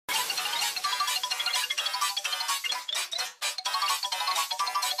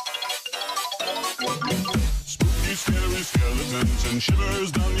Spooky, scary skeletons and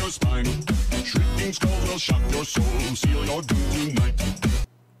shivers down your spine. Shrieking skulls will shock your soul, seal your doom tonight.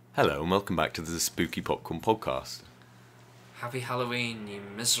 Hello and welcome back to the Spooky Popcorn Podcast. Happy Halloween, you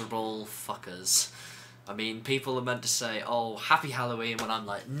miserable fuckers. I mean, people are meant to say, oh, happy Halloween, when I'm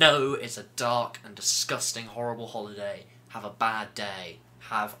like, no, it's a dark and disgusting, horrible holiday. Have a bad day.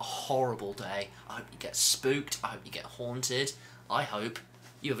 Have a horrible day. I hope you get spooked. I hope you get haunted. I hope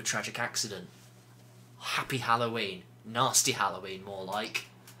you have a tragic accident. Happy Halloween. Nasty Halloween, more like.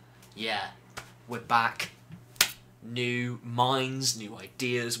 Yeah, we're back. New minds, new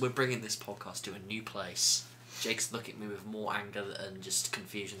ideas. We're bringing this podcast to a new place. Jake's looking at me with more anger and just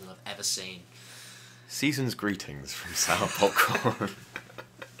confusion than I've ever seen. Season's greetings from Sour Popcorn.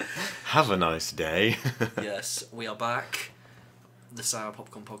 Have a nice day. Yes, we are back. The Sour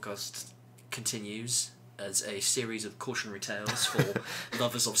Popcorn Podcast continues as a series of cautionary tales for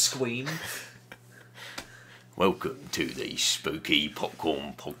lovers of Squeam. Welcome to the Spooky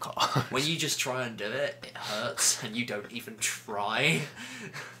Popcorn Podcast. When you just try and do it, it hurts, and you don't even try.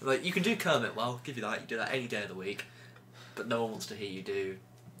 Like, you can do Kermit well, give you that, you do that any day of the week, but no one wants to hear you do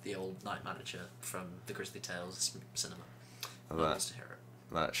the old Night Manager from the Grizzly Tales cinema. No one wants to hear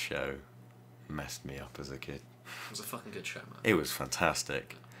it. That show messed me up as a kid. It was a fucking good show, man. It was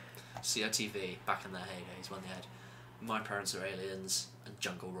fantastic. CITV, back in their heydays, when they had My Parents Are Aliens and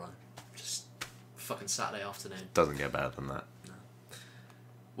Jungle Run. Just fucking Saturday afternoon. Doesn't get better than that. No.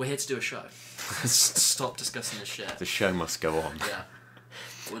 We're here to do a show. Stop discussing this shit. The show must go on. Yeah.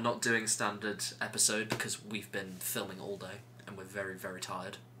 We're not doing a standard episode because we've been filming all day and we're very, very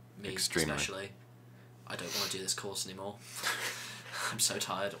tired. Me Extremely. especially. I don't want to do this course anymore. I'm so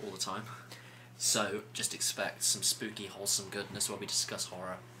tired all the time. So, just expect some spooky, wholesome goodness where we discuss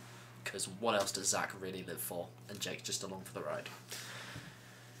horror. Because what else does Zach really live for? And Jake's just along for the ride.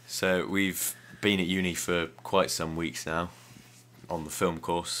 So we've been at uni for quite some weeks now on the film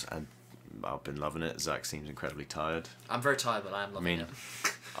course, and I've been loving it. Zach seems incredibly tired. I'm very tired, but I am loving it.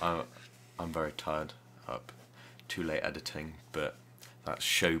 I'm very tired. Up too late editing, but that's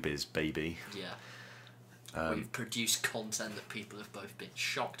showbiz, baby. Yeah. We've produced content that people have both been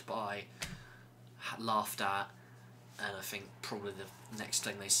shocked by, laughed at, and I think probably the next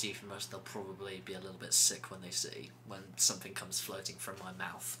thing they see from us, they'll probably be a little bit sick when they see when something comes floating from my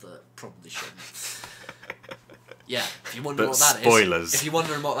mouth that probably shouldn't. Yeah, if you're wondering But what that spoilers. is, if you're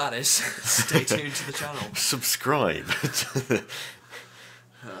wondering what that is, stay tuned to the channel. Subscribe. But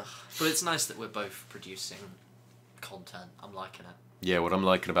it's nice that we're both producing content. I'm liking it. Yeah, what I'm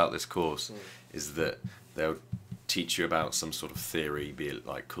liking about this course is that they'll teach you about some sort of theory, be it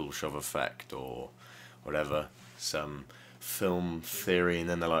like Kuleshov effect or whatever, some film theory, and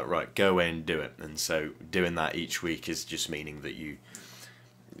then they're like, right, go away and do it. And so doing that each week is just meaning that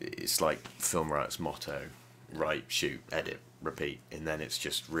it's like film writer's motto: write, shoot, edit, repeat, and then it's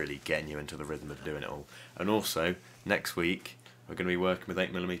just really getting you into the rhythm of doing it all. And also, next week, we're going to be working with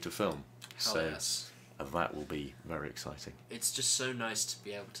 8mm film. Hell So yes. that will be very exciting. It's just so nice to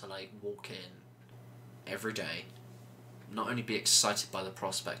be able to like walk in every day, not only be excited by the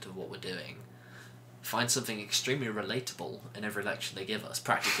prospect of what we're doing, find something extremely relatable in every lecture they give us,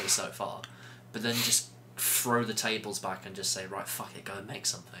 practically so far, but then just throw the tables back and just say, right, fuck it, go and make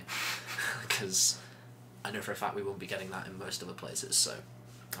something. Because I know for a fact we won't be getting that in most other places, so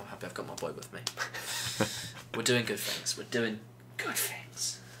I'm happy I've got my boy with me. We're doing good things. We're doing good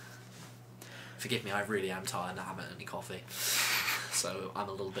things. Forgive me, I really am tired and I haven't had any coffee. So I'm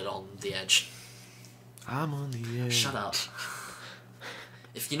a little bit on the edge. I'm on the edge. Shut up.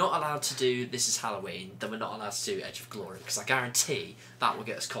 If you're not allowed to do This Is Halloween, then we're not allowed to do Edge of Glory, because I guarantee that will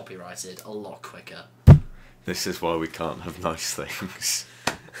get us copyrighted a lot quicker. This is why we can't have nice things.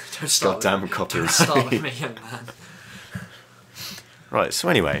 Don't start Goddamn with, copyright. Don't start with me, young man. Right, so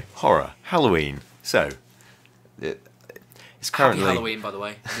anyway, horror, Halloween. So, it's currently... Happy Halloween, by the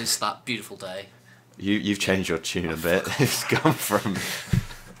way. It is that beautiful day. You've changed your tune a bit. It's gone from...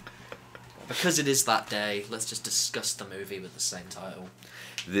 Because it is that day, let's just discuss the movie with the same title.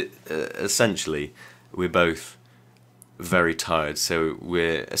 Essentially, we're both very tired, so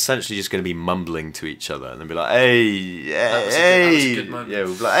we're essentially just going to be mumbling to each other and then be like, hey, yeah, That was hey. a good moment. Yeah,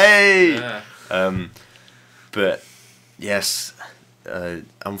 we'll be like, hey. Yeah. But, yes,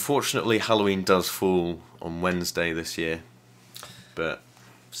 unfortunately, Halloween does fall on Wednesday this year. But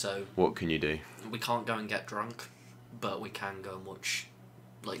So what can you do? we can't go and get drunk, but we can go and watch,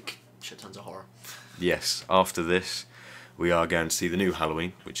 like, shit tons of horror. Yes, after this, we are going to see the new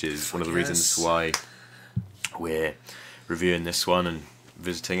Halloween, which is one of the reasons why we're reviewing this one and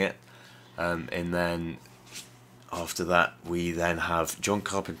visiting it. And then after that, we then have John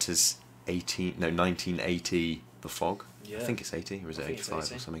Carpenter's 1980, The Fog. Yeah. I think it's 80, or is it 85 or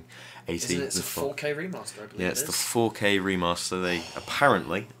something? 80, Isn't it? It's The a Fog. 4K remaster, I believe. Yeah, it's the 4K remaster. They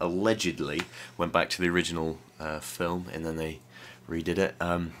apparently, allegedly, went back to the original film and then they redid it.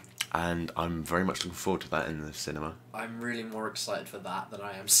 And I'm very much looking forward to that in the cinema. I'm really more excited for that than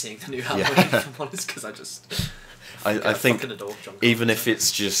I am seeing the new Halloween, if I'm honest, because I think adore John even Carpenter. if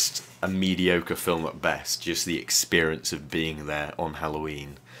it's just a mediocre film at best, just the experience of being there on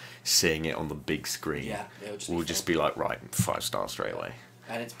Halloween, seeing it on the big screen, will just be like, right, 5 stars straight away.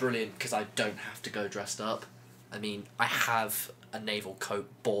 And it's brilliant because I don't have to go dressed up. I mean, I have a naval coat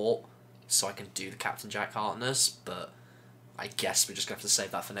bought so I can do the Captain Jack Harkness, but I guess we're just going to have to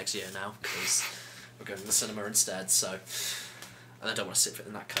save that for next year now because we're going to the cinema instead, so... And I don't want to sit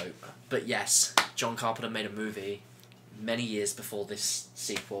in that coat. But yes, John Carpenter made a movie many years before this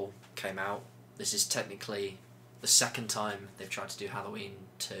sequel came out. This is technically the second time they've tried to do Halloween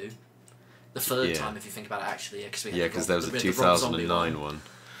 2. The third time, if you think about it, actually, because there was a 2009 one,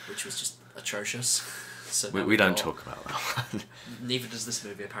 which was just atrocious. So we don't talk about that one. Neither does this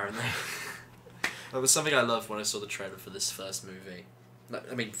movie, apparently. That was something I loved when I saw the trailer for this first movie.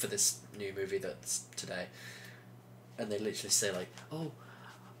 I mean, for this new movie that's today. And they literally say, like, oh,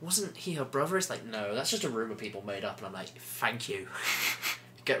 wasn't he her brother? It's like, no, that's just a rumour people made up. And I'm like, thank you.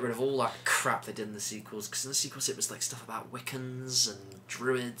 Get rid of all that crap they did in the sequels. Because in the sequels it was like stuff about Wiccans and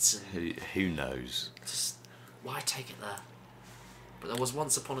Druids and... Who knows? Just, why take it there? But there was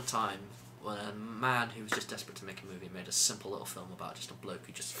once upon a time when a man who was just desperate to make a movie made a simple little film about just a bloke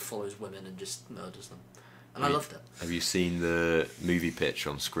who just follows women and just murders them. And I loved it. Have you seen the movie pitch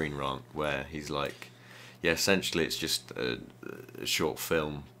on Screen Rant where he's like, yeah, essentially it's just a short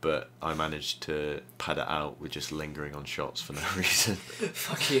film, but I managed to pad it out with just lingering on shots for no reason.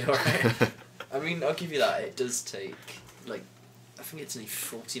 Fuck you, alright? I mean, I'll give you that. It does take, like, I think it's only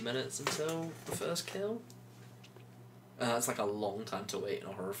 40 minutes until the first kill. That's like a long time to wait in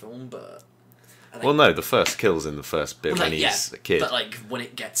a horror film, but... Well, no, the first kill's in the first bit when he's a kid. But, like, when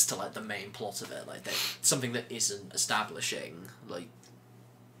it gets to, like, the main plot of it, like, something that isn't establishing, like,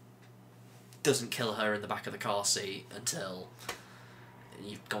 doesn't kill her in the back of the car seat until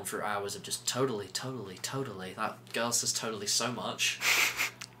you've gone through hours of just totally, that girl says totally so much.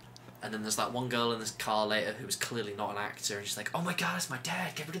 And then there's that one girl in this car later who was clearly not an actor, and she's like, oh my god, it's my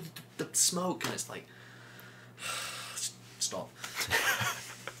dad, get rid of the smoke, and it's like, stop.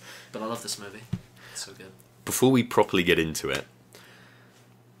 But I love this movie. It's so good. Before we properly get into it,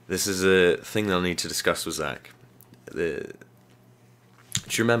 this is a thing that I need to discuss with Zach.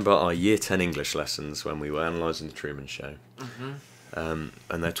 Do you remember our Year 10 English lessons when we were analysing the Truman Show? Mm-hmm.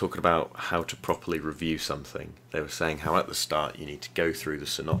 And they're talking about how to properly review something. They were saying how at the start you need to go through the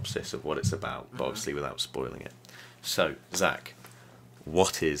synopsis of what it's about, but obviously without spoiling it. So, Zach,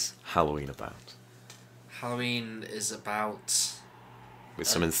 what is Halloween about? Halloween is about... With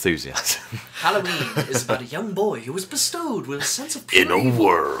some enthusiasm. Halloween is about a young boy who was bestowed with a sense of In pure a evil.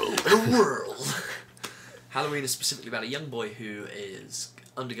 world. In a world. Halloween is specifically about a young boy who is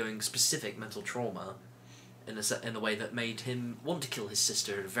undergoing specific mental trauma in a way that made him want to kill his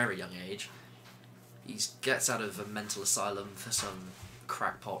sister at a very young age. He gets out of a mental asylum for some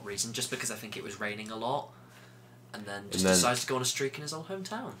crackpot reason, just because I think it was raining a lot, and then decides to go on a streak in his old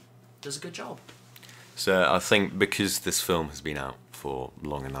hometown. Does a good job. So I think because this film has been out for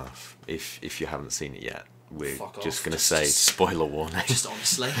long enough, if you haven't seen it yet, we're just going to say spoiler warning. Just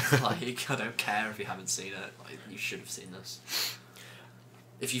honestly, like, I don't care if you haven't seen it. Like, you should have seen this.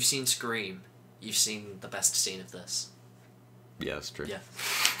 If you've seen Scream, you've seen the best scene of this. Yeah, that's true. Yeah.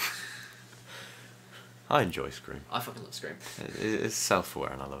 I enjoy Scream. I fucking love Scream. It's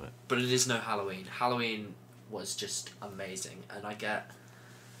self-aware and I love it. But it is no Halloween. Halloween was just amazing, and I get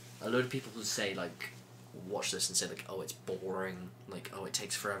a load of people who say, like, watch this and say, like, oh, it's boring, like, oh, it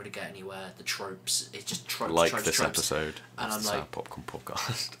takes forever to get anywhere, the tropes, it's just tropes, like tropes, this tropes. Episode and of I'm the like, Popcorn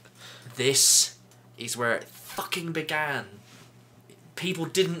Podcast. This is where it fucking began. People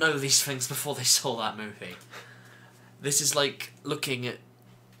didn't know these things before they saw that movie. This is like looking at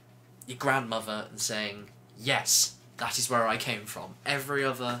your grandmother and saying, yes, that is where I came from. Every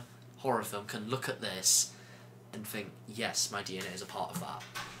other horror film can look at this and think, yes, my DNA is a part of that.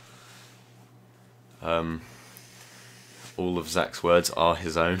 All of Zach's words are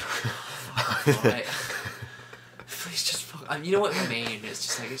his own. Right. Please just you know what I mean? It's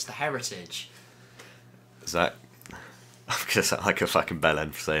just like, it's the heritage. Zach, I'm gonna sound like a fucking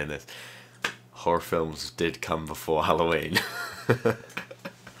bellend for saying this. Horror films did come before Halloween.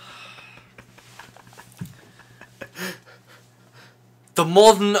 The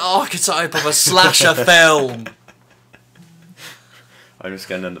modern archetype of a slasher film. I'm just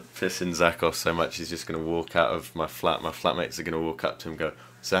going to end up pissing Zach off so much he's just going to walk out of my flat. My flatmates are going to walk up to him and go,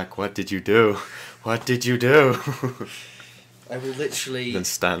 Zach, what did you do? What did you do? I will literally... Then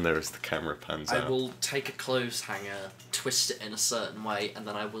stand there as the camera pans out. I will take a clothes hanger, twist it in a certain way, and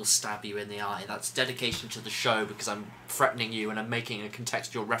then I will stab you in the eye. That's dedication to the show because I'm threatening you and I'm making a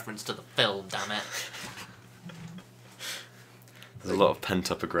contextual reference to the film, damn it. There's a lot of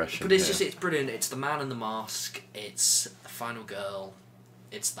pent-up aggression. But it's brilliant. It's the man in the mask, it's the final girl,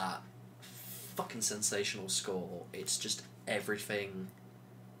 it's that fucking sensational score. It's just everything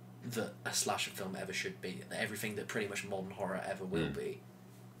that a slasher film ever should be. Everything that pretty much modern horror ever will be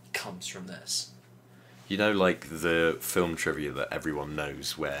comes from this. You know, like the film trivia that everyone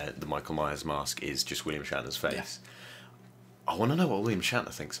knows where the Michael Myers mask is just William Shatner's face? Yeah. I want to know what William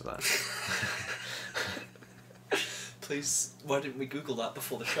Shatner thinks of that. Please, why didn't we Google that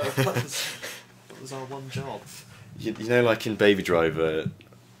before the show? That was our one job. You know, like in Baby Driver,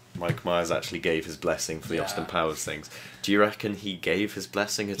 Mike Myers actually gave his blessing for the Austin Powers things. Do you reckon he gave his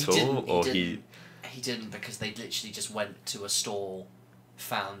blessing at all? He didn't because they literally just went to a store,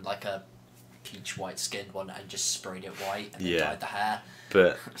 found like a peach white skinned one and just sprayed it white and then dyed the hair.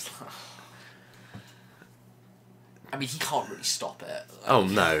 But I mean, he can't really stop it. Oh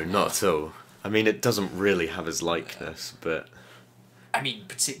no, not at all. I mean, it doesn't really have his likeness, but I mean,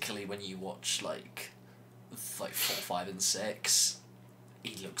 particularly when you watch like 4, 5, and 6.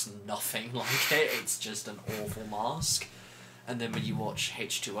 He looks nothing like it. It's just an awful mask. And then when you watch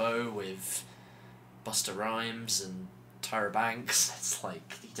H2O with Busta Rhymes and Tyra Banks, it's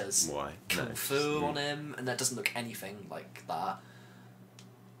like he does kung fu on him, and that doesn't look anything like that.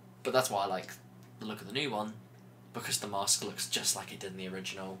 But that's why I like the look of the new one, because the mask looks just like it did in the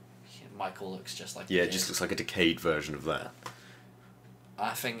original. Michael looks just like it just looks like a decayed version of that.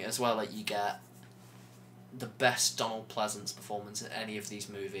 I think as well, like, you get the best Donald Pleasance performance in any of these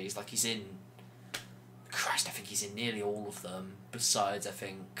movies. Like, he's in... Christ, I think he's in nearly all of them, besides, I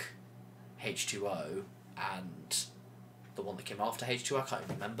think, H2O and the one that came after H2O, I can't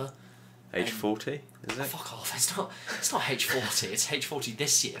even remember. H40, is it? Fuck off, it's not H40, it's H40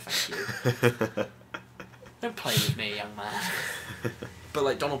 this year, thank you. Don't play with me, young man. But,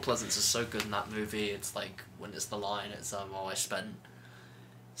 like, Donald Pleasance is so good in that movie. It's like, when it's the line, it's, I spent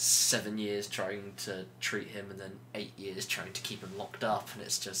 7 years trying to treat him and then 8 years trying to keep him locked up, and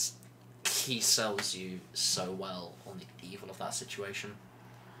it's just, he sells you so well on the evil of that situation,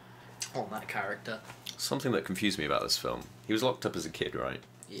 on that character. Something that confused me about this film, he was locked up as a kid, right?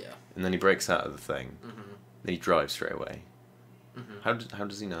 Yeah. And then he breaks out of the thing, then he drives straight away. How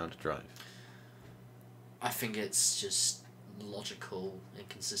does he know how to drive? I think it's just logical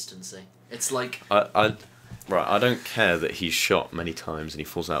inconsistency. It's like... I don't care that he's shot many times and he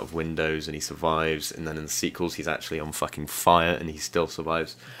falls out of windows and he survives, and then in the sequels he's actually on fucking fire and he still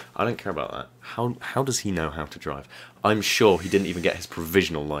survives. I don't care about that. How does he know how to drive? I'm sure he didn't even get his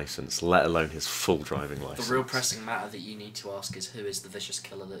provisional license, let alone his full driving license. The real pressing matter that you need to ask is who is the vicious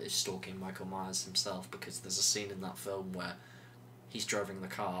killer that is stalking Michael Myers himself, because there's a scene in that film where he's driving the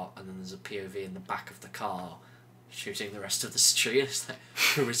car and then there's a POV in the back of the car shooting the rest of the street. It's like,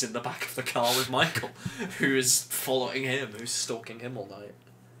 who is in the back of the car with Michael? Who is following him? Who's stalking him all night?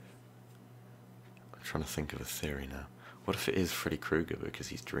 I'm trying to think of a theory now. What if it is Freddy Krueger because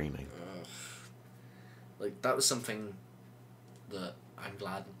he's dreaming? Like, that was something that I'm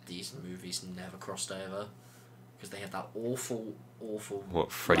glad these movies never crossed over, because they had that awful...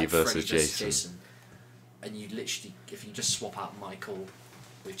 What, Freddy versus Jason? And you literally, if you just swap out Michael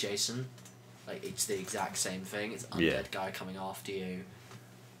with Jason... Like, it's the exact same thing. It's undead guy coming after you.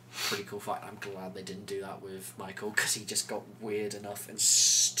 Pretty cool fight. I'm glad they didn't do that with Michael, because he just got weird enough and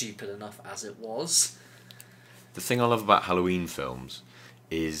stupid enough as it was. The thing I love about Halloween films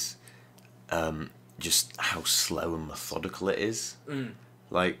is just how slow and methodical it is.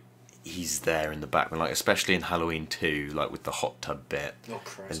 Like, he's there in the background, like, especially in Halloween 2, like with the hot tub bit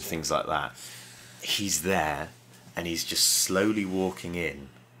and things like that. He's there and he's just slowly walking in,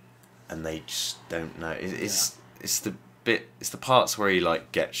 and they just don't know. It's the parts where he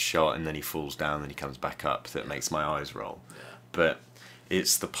like gets shot and then he falls down and he comes back up that makes my eyes roll. But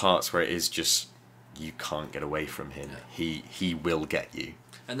it's the parts where it is just, you can't get away from him. He will get you.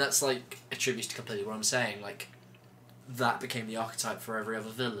 And that's like attributes to completely what I'm saying. Like, that became the archetype for every other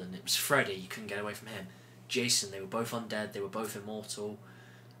villain. It was Freddy, you couldn't get away from him. Jason, they were both undead, they were both immortal.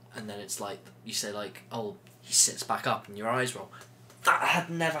 And then it's like, you say like, oh, he sits back up and your eyes roll. That had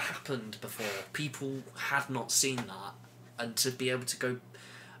never happened before. People had not seen that. And to be able to go...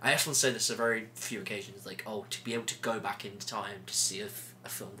 I often say this on very few occasions, like, oh, to be able to go back in time to see a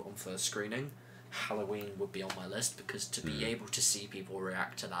film on first screening Halloween would be on my list, because to be able to see people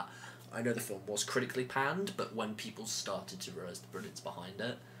react to that, I know the film was critically panned, but when people started to realise the brilliance behind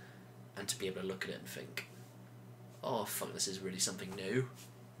it, and to be able to look at it and think, oh fuck, this is really something new,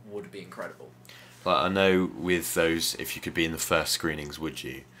 would be incredible. Like, I know with those, if you could be in the first screenings, would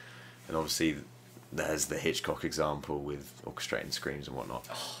you? And obviously there's the Hitchcock example with orchestrating screams and whatnot.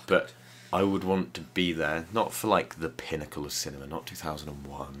 Oh, but I would want to be there, not for like the pinnacle of cinema, not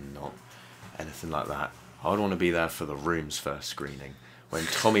 2001, not anything like that. I would want to be there for the Room's first screening, when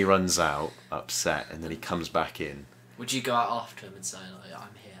Tommy runs out upset and then he comes back in. Would you go out after him and say, like,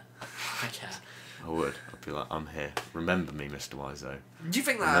 I'm here, I care? I would. I'd be like, I'm here. Remember me, Mr. Wiseau. Do you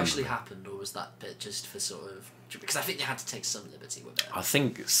think that Remember actually me. happened, or was that bit just for sort of... Because I think they had to take some liberty with it. I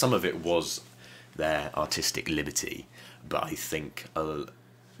think some of it was their artistic liberty, but I think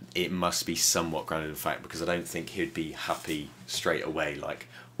it must be somewhat grounded in fact, because I don't think he'd be happy straight away, like,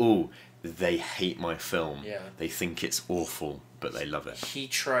 oh, they hate my film. Yeah. They think it's awful, but they love it. He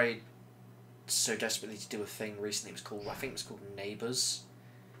tried so desperately to do a thing recently. I think it was called Neighbours.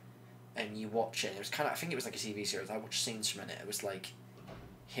 And you watch it, and it was kind of, I think it was like a TV series. I watched scenes from it. It was like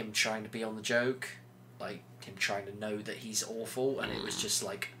him trying to be on the joke, like him trying to know that he's awful, and it was just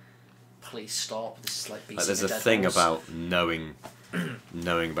like, please stop. This is like beating There's a a dead thing horse. about knowing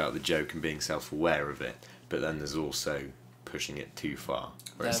about the joke and being self-aware of it, but then there's also pushing it too far.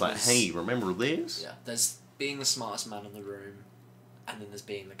 Where it's There like, was- hey, remember this? Yeah, there's being the smartest man in the room, and then there's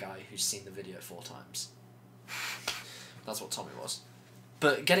being the guy who's seen the video 4 times. That's what Tommy was.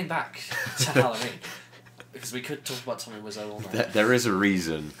 But getting back to Halloween, because we could talk about Tommy Wiseau all night. There is a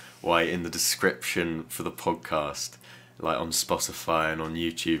reason why in the description for the podcast, like on Spotify and on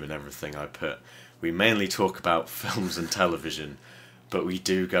YouTube and everything, I put, we mainly talk about films and television, but we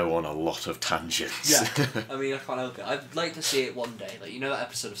do go on a lot of tangents. Yeah, I mean, I can't help it. I'd like to see it one day. Like, you know that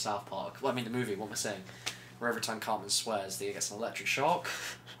episode of South Park? Well, I mean, the movie, what am I saying? Where every time Cartman swears, he gets an electric shock.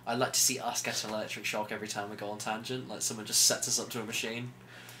 I'd like to see us get an electric shock every time we go on tangent. Like, someone just sets us up to a machine.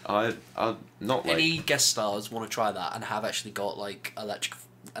 I not like... Any guest stars want to try that and have actually got, like,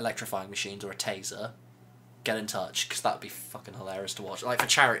 electrifying machines or a taser, get in touch, because that would be fucking hilarious to watch. Like, for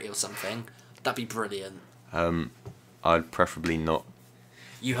charity or something, that'd be brilliant. I'd preferably not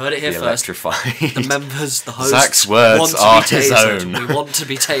You heard it here be first. electrified. The members, the hosts, Zach's words want to are be his tasered. own. We want to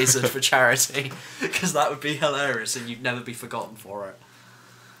be tasered for charity, because that would be hilarious and you'd never be forgotten for it.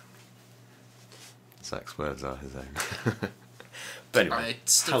 Zach's words are his own. But anyway, I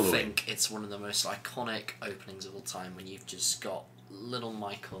still Halloween. think it's one of the most iconic openings of all time, when you've just got little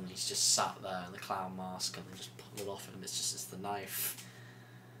Michael and he's just sat there in the clown mask and they just pull it off and it's the knife.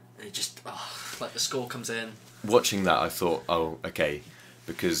 And it just, like the score comes in. Watching that, I thought, oh, okay,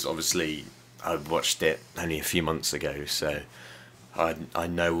 because obviously I watched it only a few months ago, so I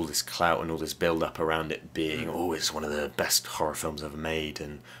know all this clout and all this build-up around it being, oh, it's one of the best horror films ever made,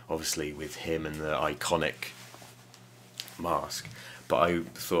 and obviously with him and the iconic mask. But I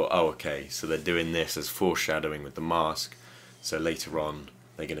thought, oh, okay, so they're doing this as foreshadowing with the mask, so later on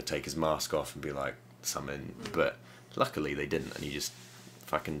they're going to take his mask off and be like, something, but luckily they didn't, and he just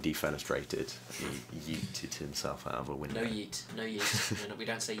fucking defenestrated. He yeeted himself out of a window. No yeet. We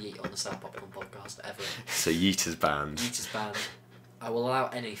don't say yeet on the South Popcorn podcast ever. So yeet is banned. Yeet is banned. I will allow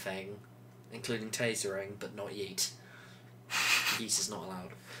anything, including tasering, but not yeet. Yeet is not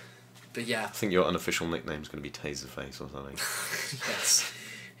allowed. But yeah. I think your unofficial nickname's going to be Taserface or something. Yes.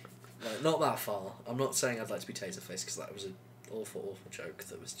 No, not that far. I'm not saying I'd like to be Taserface, because that was an awful joke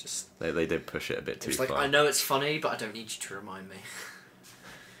that was just... They did push it a bit too It's like, far. I know it's funny, but I don't need you to remind me.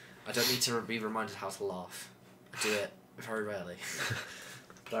 I don't need to be reminded how to laugh. I do it very rarely.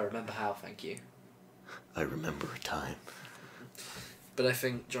 But I remember how, thank you. I remember a time. But I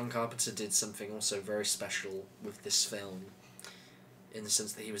think John Carpenter did something also very special with this film, in the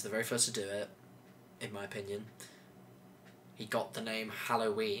sense that he was the very first to do it, in my opinion. He got the name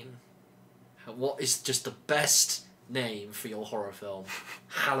Halloween. What is just the best name for your horror film?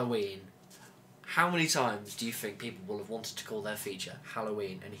 Halloween. How many times do you think people will have wanted to call their feature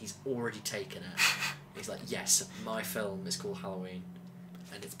Halloween, and he's already taken it? He's like, yes, my film is called Halloween,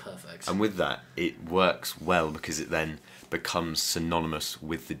 and it's perfect. And with that, it works well because it then becomes synonymous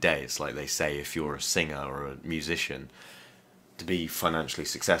with the day. It's like they say, if you're a singer or a musician, to be financially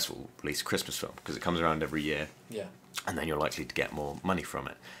successful, release a Christmas film, because it comes around every year. Yeah. And then you're likely to get more money from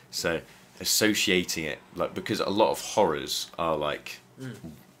it. So associating it, like, because a lot of horrors are like,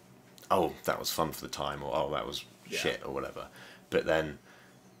 oh, that was fun for the time, or oh, that was shit, or whatever. But then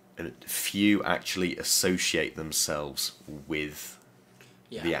few actually associate themselves with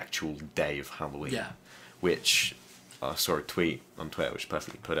the actual day of Halloween. Yeah. Which I saw a tweet on Twitter which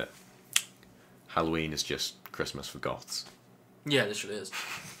perfectly put it. Halloween is just Christmas for goths. Yeah, literally is.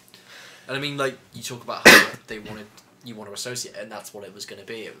 And I mean, like, you talk about how you want to associate it, and that's what it was going to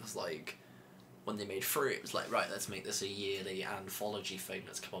be. It was like, when they made 3, it was like, right, let's make this a yearly anthology thing.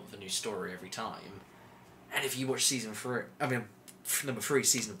 Let's come up with a new story every time. And if you watch number 3,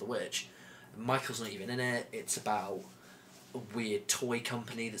 Season of the Witch, Michael's not even in it. It's about a weird toy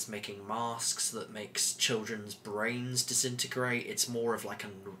company that's making masks that makes children's brains disintegrate. It's more of like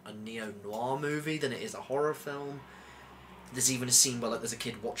a neo-noir movie than it is a horror film. There's even a scene where like there's a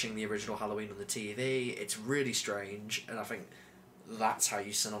kid watching the original Halloween on the TV. It's really strange, and I think that's how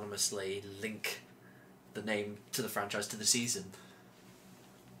you synonymously link the name to the franchise to the season.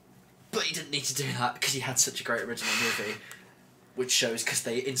 But he didn't need to do that because he had such a great original movie, which shows because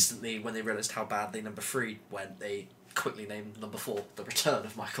they instantly, when they realised how badly number 3 went, they quickly named number 4 The Return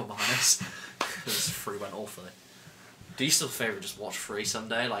of Michael Myers, because 3 went awfully. Do you still favourite just watch 3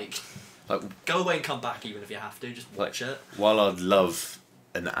 someday? Like, go away and come back even if you have to, just watch it. While I'd love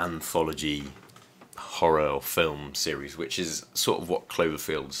an anthology horror or film series, which is sort of what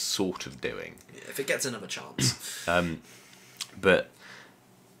Cloverfield's sort of doing. Yeah, if it gets another chance. But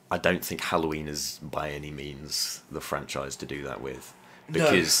I don't think Halloween is by any means the franchise to do that with.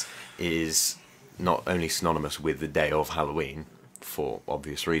 Because it is not only synonymous with the day of Halloween, for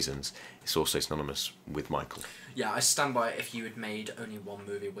obvious reasons, it's also synonymous with Michael. Yeah, I stand by it. If you had made only 1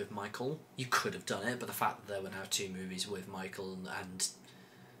 movie with Michael, you could have done it, but the fact that there were now 2 movies with Michael and...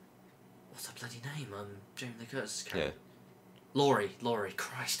 What's her bloody name? Jamie Lee Curtis's character. Yeah. Laurie.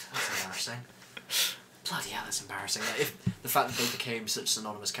 Christ, that's embarrassing. Bloody hell, that's embarrassing. Like, if the fact that they became such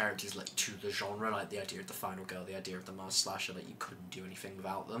synonymous characters, like, to the genre, like the idea of the final girl, the idea of the masked slasher, like, you couldn't do anything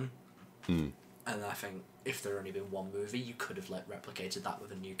without them. Mm. And I think if there had only been 1 movie, you could have replicated that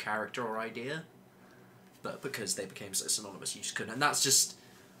with a new character or idea. But because they became so synonymous, you just couldn't. And that's just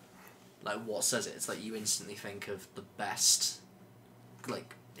like what says it. It's like you instantly think of the best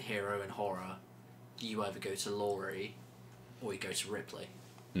like hero in horror. You either go to Laurie or you go to Ripley.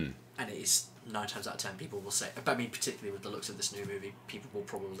 Mm. And it is 9 times out of 10 people will say. I mean, particularly with the looks of this new movie, people will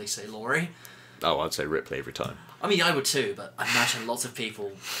probably say Laurie. Oh, I'd say Ripley every time. I mean, I would too, but I imagine lots of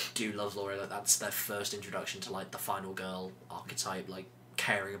people do love Laurie. Like that's their first introduction to like the final girl archetype, like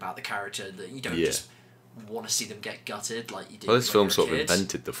caring about the character that you don't just want to see them get gutted like you do. Well, this film sort of kid.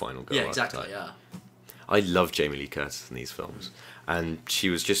 invented the final girl archetype. Exactly, yeah. I love Jamie Lee Curtis in these films, and she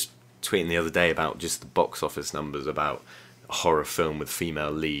was just tweeting the other day about just the box office numbers about a horror film with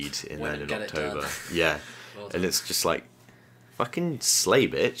female lead in October. Yeah, well and it's just like, fucking slay,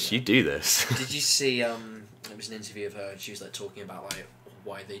 bitch! Yeah. You do this. Did you see? It was an interview of her, and she was like talking about like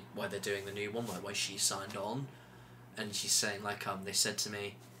why they're doing the new one, like why she signed on, and she's saying like they said to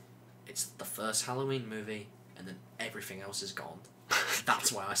me, it's the first Halloween movie, and then everything else is gone.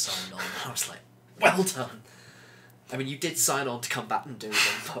 That's why I signed on. And I was like, well done. I mean, you did sign on to come back and do them,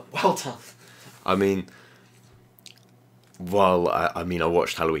 but well done. I mean, I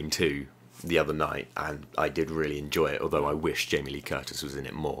watched Halloween 2 the other night, and I did really enjoy it, although I wish Jamie Lee Curtis was in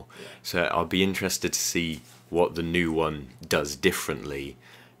it more. Yeah. So I'll be interested to see what the new one does differently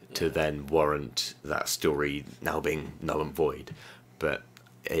to then warrant that story now being null and void. But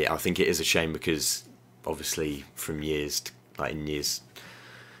I think it is a shame because obviously from years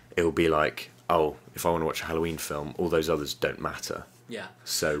it'll be like, oh, if I want to watch a Halloween film, all those others don't matter. Yeah.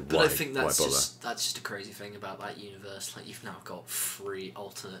 So but why, I think that's why bother? That's just a crazy thing about that universe. Like you've now got 3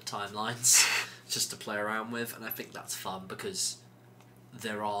 alternate timelines just to play around with, and I think that's fun because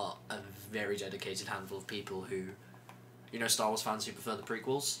there are a very dedicated handful of people who, Star Wars fans who prefer the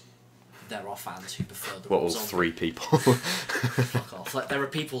prequels. There are fans who prefer the Rob all Zombie. 3 people? Fuck off. Like there are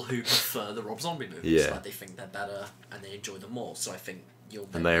people who prefer the Rob Zombie movies. Yeah. Like they think they're better and they enjoy them more. So I think you'll.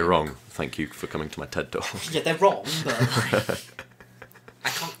 And they're wrong. Thank you for coming to my TED Talk. Yeah, they're wrong, but like,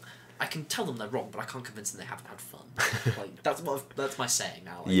 I can tell them they're wrong, but I can't convince them they haven't had fun. Like that's my saying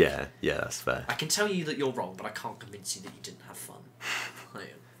now. Like, yeah, that's fair. I can tell you that you're wrong, but I can't convince you that you didn't have fun.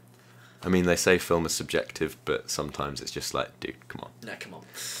 Like, I mean, they say film is subjective, but sometimes it's just like, dude, come on. No, come on.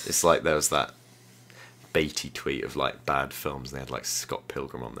 It's like there was that Beatty tweet of like bad films, and they had like Scott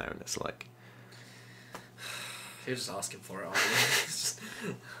Pilgrim on there, and it's like, you're just asking for it, aren't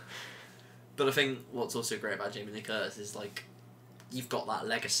you? But I think what's also great about Jamie Lee Curtis is like, you've got that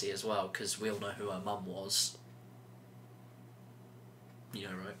legacy as well, because we all know who her mum was. You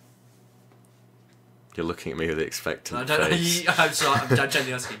know, right? You're looking at me with the expectant I don't face. know. I'm sorry. I'm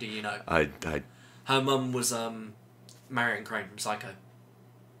genuinely asking. Do you know? Her mum was Marion Crane from Psycho.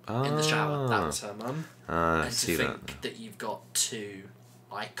 In the shower. That was her mum. I and see to think that you've got 2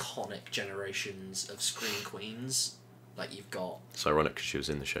 iconic generations of scream queens Like, you've got... It's ironic because she was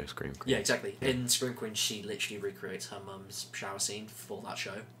in the show Scream Queen. Yeah, exactly. Yeah. In Scream Queen, she literally recreates her mum's shower scene for that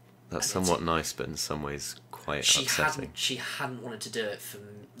show. That's somewhat nice, but in some ways quite upsetting. She hadn't wanted to do it for,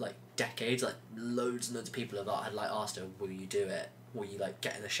 like, decades. Like, loads and loads of people had, like, asked her, will you do it? Will you, like,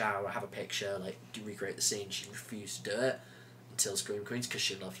 get in the shower, have a picture, like, recreate the scene? She refused to do it until Scream Queens, because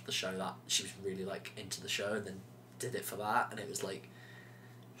she loved the show. That she was really, like, into the show, and then did it for that. And it was, like,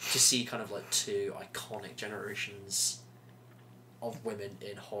 to see kind of, like, two iconic generations of women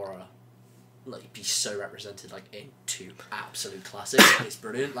in horror, like, be so represented, like, in two absolute classics. It's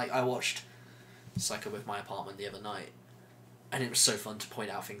brilliant. Like, I watched Psycho with my apartment the other night, and it was so fun to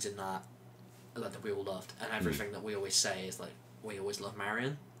point out things in that that we all loved, and everything that we always say is, like, we always love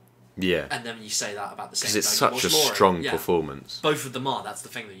Marion. Yeah. And then when you say that about the same... Because it's such a strong performance. Both of them are. That's the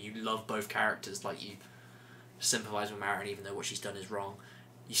thing, that you love both characters. Like, you sympathise with Marion even though what she's done is wrong.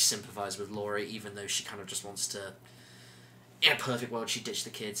 You sympathise with Laurie even though she kind of just wants to... In a perfect world, she'd ditch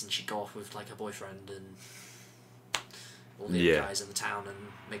the kids and she'd go off with, like, her boyfriend and all the other guys in the town and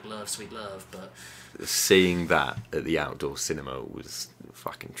make love, sweet love, but... Seeing that at the outdoor cinema was a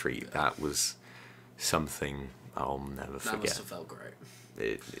fucking treat. That was something I'll never forget. That must have felt great.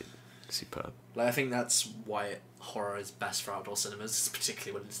 It's superb. Like, I think that's why horror is best for outdoor cinemas,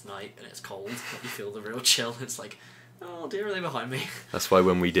 particularly when it's night and it's cold. Like, you feel the real chill. It's like, oh dear, are they behind me? That's why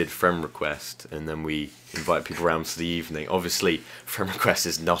when we did Friend Request and then we invite people around for the evening, obviously Friend Request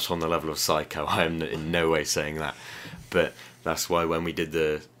is not on the level of Psycho. I am in no way saying that. But that's why when we did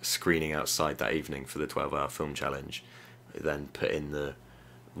the screening outside that evening for the 12-hour film challenge, we then put in the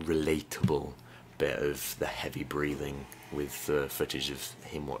relatable bit of the heavy breathing with the footage of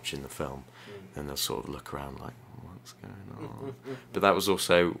him watching the film, and they'll sort of look around like, what's going on? But that was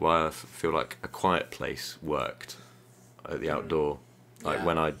also why I feel like A Quiet Place worked at the outdoor, like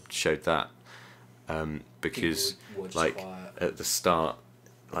when I showed that, because like quiet. At the start,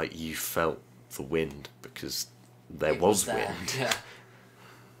 like you felt the wind because there was wind. Yeah.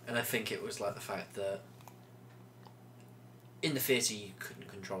 And I think it was like the fact that in the theatre you couldn't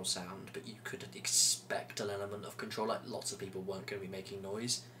control sound, but you could expect an element of control. Like, lots of people weren't going to be making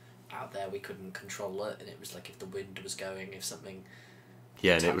noise. Out there we couldn't control it, and it was like if the wind was going, if something...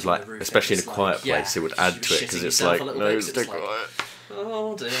 Yeah, and it was like, especially in A Quiet Place, it would add to it, because it's like, no, stay quiet.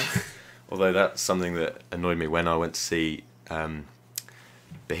 Oh dear. Although that's something that annoyed me when I went to see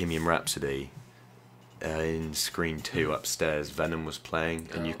Bohemian Rhapsody in Screen 2 upstairs. Venom was playing,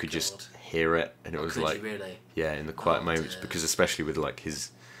 and you could just hear it, and it was like, really? Yeah, in the quiet moments, because especially with like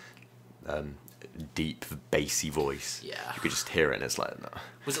his deep bassy voice, you could just hear it, and it's like, no.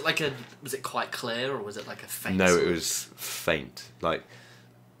 Was it quite clear, or was it like a faint? No, it was faint. Like,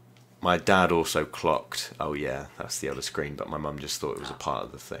 my dad also clocked, oh yeah, that's the other screen, but my mum just thought it was a part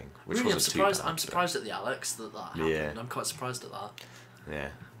of the thing, which really, wasn't too bad. I'm surprised at the Alex that happened. Yeah. I'm quite surprised at that. Yeah.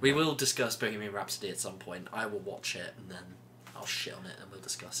 We will discuss Bohemian Rhapsody at some point. I will watch it and then I'll shit on it and we'll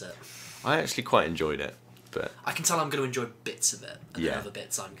discuss it. I actually quite enjoyed it, but... I can tell I'm going to enjoy bits of it, and then other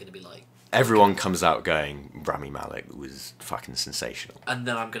bits I'm going to be like... Everyone comes out going, Rami Malek was fucking sensational. And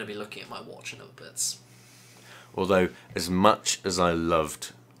then I'm going to be looking at my watch and other bits. Although, as much as I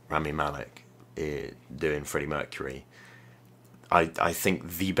loved Rami Malek doing Freddie Mercury, I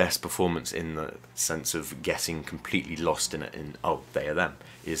think the best performance in the sense of getting completely lost in it, they are them,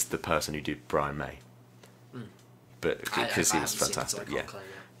 is the person who did Brian May. But because he was fantastic,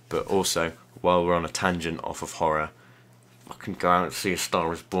 But also, while we're on a tangent off of horror, fucking go out and see A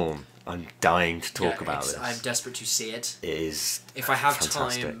Star Is Born. I'm dying to talk about this. I'm desperate to see it. It is If I have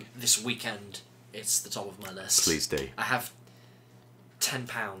fantastic. time this weekend, it's the top of my list. Please do. I have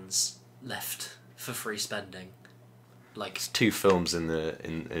 £10 left for free spending. Like, it's 2 films in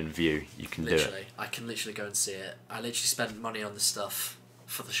view. You can do it. I can literally go and see it. I literally spent money on this stuff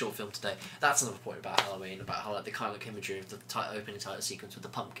for the short film today. That's another point about Halloween, about how like the kind of imagery of the opening title sequence with the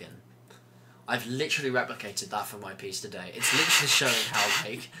pumpkin. I've literally replicated that for my piece today. It's literally showing how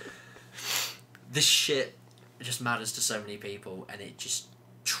like this shit just matters to so many people, and it just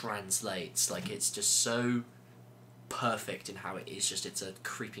translates. Like, it's just so perfect in how it is. Just, it's a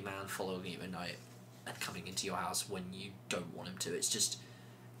creepy man following you at night and coming into your house when you don't want him to. It's just,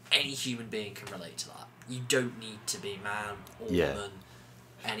 any human being can relate to that. You don't need to be man or woman.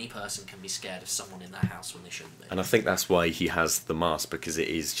 Any person can be scared of someone in their house when they shouldn't be. And I think that's why he has the mask, because it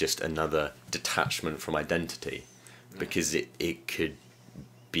is just another detachment from identity. Because it could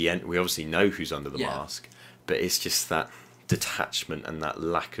be... We obviously know who's under the mask, but it's just that detachment and that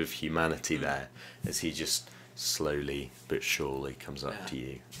lack of humanity there as he just slowly but surely comes up to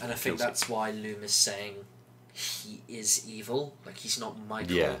you. And I think that's why Loomis saying he is evil. Like, he's not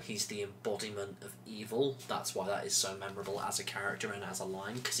Michael, Yeah. he's the embodiment of evil. That's why that is so memorable as a character and as a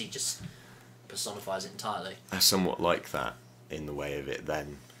line, because he just personifies it entirely. I somewhat like that in the way of it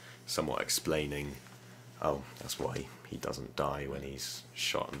then, somewhat explaining, oh, that's why he doesn't die when he's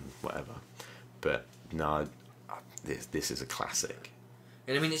shot and whatever. But no, this is a classic.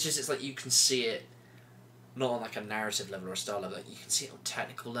 And I mean, it's like you can see it, not on like a narrative level or a style level, like you can see it on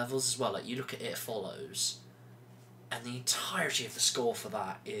technical levels as well. Like, you look at It Follows, and the entirety of the score for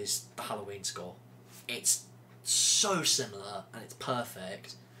that is the Halloween score. It's so similar, and it's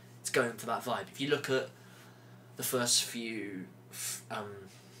perfect. It's going for that vibe. If you look at the first few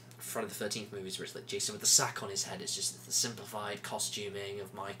Friday the 13th movies, where it's like Jason with the sack on his head, it's just the simplified costuming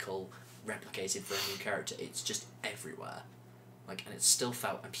of Michael replicated for a new character. It's just everywhere. Like, and it's still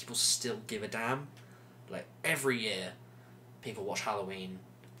felt, and people still give a damn. Like, every year, people watch Halloween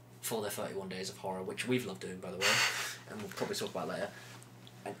for their 31 Days of Horror, which we've loved doing, by the way, and we'll probably talk about later.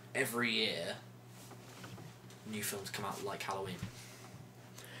 And every year, new films come out like Halloween.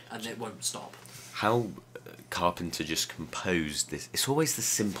 And it won't stop. How Carpenter just composed this. It's always the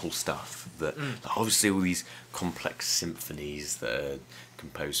simple stuff that, obviously, all these complex symphonies that are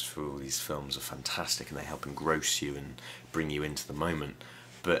composed for all these films are fantastic, and they help engross you and bring you into the moment.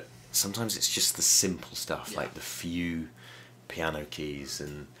 But sometimes it's just the simple stuff, like the few piano keys,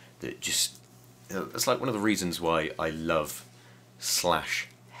 and that just. It's like one of the reasons why I love /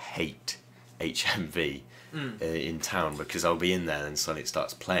 hate HMV. In town, because I'll be in there and suddenly it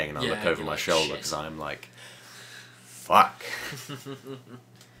starts playing and I'll look over my shoulder because I'm like, fuck.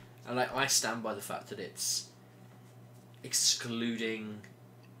 And I stand by the fact that it's, excluding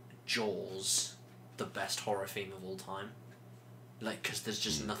Jaws, the best horror theme of all time. Like, because there's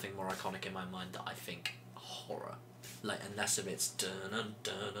just nothing more iconic in my mind that I think horror. Like, unless if it's dun dun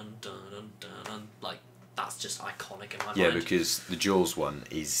dun dun dun, like, that's just iconic in my mind. Yeah, because the Jaws one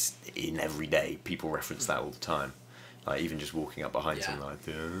is in every day. People reference that all the time. Like, even just walking up behind something like...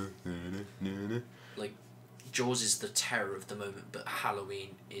 Like, Jaws is the terror of the moment, but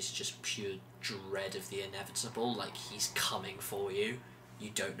Halloween is just pure dread of the inevitable. Like, he's coming for you. You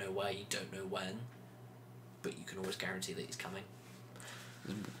don't know where, you don't know when, but you can always guarantee that he's coming.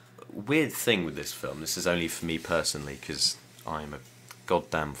 Weird thing with this film, this is only for me personally, because I'm a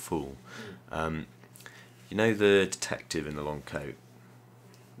goddamn fool. You know the detective in the long coat?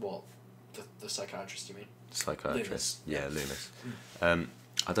 What? The psychiatrist, you mean? Psychiatrist. Loomis. Yeah, Loomis.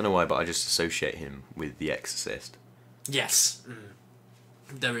 I don't know why, but I just associate him with The Exorcist. Yes.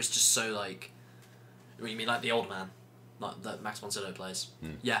 There is just so, like... You mean like the old man? Like, that Max von Sydow plays?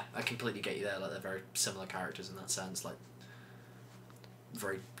 Yeah, I completely get you there. Like, they're very similar characters in that sense. Like,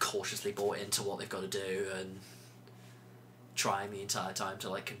 very cautiously bought into what they've got to do and trying the entire time to,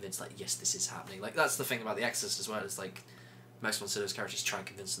 like, convince, like, yes, this is happening. Like, that's the thing about The Exorcist as well. It's like Max von Sydow's characters try and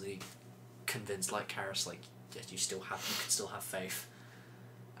convince like Karras, like, yes, you can still have faith.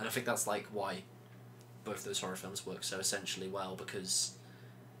 And I think that's like why both those horror films work so essentially well, because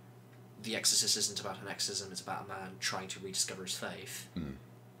The Exorcist isn't about an exorcism, it's about a man trying to rediscover his faith.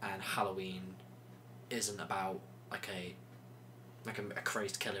 And Halloween isn't about like a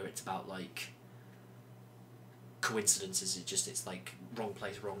crazed killer, it's about like coincidences. It's like wrong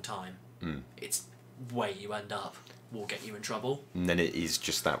place, wrong time. It's where you end up will get you in trouble. And then it is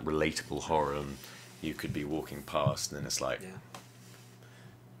just that relatable horror, and you could be walking past and then it's like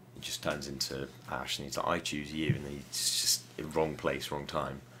it just turns into Ash and he's like, I choose you, and it's just wrong place, wrong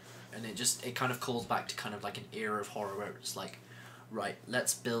time. And it kind of calls back to kind of like an era of horror where it's like, right,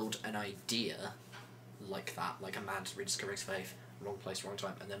 let's build an idea like that, like a man to rediscover his faith, wrong place, wrong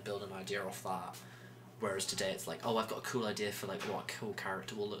time, and then build an idea off that. Whereas today it's like, oh, I've got a cool idea for like what a cool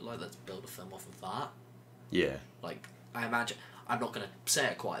character will look like, let's build a film off of that. Yeah. Like, I imagine, I'm not going to say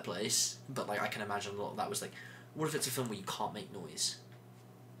A Quiet Place, but like I can imagine a lot of that was like, what if it's a film where you can't make noise?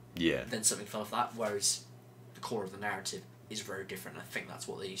 Yeah. Then something fell off that, whereas the core of the narrative is very different. I think that's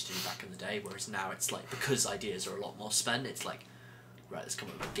what they used to do back in the day, whereas now it's like, because ideas are a lot more spent, it's like, right, let's come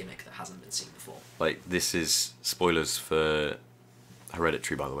up with a gimmick that hasn't been seen before. Like, this is spoilers for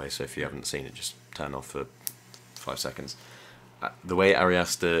Hereditary, by the way, so if you haven't seen it, just turn off for 5 seconds. The way Ari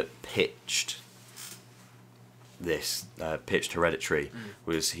Aster pitched Hereditary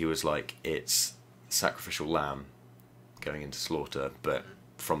was, he was like, it's sacrificial lamb going into slaughter, but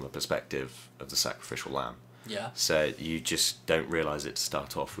from the perspective of the sacrificial lamb. Yeah. So you just don't realise it to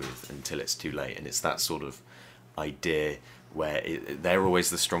start off with until it's too late, and it's that sort of idea where they're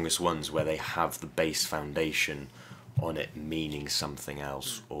always the strongest ones, where they have the base foundation on it meaning something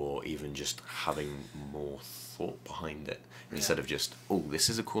else, or even just having more thought behind it, instead of just, oh, this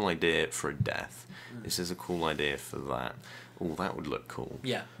is a cool idea for a death, this is a cool idea for that, oh, that would look cool.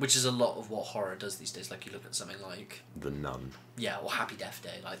 Yeah, which is a lot of what horror does these days. Like, you look at something like The Nun. Yeah, or Happy Death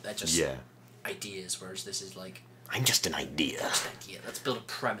Day. Like, they're just ideas, whereas this is like, I'm just an idea. Just an idea. Let's build a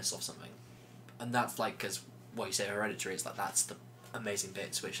premise of something. And that's like, because what you say Hereditary is like, that's the amazing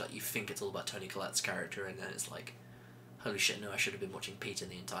bits which, like, you think it's all about Toni Collette's character, and then it's like, holy shit, no, I should have been watching Peter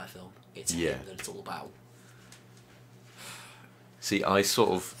the entire film. It's him that it's all about. See, I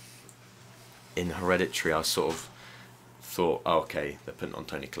sort of, in Hereditary, I sort of thought, oh, okay, they're putting on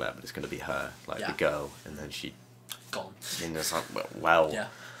Toni Collette, but it's going to be her, like the girl, and then she... Gone. And it's like, well,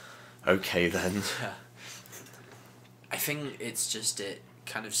 okay then. Yeah. I think it's just, it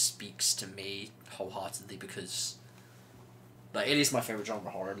kind of speaks to me wholeheartedly because, like, it is my favourite genre,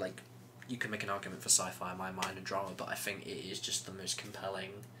 horror. Like, you can make an argument for sci-fi in my mind and drama, but I think it is just the most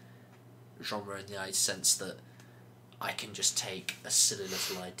compelling genre in the sense that I can just take a silly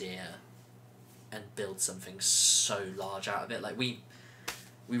little idea and build something so large out of it. Like, we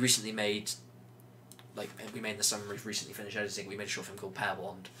recently made, like, we made in the summer, we've recently finished editing, we made a short film called Pair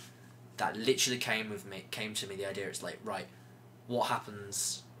Wand that literally came to me, the idea, it's like, right, what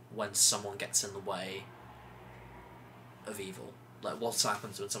happens when someone gets in the way of evil? Like, what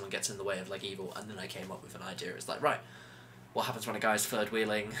happens when someone gets in the way of, like, evil? And then I came up with an idea. It's like, right, what happens when a guy's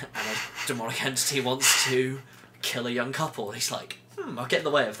third-wheeling and a demonic entity wants to kill a young couple? And he's like, I'll get in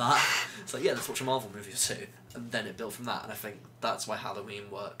the way of that. It's like, yeah, let's watch a Marvel movie or two. And then it built from that. And I think that's why Halloween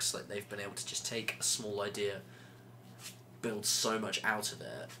works. Like, they've been able to just take a small idea, build so much out of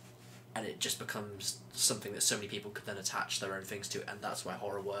it, and it just becomes something that so many people could then attach their own things to. And that's why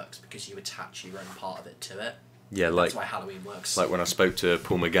horror works, because you attach your own part of it to it. Yeah, like, that's why Halloween works. Like when I spoke to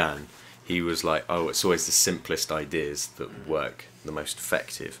Paul McGann, he was like, oh, it's always the simplest ideas that work the most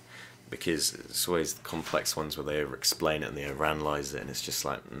effective, because it's always the complex ones where they over-explain it and they over-analyse it, and it's just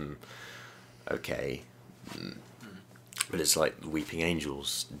like, okay. But it's like Weeping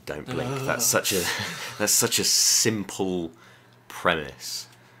Angels, Don't Blink. That's such a simple premise,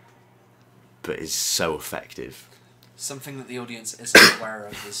 but is so effective. Something that the audience isn't aware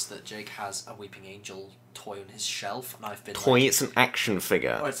of is that Jake has a Weeping Angel toy on his shelf, and I've been It's an action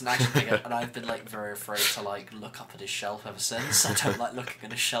figure. Oh, it's an action figure, and I've been like very afraid to like look up at his shelf ever since. I don't like looking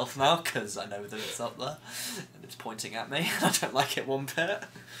at his shelf now because I know that it's up there and it's pointing at me. I don't like it one bit.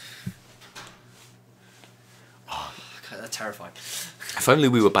 Oh, okay, that's terrifying. If only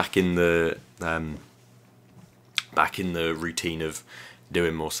we were back in the routine of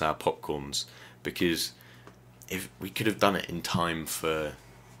doing more sour popcorns, because if we could have done it in time for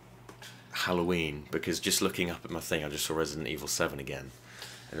Halloween, because just looking up at my thing, I just saw Resident Evil 7 again,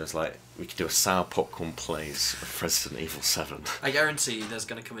 and it was like, we could do a sour popcorn plays of Resident Evil 7. I guarantee there's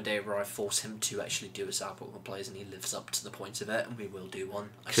going to come a day where I force him to actually do a sour popcorn plays, and he lives up to the point of it, and we will do one.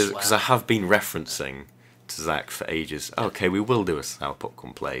 Because I have been referencing to Zach for ages. Okay, we will do a sour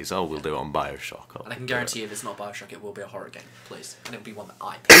popcorn plays. Oh, we'll do it on Bioshock. And I can guarantee if it's not Bioshock, it will be a horror game, please, and it'll be one that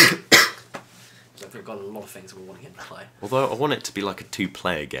I pick. We've got a lot of things we want him to play. Although I want it to be like a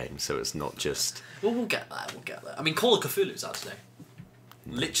 2-player game, so it's not just... Well, we'll get there. I mean, Call of Cthulhu's out today.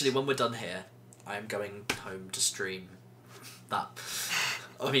 Literally, when we're done here, I am going home to stream that.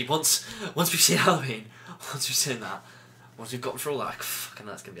 I mean, once we've seen Halloween, once we've seen that, once we've gotten through all that, fucking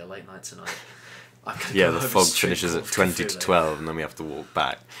that's going to be a late night tonight. Yeah, the fog finishes at 20 to 12, and then we have to walk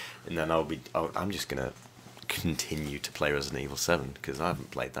back. And then I'm just going to continue to play Resident Evil 7, because I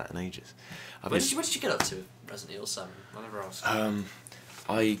haven't played that in ages. Where did you get up to with Resident Evil 7? I never asked.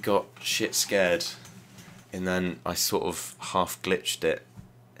 I got shit scared, and then I sort of half glitched it,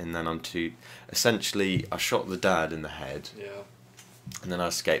 and then essentially, I shot the dad in the head. Yeah. And then I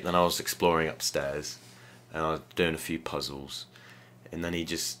escaped. Then I was exploring upstairs, and I was doing a few puzzles, and then he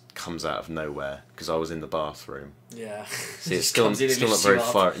just comes out of nowhere because I was in the bathroom. Yeah. See, it's still not very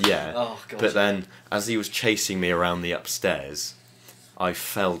far. Yeah. Oh god. But then, as he was chasing me around the upstairs, I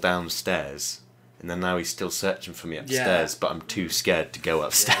fell downstairs, and then now he's still searching for me upstairs, but I'm too scared to go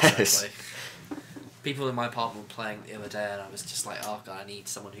upstairs. Yeah, exactly. People in my apartment were playing the other day, and I was just like, oh god, I need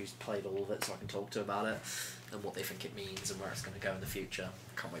someone who's played all of it so I can talk to about it, and what they think it means, and where it's going to go in the future.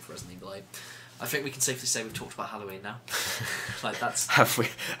 Can't wait for Resident Evil 8. I think we can safely say we've talked about Halloween now. Like, that's... Have we?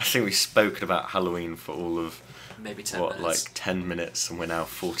 I think we've spoken about Halloween for all of... Maybe 10 minutes. Like 10 minutes, and we're now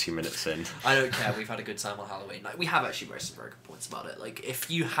 40 minutes in. I don't care, we've had a good time on Halloween. Like, we have actually raised some very good points about it. Like,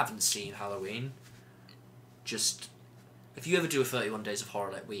 if you haven't seen Halloween, just... If you ever do a 31 Days of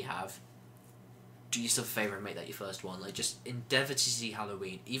Horror like we have, do yourself a favour and make that your first one. Like, just endeavour to see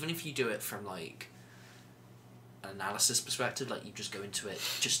Halloween. Even if you do it from, like... analysis perspective, like you just go into it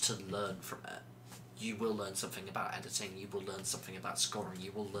just to learn from it, you will learn something about editing, you will learn something about scoring,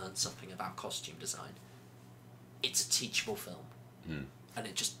 you will learn something about costume design. It's a teachable film. And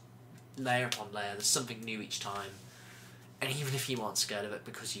it just, layer upon layer, there's something new each time. And even if you aren't scared of it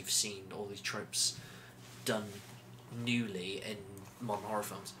because you've seen all these tropes done newly in modern horror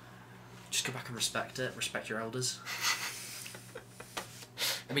films, just go back and respect it, respect your elders.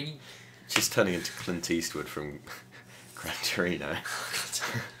 I mean... Just turning into Clint Eastwood from Gran Torino.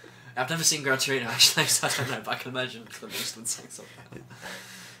 I've never seen Gran Torino actually, so I don't know, but I can imagine Clint Eastwood saying something.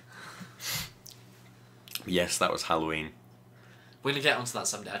 Yes, that was Halloween. We're going to get onto that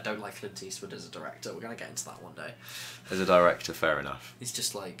someday. I don't like Clint Eastwood as a director. We're going to get into that one day. As a director, fair enough. He's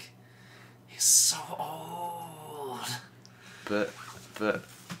just like... He's so old. But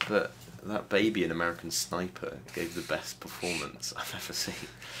that baby in American Sniper gave the best performance I've ever seen.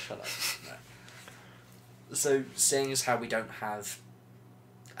 Shut up. No. So, seeing as how we don't have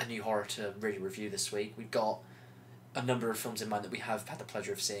a new horror to really review this week, we've got a number of films in mind that we have had the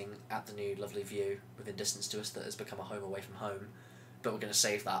pleasure of seeing at the new lovely View within distance to us that has become a home away from home. But we're going to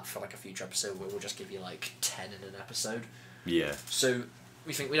save that for like a future episode where we'll just give you like 10 in an episode. Yeah. So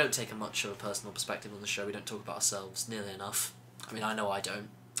we think we don't take a much of a personal perspective on the show. We don't talk about ourselves nearly enough. I mean, I know I don't.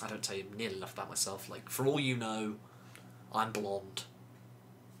 I don't tell you nearly enough about myself. Like, for all you know, I'm blonde.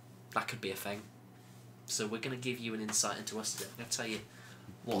 That could be a thing. So we're going to give you an insight into us today. I'm going to tell you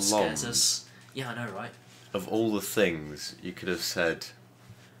what scares us. Yeah, I know, right? Of all the things, you could have said,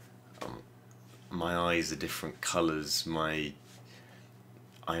 my eyes are different colours,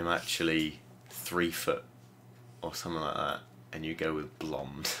 I'm actually 3 foot, or something like that, and you go with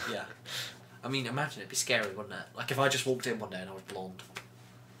blonde. Yeah. I mean, imagine it'd be scary, wouldn't it? Like, if I just walked in one day and I was blonde.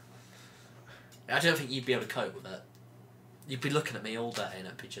 I don't think you'd be able to cope with it. You'd be looking at me all day and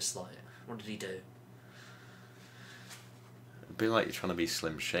it'd be just like, what did he do? It'd be like you're trying to be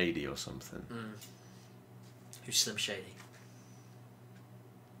Slim Shady or something. Who's Slim Shady?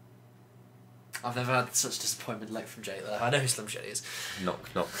 I've never had such disappointment like from Jake there. I know who Slim Shady is.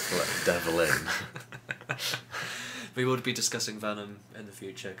 Knock, knock, let the devil in. We would be discussing Venom in the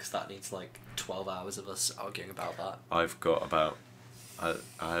future because that needs like 12 hours of us arguing about that. I've got about... I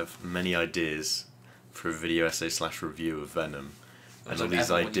have many ideas for a video essay / review of Venom. And all these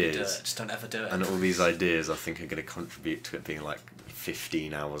ideas... Just don't ever do it. And all these ideas I think are going to contribute to it being like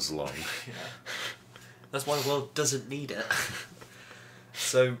 15 hours long. Yeah. That's why the world doesn't need it.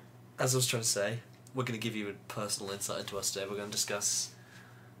 So, as I was trying to say, we're going to give you a personal insight into us today. We're going to discuss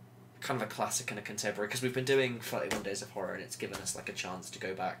kind of a classic and a contemporary, because we've been doing 31 Days of Horror and it's given us like a chance to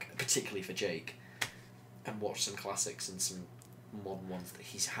go back, particularly for Jake, and watch some classics and some modern ones that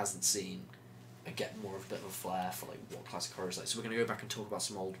he hasn't seen and get more of a bit of a flair for like what classic horror is like. So we're going to go back and talk about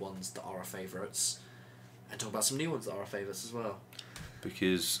some old ones that are our favourites and talk about some new ones that are our favourites as well.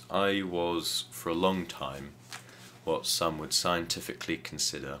 Because I was, for a long time, what some would scientifically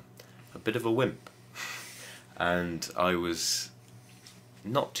consider a bit of a wimp. And I was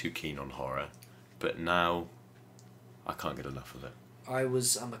not too keen on horror, but now I can't get enough of it. I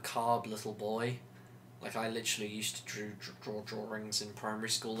was a macabre little boy. Like, I literally used to draw drawings in primary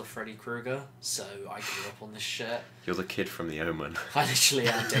school of Freddy Krueger, so I grew up on this shit. You're the kid from The Omen. I literally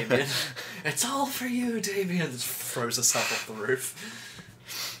am Damien. It's all for you, Damien! Just throws herself off the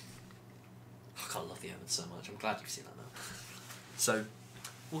roof. Oh, I love The Omen so much. I'm glad you've seen that now. So,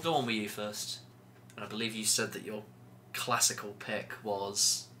 we'll go on with you first. And I believe you said that your classical pick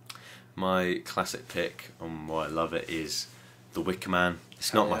was... My classic pick, and why I love it, is The Wicker Man.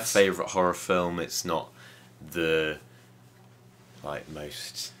 It's not my yes. favourite horror film. It's not the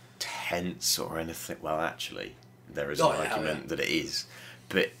most tense or anything. Well, actually, there is an argument that it is.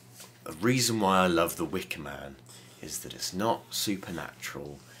 But the reason why I love The Wicker Man is that it's not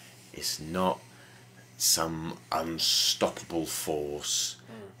supernatural. It's not some unstoppable force.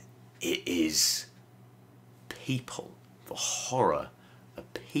 It is people. The horror of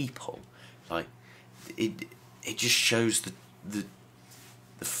people. Like, it just shows the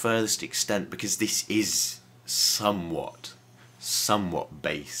furthest extent, because this is somewhat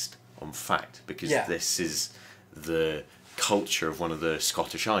based on fact, because this is the culture of one of the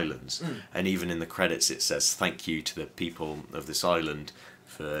Scottish islands, and even in the credits it says thank you to the people of this island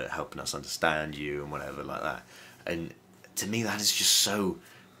for helping us understand you and whatever like that. And to me that is just so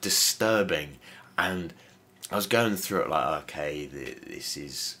disturbing. And I was going through it like, okay, this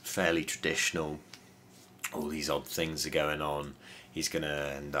is fairly traditional, all these odd things are going on, he's going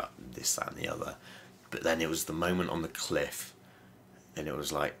to end up this, that and the other. But then it was the moment on the cliff, and it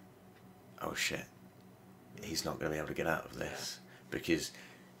was like, oh shit, he's not going to be able to get out of this. Because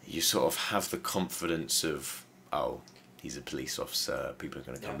you sort of have the confidence of, oh, he's a police officer, people are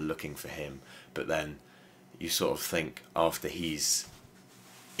going to come looking for him. But then you sort of think after he's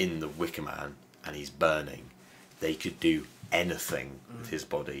in the Wicker Man and he's burning, they could do anything with his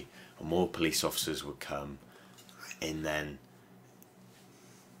body, and more police officers would come, and then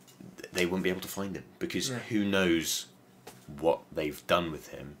they wouldn't be able to find him, because who knows what they've done with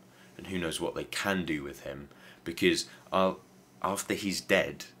him, and who knows what they can do with him, because after he's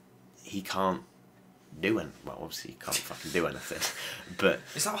dead, he can't do anything. Well, obviously he can't fucking do anything, but...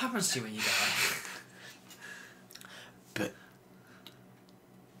 Is that what happens to you when you die? But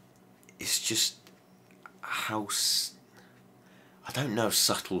it's just how... I don't know if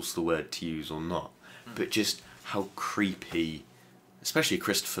subtle's the word to use or not, but just how creepy, especially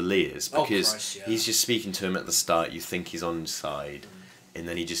Christopher Lee is, because he's just speaking to him at the start, you think he's on his side, and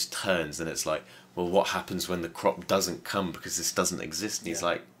then he just turns, and it's like, well, what happens when the crop doesn't come, because this doesn't exist? And he's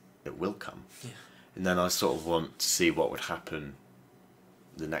like, it will come. Yeah. And then I sort of want to see what would happen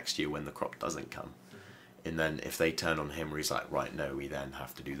the next year when the crop doesn't come. And then if they turn on him where he's like, right, no, we then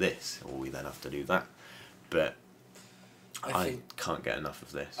have to do this, or we then have to do that. But I can't get enough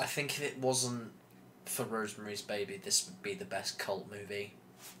of this. I think if it wasn't for Rosemary's Baby, this would be the best cult movie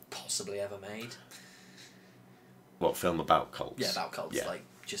possibly ever made. What, film about cults? Yeah, about cults. Yeah. Like,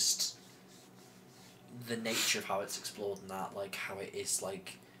 just the nature of how it's explored and that, like, how it is,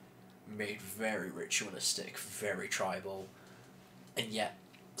 like, made very ritualistic, very tribal, and yet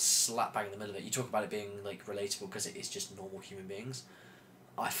slap bang in the middle of it. You talk about it being, like, relatable because it is just normal human beings.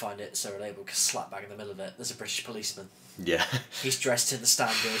 I find it so relatable because slap bang in the middle of it, there's a British policeman. Yeah. He's dressed in the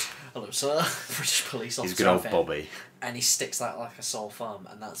standard, hello sir, British police officer. He's good old outfit, Bobby. and he sticks that like a sore thumb,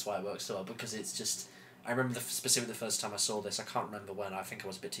 and that's why it works so well, because it's just... I remember specifically the first time I saw this, I can't remember when, I think I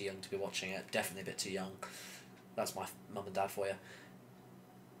was a bit too young to be watching it, definitely a bit too young. That's my mum and dad for you.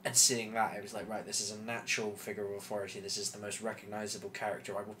 And seeing that, it was like, right, this is a natural figure of authority, this is the most recognisable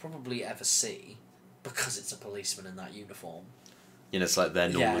character I will probably ever see, because it's a policeman in that uniform. You know, it's like they're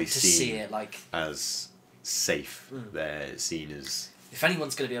normally seen see it, like, as safe. They're seen as... If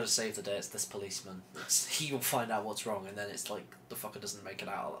anyone's going to be able to save the day, it's this policeman. He will find out what's wrong, and then it's like, the fucker doesn't make it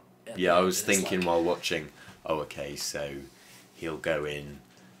out. Yeah, I was thinking like... while watching, oh, okay, so he'll go in,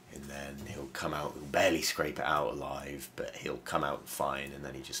 and then he'll come out, he'll barely scrape it out alive, but he'll come out fine, and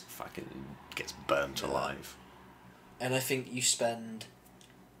then he just fucking gets burnt alive. And I think you spend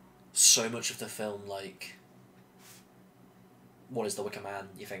so much of the film, like, what is the Wicker Man,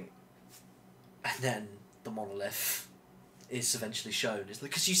 you think? And then the monolith is eventually shown. It's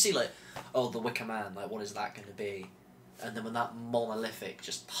because you see, like, oh, the Wicker Man, like, what is that going to be? And then when that monolithic,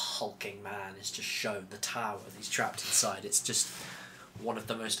 just hulking man is just shown, the tower that he's trapped inside, it's just one of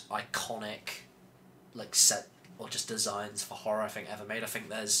the most iconic, like, set or just designs for horror I think ever made. I think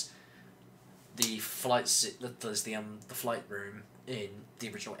there's the flight room in the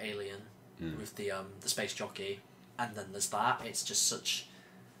original Alien with the space jockey, and then there's that. It's just such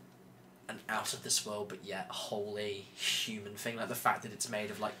an out of this world but yet wholly human thing. Like the fact that it's made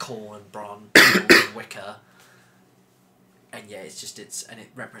of like corn and bran and wicker. And yeah, and it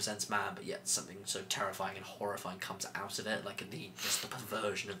represents man, but yet something so terrifying and horrifying comes out of it, like just the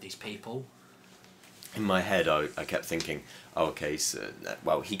perversion of these people. In my head, I kept thinking, oh, okay, so,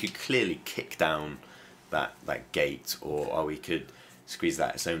 well, he could clearly kick down that gate, or he could squeeze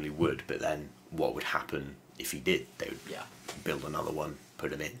that, it's only wood, but then what would happen if he did? They would build another one,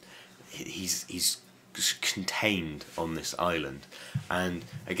 put him in. He's just contained on this island. And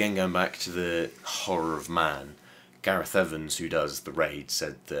again, going back to the horror of man, Gareth Evans, who does The Raid,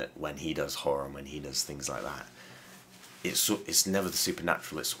 said that when he does horror and when he does things like that, it's never the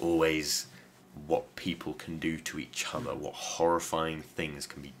supernatural, it's always what people can do to each other, what horrifying things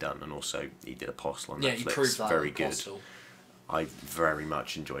can be done. And also, he did Apostle on Netflix. He proved that very good. Apostle. I very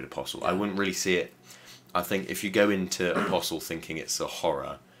much enjoyed Apostle. Yeah. I wouldn't really see it... I think if you go into Apostle thinking it's a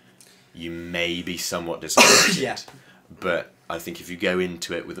horror, you may be somewhat disappointed. Yeah. But I think if you go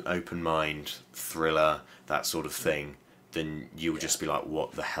into it with an open mind, thriller, that sort of thing, then you would just be like,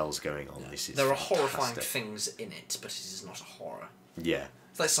 what the hell's going on? This is There are fantastic. horrifying things in it, but it is not a horror. Yeah.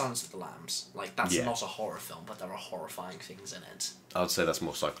 It's like Silence of the Lambs. Like, that's not a horror film, but there are horrifying things in it. I'd say that's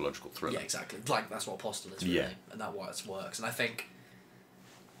more psychological thriller. Yeah, exactly. Like, that's what Apostle is, really. And that's why it works. And I think,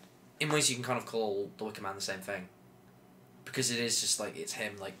 in ways you can kind of call The Wicker Man the same thing. Because it is just, like, it's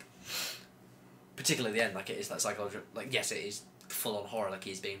him, like... Particularly at the end, like, it is that psychological... Like, yes, it is full-on horror, like,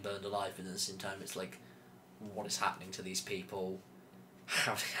 he's being burned alive, but at the same time, it's like, what is happening to these people?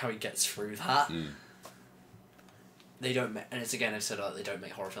 How he gets through that? They don't make... And it's, again, I've said, they don't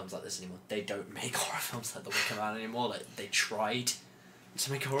make horror films like this anymore. They don't make horror films like The Wicker Man anymore. Like, they tried,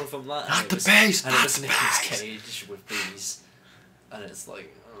 to make a horror film like that. At the base! And it was At the Nicolas base! Cage with bees. And it's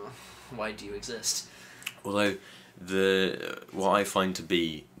like, why do you exist? Although, what I find to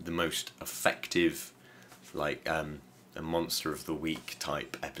be the most effective, like, a Monster of the Week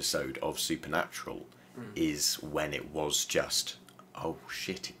type episode of Supernatural is when it was just, oh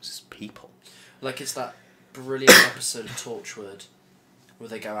shit, it was people. Like, it's that brilliant episode of Torchwood where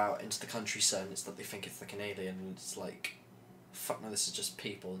they go out into the countryside and it's that they think it's like an alien and it's like, fuck no, this is just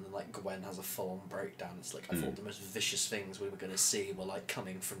people. And then like Gwen has a full-on breakdown. It's like, I thought the most vicious things we were going to see were like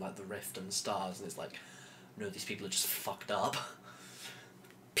coming from like the rift and the stars, and it's like, no, these people are just fucked up.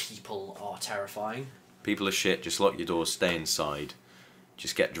 People are terrifying. People are shit, just lock your doors, stay inside,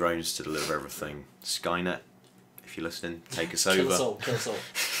 just get drones to deliver everything. Skynet, if you're listening, take us over. Kill us all.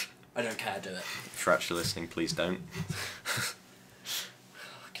 I don't care, do it. If you're actually listening, please don't. Oh,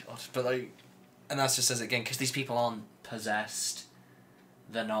 God, but like, and that's just says it again, because these people aren't possessed,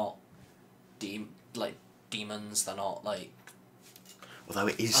 they're not demons, they're not like... Although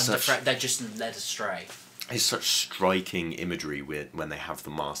it is they're just led astray. It's such striking imagery when they have the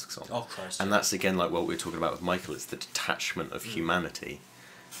masks on. Oh, Christ. And that's again like what we were talking about with Michael, it's the detachment of humanity.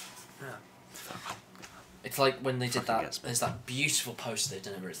 Yeah. It's like when they did that, there's that beautiful poster they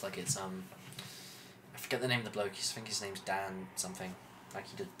did where it's like, it's, I forget the name of the bloke, I think his name's Dan something. Like,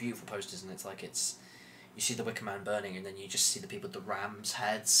 he did beautiful posters, and it's like, you see the Wicker Man burning, and then you just see the people with the rams'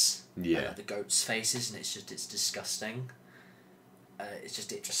 heads, and like the goats' faces, and it's disgusting. It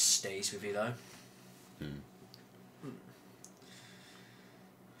just stays with you though.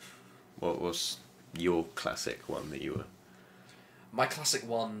 What was your classic one that you were... My classic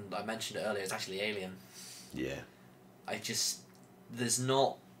one, I mentioned it earlier, is actually Alien. Yeah. There's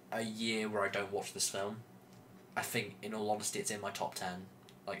not a year where I don't watch this film. I think, in all honesty, it's in my top 10,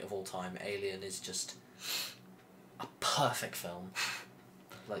 like, of all time. Alien is just a perfect film.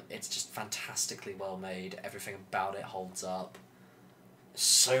 Like, it's just fantastically well made. Everything about it holds up.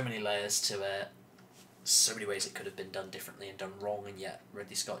 So many layers to it. So many ways it could have been done differently and done wrong, and yet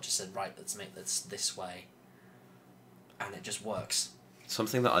Ridley Scott just said, right, let's make this way. And it just works.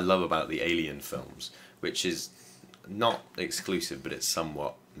 Something that I love about the Alien films, which is not exclusive, but it's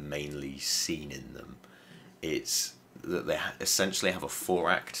somewhat mainly seen in them, it's that they essentially have a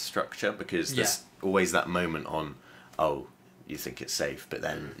 4-act structure, because there's always that moment on, oh, you think it's safe, but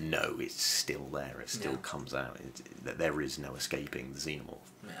then no, it's still there, it still comes out, there is no escaping the xenomorph.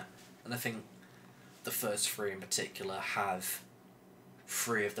 Yeah, and I think the first 3 in particular have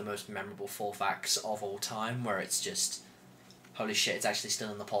 3 of the most memorable 4th acts of all time, where it's just, holy shit, it's actually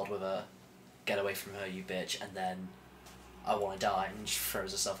still in the pod with her, get away from her, you bitch, and then I want to die, and she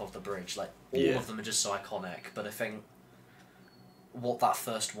throws herself off the bridge. Like, all of them are just so iconic, but I think what that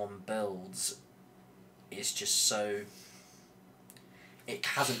first one builds is just so... It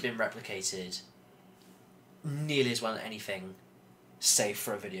hasn't been replicated nearly as well as anything, save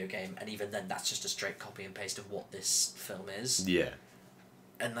for a video game, and even then that's just a straight copy and paste of what this film is. Yeah.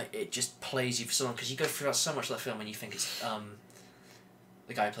 And like, it just plays you for so long, because you go throughout so much of that film and you think it's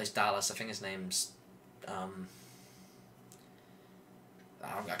the guy who plays Dallas, I think his name's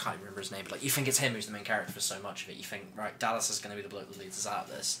I can't even remember his name, but like, you think it's him who's the main character for so much of it. You think, right, Dallas is going to be the bloke that leads us out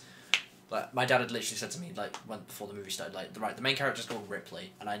of this. Like, my dad had literally said to me, like, before the movie started, like, right, the main character's called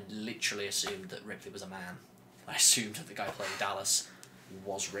Ripley, and I literally assumed that Ripley was a man. I assumed that the guy playing Dallas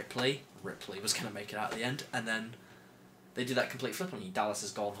was Ripley. Ripley was going to make it out at the end, and then they do that complete flip on you. Dallas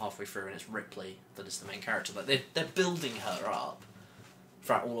has gone halfway through, and it's Ripley that is the main character. Like, they're building her up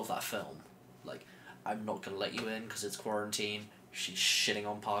throughout all of that film. Like, I'm not going to let you in because it's quarantine. She's shitting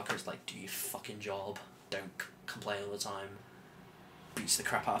on Parker. It's like, do your fucking job. Don't complain all the time. Beats the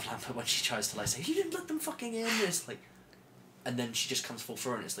crap out of Lambert when she tries to like say, you didn't let them fucking in. It's like, and then she just comes full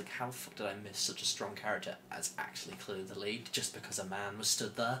through, and it's like, how the fuck did I miss such a strong character as actually clearly the lead just because a man was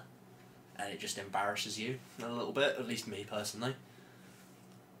stood there? And it just embarrasses you a little bit, at least me personally.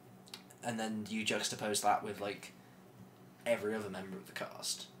 And then you juxtapose that with like every other member of the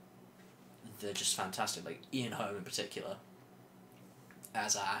cast. They're just fantastic. Like Ian Holm in particular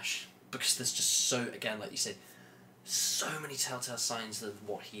as Ash, because there's just so, again, like you said, so many telltale signs of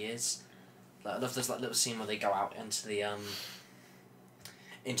what he is. Like, I love this like little scene where they go out into the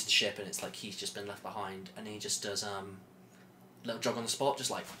ship, and it's like he's just been left behind, and he just does little jog on the spot,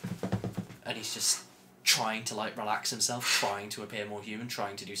 just like, and he's just trying to like relax himself, trying to appear more human,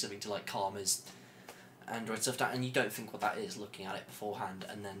 trying to do something to like calm his android stuff down, and you don't think what that is looking at it beforehand,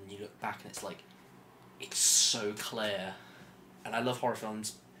 and then you look back and it's like, it's so clear. And I love horror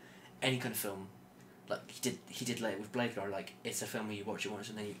films, any kind of film. Like he did later with Blade Runner. Like, it's a film where you watch it once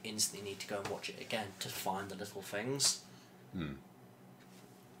and then you instantly need to go and watch it again to find the little things.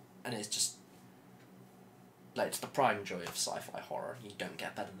 And it's just like, it's the pride and joy of sci-fi horror. You don't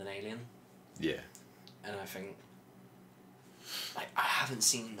get better than Alien. Yeah. And I think, like, I haven't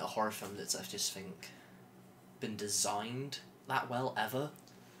seen a horror film that's, I just think, been designed that well ever.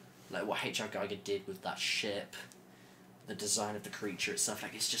 Like what H.R. Geiger did with that ship, the design of the creature itself,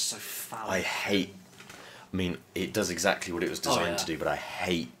 like, it's just so foul. I mean, it does exactly what it was designed to do, but I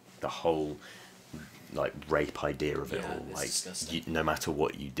hate the whole, like, rape idea of it all. Like, no matter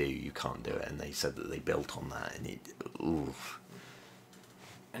what you do, you can't do it. And they said that they built on that, and oof.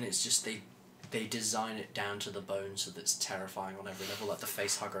 And it's just, they design it down to the bone so that it's terrifying on every level. Like, the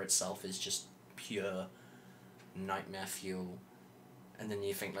facehugger itself is just pure nightmare fuel. And then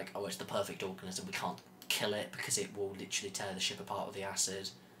you think, like, oh, it's the perfect organism, we can't kill it because it will literally tear the ship apart with the acid.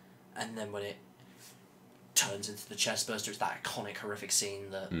 And then when it turns into the chestburster, it's that iconic, horrific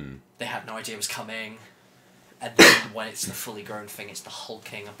scene that they had no idea was coming. And then when it's the fully grown thing, it's the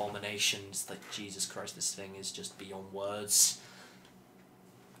hulking abomination. It's like, Jesus Christ, this thing is just beyond words.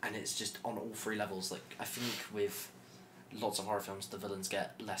 And it's just on all three levels. Like, I think with lots of horror films, the villains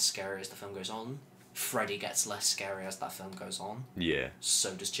get less scary as the film goes on. Freddy gets less scary as that film goes on. Yeah.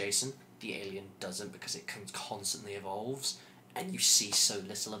 So does Jason. The Alien doesn't, because it constantly evolves, and you see so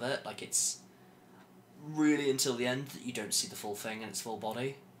little of it. Like, it's really until the end that you don't see the full thing in its full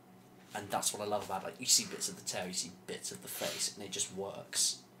body. And that's what I love about it. Like, you see bits of the tail, you see bits of the face, and it just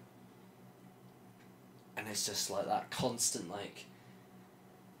works. And it's just like that constant, like,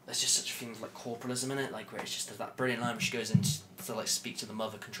 there's just such a thing like corporalism in it, like, where it's just there's that brilliant line where she goes in to like speak to the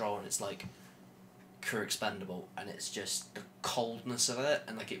mother control, and it's like, crew expendable, and it's just the coldness of it,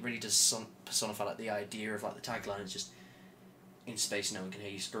 and like, it really does personify like the idea of like the tagline is just, in space no one can hear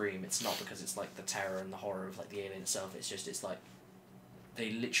you scream. It's not because it's like the terror and the horror of like the alien itself, it's just, it's like,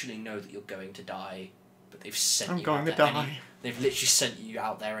 they literally know that you're going to die, but they've sent you out there. They've literally sent you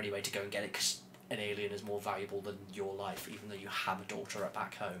out there anyway to go and get it, because an alien is more valuable than your life, even though you have a daughter at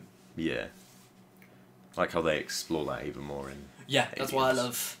back home. Yeah. Like how they explore that even more in That's Aliens. why I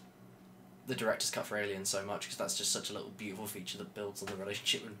love the director's cut for Alien so much, because that's just such a little beautiful feature that builds on the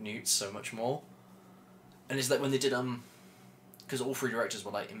relationship with Newt so much more. And it's like when they did because all three directors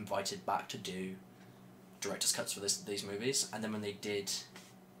were like invited back to do director's cuts for these movies, and then when they did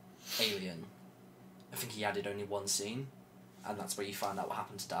Alien, I think he added only one scene, and that's where you find out what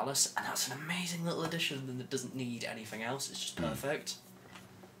happened to Dallas, and that's an amazing little addition, and it doesn't need anything else, it's just perfect.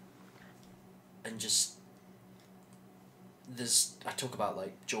 And just, I talk about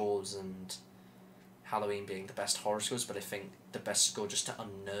like Jaws and Halloween being the best horror scores, but I think the best score just to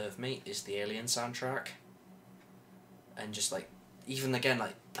unnerve me is the Alien soundtrack. And just like, even again,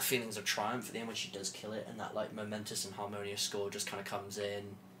 like the feelings of triumph at the end when she does kill it, and that like momentous and harmonious score just kind of comes in,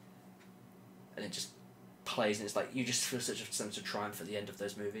 and it just plays, and it's like, you just feel such a sense of triumph at the end of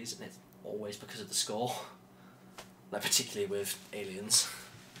those movies, and it's always because of the score. Like, particularly with Aliens.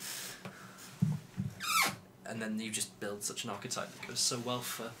 And then you just build such an archetype that goes so well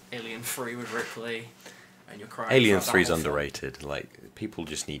for Alien 3 with Ripley, and you're crying. Alien 3's underrated. Film. Like, people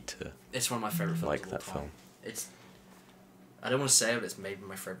just need to. It's one of my favourite films. Like of that all time. film. It's. I don't want to say it, but it's maybe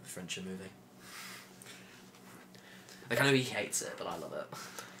my favourite Fincher movie. Like, I know he hates it, but I love it.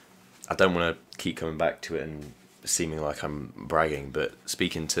 I don't want to keep coming back to it and seeming like I'm bragging, but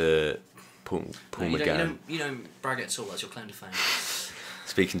speaking to Paul McGann. You don't brag at all. That's your claim to fame.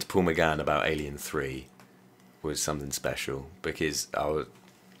 Speaking to Paul McGann about Alien 3 was something special, because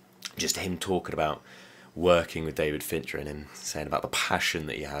just him talking about working with David Fincher and him saying about the passion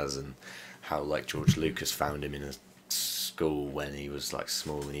that he has, and how like George Lucas found him in a school when he was like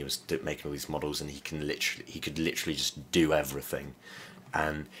small, and he was making all these models, and he could literally just do everything.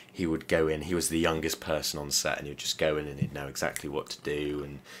 And he would go in, he was the youngest person on set, and he would just go in and he'd know exactly what to do,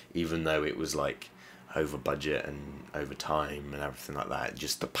 and even though it was like over budget and over time and everything like that,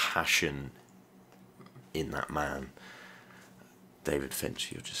 just the passion in that man. David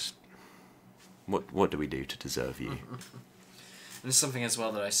Fincher, you're just, what do we do to deserve you? And it's something as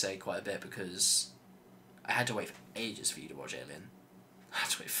well that I say quite a bit, because I had to wait for ages for you to watch Alien. I had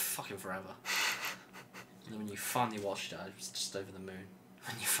to wait fucking forever. And then when you finally watched it, I was just over the moon.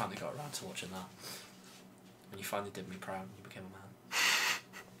 And you finally got around to watching that. And you finally did me proud, and you became a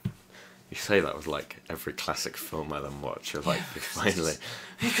man. You say that with like every classic film I then watch. You're like, finally.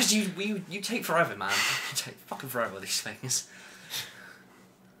 Because you take forever, man. You take fucking forever with these things.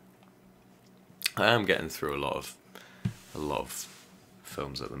 I am getting through a lot of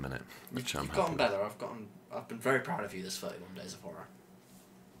films at the minute, which I'm You've happy gotten better. I've been very proud of you this 31 Days of Horror.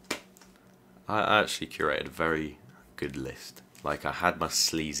 I actually curated a very good list. Like, I had my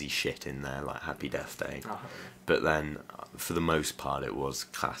sleazy shit in there, like Happy Death Day. Oh, But then, for the most part, it was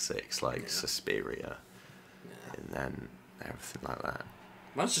classics like Yeah. Suspiria, yeah. and then everything like that.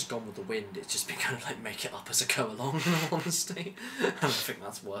 Mine's just gone with the wind. It's just been kind of like make it up as I go along, in all honesty. I don't think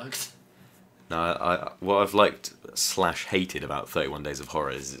that's worked. No, what I've liked / hated about 31 Days of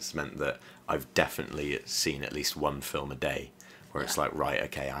Horror is it's meant that I've definitely seen at least one film a day, where it's Yeah. like, right,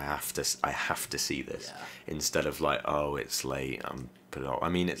 okay, I have to see this, Yeah. instead of like, oh, it's late, put it off. I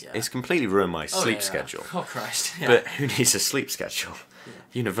mean, Yeah. it's completely ruined my Oh, sleep yeah. schedule. Oh Christ! Yeah. But who needs a sleep schedule? Yeah.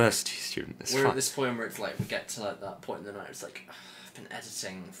 University student, it's We're fine. at this point where it's like we get to like that point in the night. It's like I've been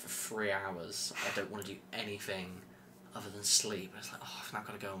editing for 3 hours. I don't want to do anything other than sleep. It's like, oh, I've now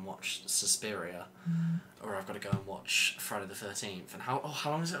got to go and watch Suspiria, or I've got to go and watch Friday the 13th. And how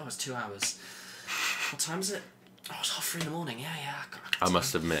long is it? Oh, it's 2 hours. What time is it? Oh, it's 3:30 in the morning. Yeah. I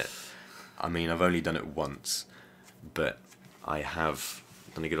must admit, I mean, I've only done it once, but I have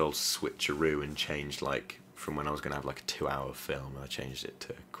done a good old switcheroo and changed, like, from when I was going to have like a 2-hour film, I changed it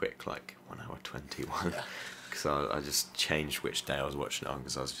to a quick, like, 1 hour 21. Yeah. Because I just changed which day I was watching it on,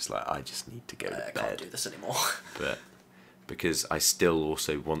 because I was just like, I just need to go to I bed. can't do this anymore. But because I still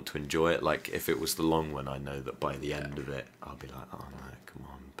also want to enjoy it, like, if it was the long one, I know that by the end of it, I'll be like, oh no, come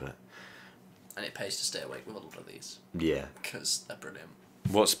on. But And it pays to stay awake with a lot of these yeah. because they're brilliant.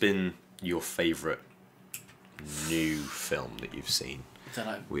 What's been your favourite new film that you've seen Then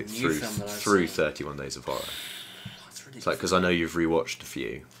I with new film that I've through seen. 31 Days of Horror? It's really It's like, because I know you've rewatched a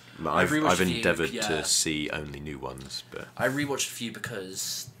few. But I've rewatched a few, endeavoured yeah. to see only new ones, but I rewatched a few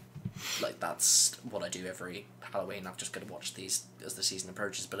because, like, that's what I do every Halloween. I've just got to watch these as the season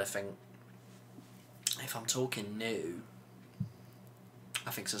approaches. But I think if I'm talking new,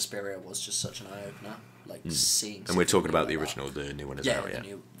 I think Suspiria was just such an eye opener. Like seeing. and we're talking about the like original, the new one is That. out Yeah,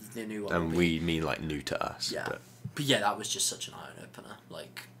 yet. the new one. And will we mean like new to us. Yeah. But yeah, that was just such an eye opener.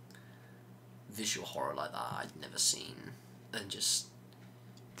 Like visual horror like that I'd never seen, and just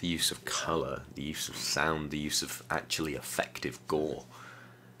The use of colour, the use of sound, the use of actually effective gore.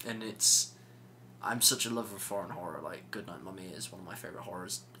 and it's. I'm such a lover of foreign horror. Like Goodnight Mummy is one of my favourite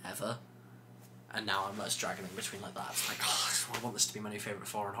horrors ever. And now I'm like straggling between like that. It's like, oh, I want this to be my new favourite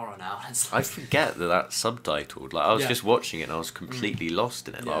foreign horror now. And it's I like, forget that that's subtitled. Like, I was Yeah. just watching it and I was completely lost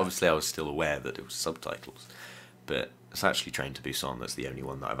in it. Like, Yeah. obviously, I was still aware that it was subtitles, but it's actually Train to Busan. That's the only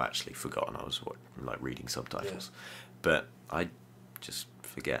one that I've actually forgotten. I was like reading subtitles, but I just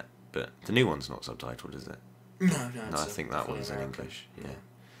forget. But the new one's not subtitled, is it? no, No, I think that fully one's in American. English. Yeah,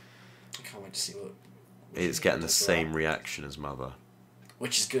 I can't wait to see what. it's getting the same reaction as Mother.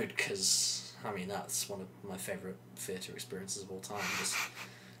 Which is good because I mean that's one of my favourite theatre experiences of all time. Just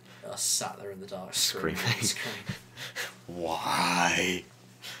us sat there in the dark screaming. Screaming. And screaming. Why?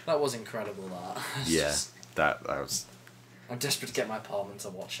 That was incredible. That. It's Yeah, just- that was. I'm desperate to get my apartment to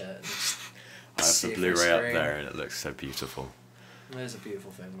watch it. And just I have see the it on Blu-ray up screen. there, and it looks so beautiful. It is a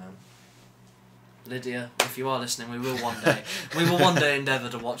beautiful thing, man. Lydia, if you are listening, we will one day endeavour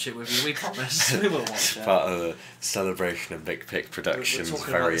to watch it with you. We promise. We will watch it. Part of the celebration of Big Pick Productions' We're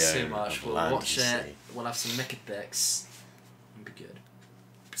talking about very this too own much. of We'll Land watch and it. Sea. We'll have some Mickey Bix. It'll be good.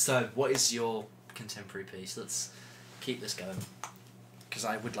 So, what is your contemporary piece? Let's keep this going. Because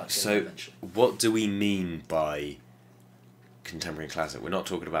I would like to So, eventually. what do we mean by contemporary and classic? We're not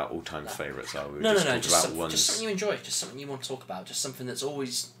talking about all-time favourites, are we? We're No, just no, talking just, about ones. just something you enjoy. Just something you want to talk about. Just something that's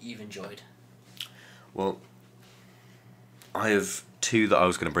always you've enjoyed. Well, I have two that I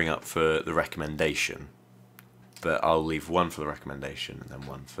was going to bring up for the recommendation, but I'll leave one for the recommendation and then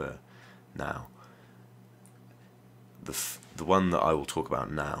one for now. The one that I will talk about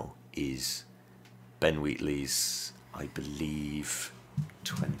now is Ben Wheatley's, I believe,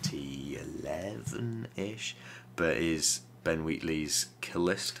 2011-ish, but is Ben Wheatley's Kill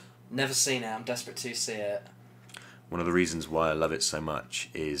List. Never seen it. I'm desperate to see it. One of the reasons why I love it so much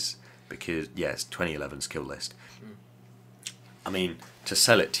is because, it's 2011's Kill List. I mean, to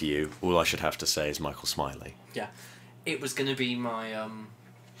sell it to you, all I should have to say is Michael Smiley. Yeah, it was going to be my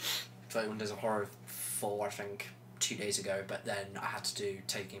 31 Days of Horror 4, I think, 2 days ago, but then I had to do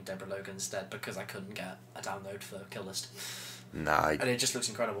Taking Deborah Logan instead because I couldn't get a download for Kill List. Nah, And it just looks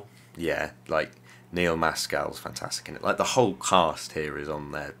incredible. yeah, like Neil Maskell's fantastic in it. Like the whole cast here is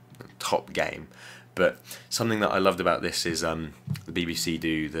on their top game. But something that I loved about this is the BBC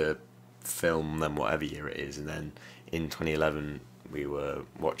do the film, then whatever year it is, and then in 2011 we were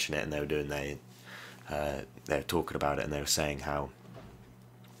watching it and they were doing they were talking about it and they were saying how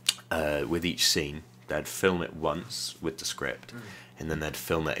with each scene they'd film it once with the script and then they'd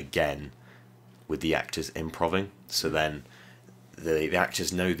film it again with the actors improving, so then the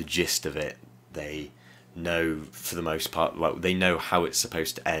actors know the gist of it, they know for the most part, like they know how it's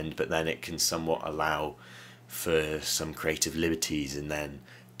supposed to end, but then it can somewhat allow for some creative liberties and then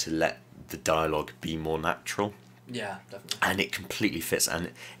to let the dialogue be more natural. Yeah, definitely. And it completely fits,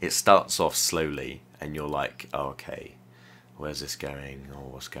 and it starts off slowly and you're like, oh, okay, where's this going,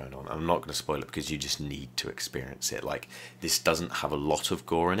 or what's going on? I'm not going to spoil it because you just need to experience it. Like, this doesn't have a lot of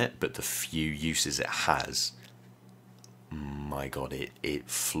gore in it, but the few uses it has, my god, it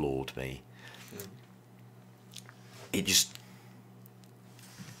floored me. It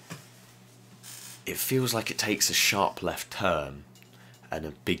feels like it takes a sharp left turn and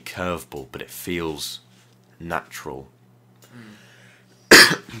a big curveball, but it feels natural.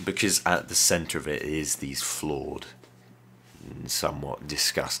 Because at the centre of it is these flawed, somewhat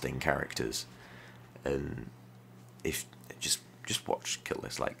disgusting characters. And if just watch Kill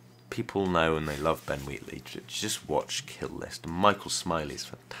List. Like, people know and they love Ben Wheatley. Just watch Kill List. Michael Smiley's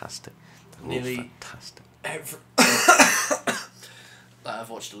fantastic. They're all fantastic. Like, I've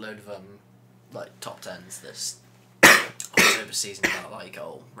watched a load of like top 10s this October season about like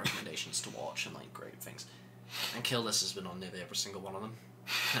recommendations to watch and like great things. And Kill List has been on nearly every single one of them.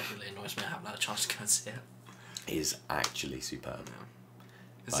 It really annoys me I haven't had a chance to go and see it. It is actually superb.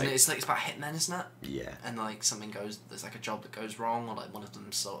 Yeah. It's about hitmen, isn't it? Yeah. And like there's like a job that goes wrong, or like one of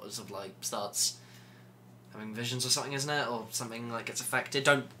them sort of like starts having visions or something, isn't it? Or something like gets affected.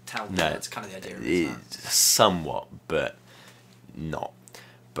 Don't tell me. No, That's kind of the idea of it, isn't it? Somewhat, but not.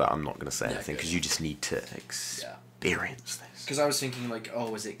 But I'm not going to say Yeah, anything because you just need to experience this. Because I was thinking like,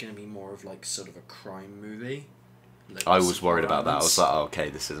 oh, is it going to be more of like sort of a crime movie? Like, I was worried about that. I was like, oh, okay,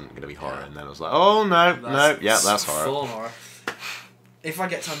 this isn't going to be horror. Yeah. And then I was like, oh, no, that's horror. Full horror. If I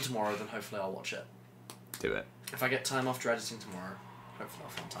get time tomorrow, then hopefully I'll watch it. Do it. If I get time after editing tomorrow, hopefully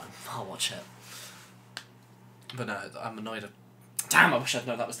I'll find time. I'll watch it. But no, I'm annoyed. Damn, I wish I'd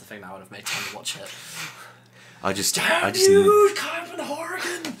known that was the thing that I would have made time to watch it. I just Carmen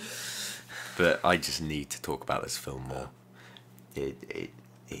Horgan! But I just need to talk about this film more. It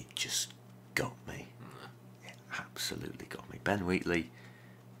just got me. It absolutely got me. Ben Wheatley,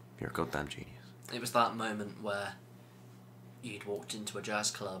 you're a goddamn genius. It was that moment where you'd walked into a jazz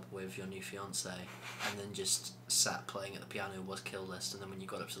club with your new fiance and then just sat playing at the piano was Kill List, and then when you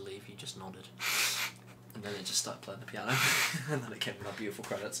got up to leave you just nodded. And then it just started playing the piano. And then it came with our beautiful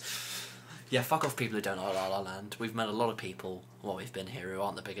credits. Yeah, fuck off people who don't like La La Land. We've met a lot of people while we've been here who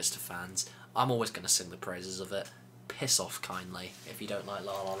aren't the biggest of fans. I'm always going to sing the praises of it. Piss off kindly if you don't like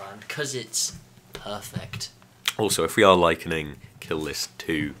La La Land, because it's perfect. Also, if we are likening Kill List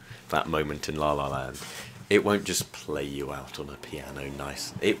to that moment in La La Land, it won't just play you out on a piano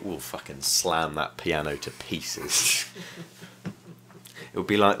nice. It will fucking slam that piano to pieces. It will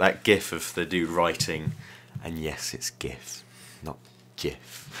be like that gif of the dude writing, and yes, it's GIF, not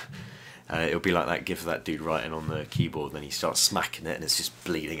GIF. It'll be like that gif of that dude writing on the keyboard, and then he starts smacking it, and it's just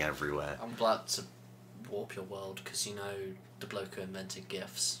bleeding everywhere. I'm glad to warp your world, because you know the bloke who invented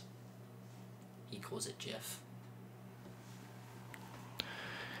GIFs, he calls it GIF.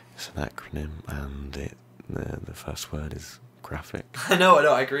 It's an acronym, and the first word is graphic. I know,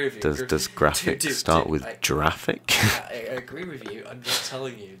 I agree with you. Does graphic start with giraffic? I agree with you. I'm just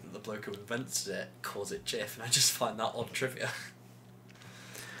telling you that the bloke who invented it calls it GIF, and I just find that odd trivia.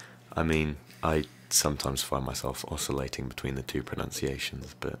 I mean, I sometimes find myself oscillating between the two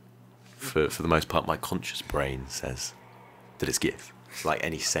pronunciations, but for the most part, my conscious brain says that it's GIF. It's like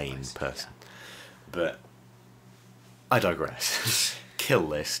any sane person. But I digress. Kill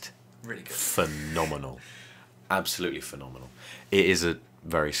List. Really good. Phenomenal. Absolutely phenomenal. It is a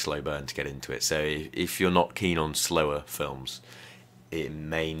very slow burn to get into it, so if you're not keen on slower films, it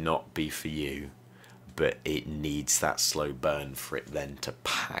may not be for you, but it needs that slow burn for it then to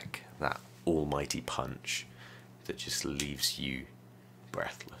pack that almighty punch that just leaves you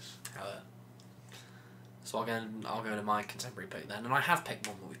breathless. So I'll go into my contemporary pick then, and I have picked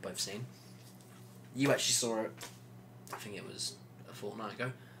one that we've both seen. You actually saw it, I think it was a fortnight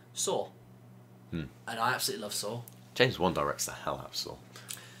ago. Saw. And I absolutely love Saw. James Wan directs the hell out of Saw.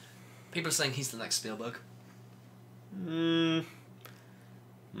 People are saying he's the next Spielberg.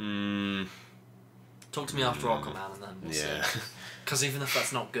 Talk to me after Aquaman, and then we'll see. Because even if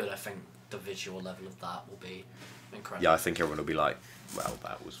that's not good, I think the visual level of that will be incredible. Yeah, I think everyone will be like, well,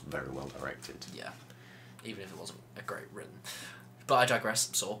 that was very well directed. Yeah, even if it wasn't a great written. But I digress.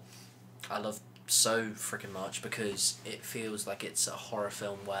 Saw. I love so freaking much because it feels like it's a horror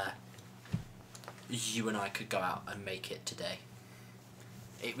film where you and I could go out and make it today.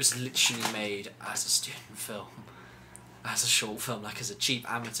 It was literally made as a student film, as a short film, like as a cheap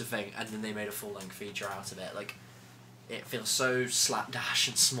amateur thing, and then they made a full-length feature out of it. Like, it feels so slapdash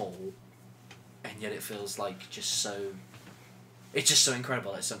and small, and yet it feels like just so. It's just so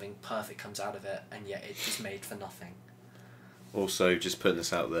incredible. Like something perfect comes out of it, and yet it's just made for nothing. Also, just putting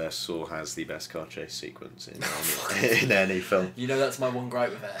this out there, Saw has the best car chase sequence in any film. You know that's my one gripe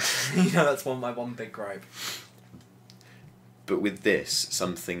with it. You know that's my one big gripe. But with this,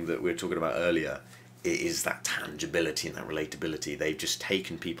 something that we were talking about earlier, it is that tangibility and that relatability. They've just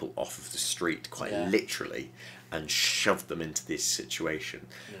taken people off of the street, quite literally, and shoved them into this situation.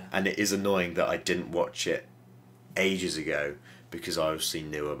 Yeah. And it is annoying that I didn't watch it ages ago, because I obviously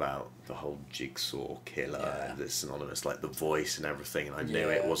knew about the whole Jigsaw killer and the synonymous, like the voice and everything, and I knew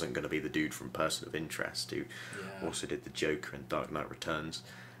it wasn't going to be the dude from Person of Interest who also did the Joker in Dark Knight Returns.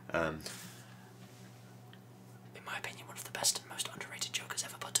 In my opinion, one of the best and most underrated Jokers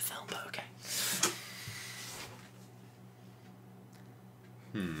ever put to film, but okay.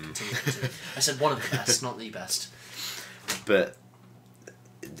 Continue. I said one of the best, not the best. But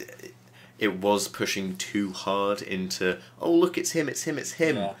it was pushing too hard into, oh look, it's him,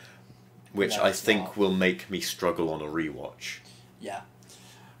 which I think will make me struggle on a rewatch. Yeah,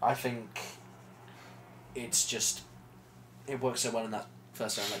 I think it's just, it works so well in that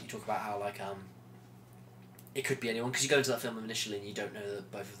first film. Like you talk about how it could be anyone, because you go into that film initially and you don't know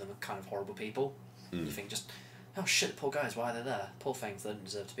that both of them are kind of horrible people. You think just, oh shit, poor guys, why are they there? Poor things, they don't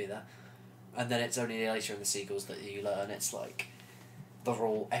deserve to be there. And then it's only later in the sequels that you learn it's like,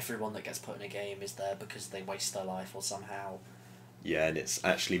 everyone that gets put in a game is there because they waste their life or somehow. Yeah, and it's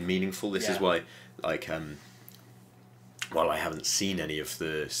actually meaningful. This is why, while I haven't seen any of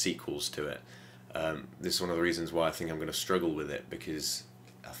the sequels to it, this is one of the reasons why I think I'm going to struggle with it, because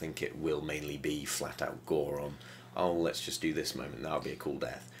I think it will mainly be flat out gore on, oh, let's just do this moment, that'll be a cool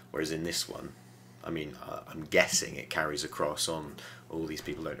death. Whereas in this one, I mean, I'm guessing it carries across on all these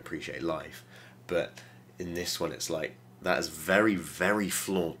people don't appreciate life, but in this one it's like, that is very, very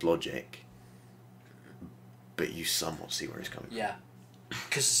flawed logic, but you somewhat see where he's coming from. Yeah,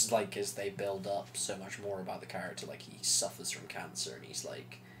 because as they build up so much more about the character, like he suffers from cancer and he's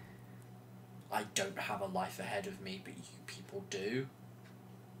like, I don't have a life ahead of me, but you people do.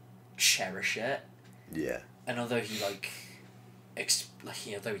 Cherish it. Yeah. And although he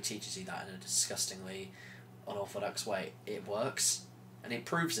although he teaches you that in a disgustingly unorthodox way, it works, and it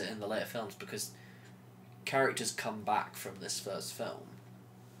proves it in the later films, because characters come back from this first film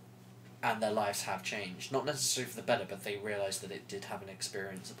and their lives have changed, not necessarily for the better, but they realise that it did have an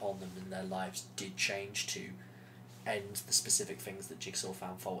experience upon them and their lives did change to end the specific things that Jigsaw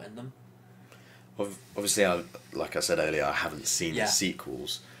found fault in them. Obviously, like I said earlier, I haven't seen the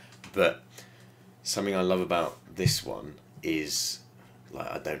sequels, but something I love about this one is,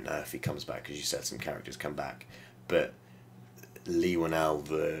 like, I don't know if he comes back, because you said some characters come back, but Lee Whannell,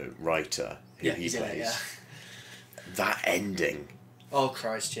 the writer who he plays, that ending. Oh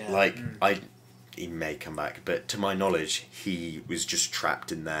Christ, yeah. Like, he may come back, but to my knowledge, he was just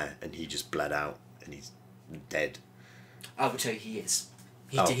trapped in there and he just bled out and he's dead. I will tell you, he is.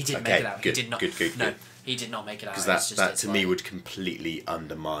 He didn't make it out. Good, he did not. Good. No, he did not make it out. Because that to me would completely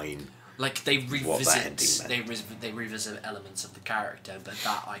undermine. Like they revisit, they revisit elements of the character, but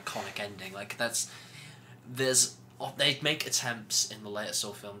that iconic ending, like they make attempts in the later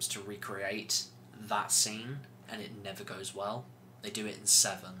Saw films to recreate that scene, and it never goes well. They do it in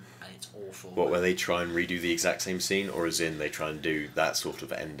 7, and it's awful. What, where they try and redo the exact same scene, or as in they try and do that sort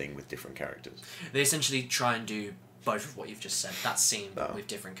of ending with different characters? They essentially try and do both of what you've just said, that scene but with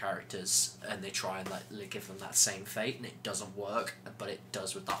different characters, and they try and give them that same fate, and it doesn't work, but it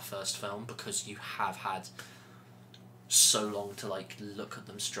does with that first film, because you have had so long to look at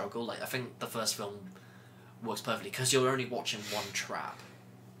them struggle. I think the first film works perfectly because you're only watching one trap.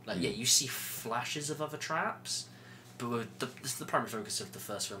 You see flashes of other traps, but the primary focus of the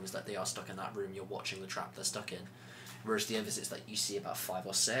first film is that they are stuck in that room, you're watching the trap they're stuck in, whereas the others it's you see about 5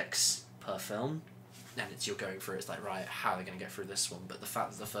 or 6 per film, and you're going through, it's right, how are they going to get through this one? But the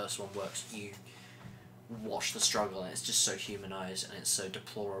fact that the first one works, you watch the struggle and it's just so humanised and it's so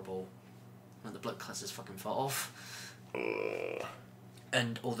deplorable, and the blood cleanses fucking foot off.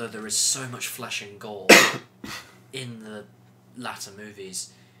 And although there is so much flesh and gore in the latter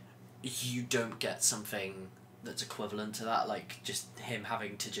movies, you don't get something that's equivalent to that, just him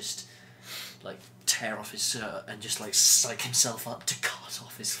having to tear off his shirt and just psych himself up to cut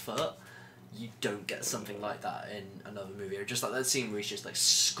off his foot. You don't get something like that in another movie. Or just that scene where he's just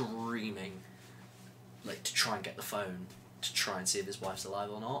screaming to try and get the phone to try and see if his wife's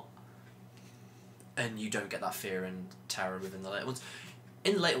alive or not. And you don't get that fear and terror within the later ones.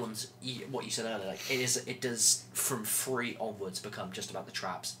 In the later ones, what you said earlier, it does from 3 onwards become just about the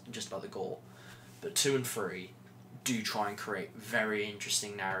traps, just about the gore. But 2 and 3 do try and create very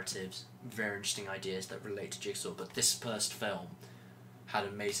interesting narratives, very interesting ideas that relate to Jigsaw, but this first film had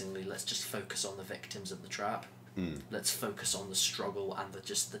amazingly, let's just focus on the victims of the trap. Let's focus on the struggle and the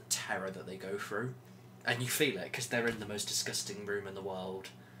terror that they go through. And you feel it, because they're in the most disgusting room in the world.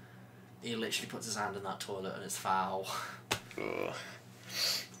 He literally puts his hand in that toilet and it's foul. Ugh.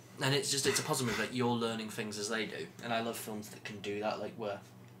 And it's a puzzle movie, like, you're learning things as they do. And I love films that can do that, like, where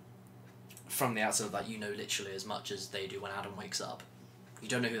from the outside of that, you know literally as much as they do when Adam wakes up. You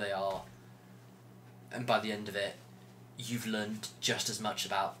don't know who they are, and by the end of it, you've learned just as much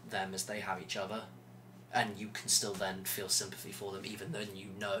about them as they have each other, and you can still then feel sympathy for them, even though you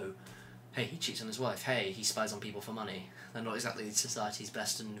know, hey, he cheats on his wife, hey, he spies on people for money. They're not exactly society's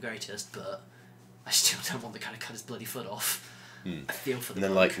best and greatest, but I still don't want the guy to cut his bloody foot off. I feel for them.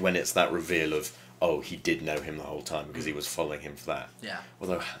 And then, like, when it's that reveal of, oh, he did know him the whole time because he was following him for that. Yeah.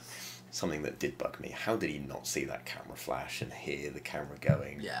 Although, something that did bug me, how did he not see that camera flash and hear the camera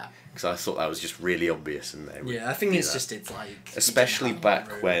going? Yeah. Because I thought that was just really obvious in there. Yeah, I think it's like... Especially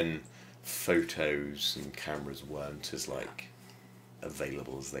back when photos and cameras weren't as, like,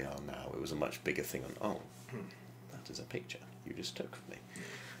 available as they are now. It was a much bigger thing on, that is a picture you just took of me.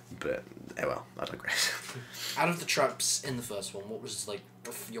 But, well, I digress. Out of the traps in the first one, what was, like,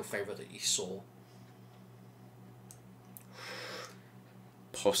 your favourite that you saw?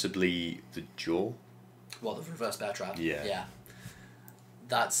 Possibly the jaw. Well, the reverse bear trap. Yeah. Yeah.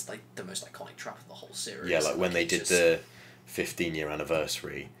 That's, like, the most iconic trap of the whole series. Yeah, like when they did the 15-year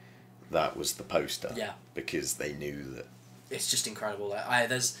anniversary, that was the poster. Yeah. Because they knew that... It's just incredible. Like,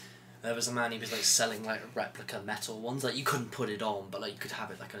 there was a man, he was, like, selling, like, replica metal ones. Like, you couldn't put it on, but, like, you could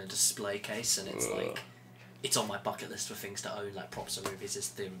have it, like, on a display case, and it's, like... It's on my bucket list for things to own, like, props and movies, is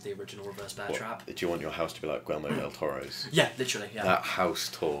the original reverse bear trap. Do you want your house to be like Guillermo del Toro's? Yeah, literally, yeah. That house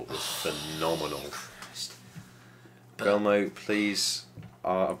tour was phenomenal. But, Guillermo, please...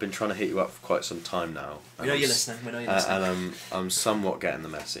 I've been trying to hit you up for quite some time now. We know you're listening, And I'm somewhat getting the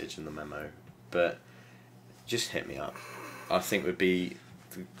message and the memo, but just hit me up. I think we'd be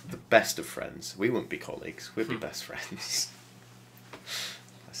the best of friends. We wouldn't be colleagues, we'd be best friends.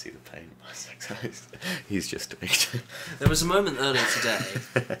 I see the pain in my sex eyes. He's just tweaked. There was a moment earlier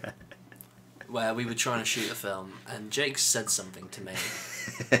today where we were trying to shoot a film, and Jake said something to me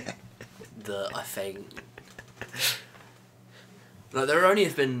that I think... Like, there only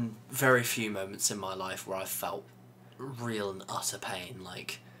have been very few moments in my life where I felt real and utter pain,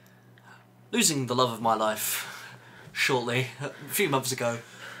 like losing the love of my life shortly, a few months ago,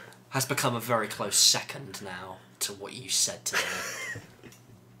 has become a very close second now to what you said today.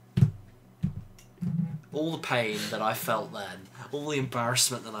 All the pain that I felt then, all the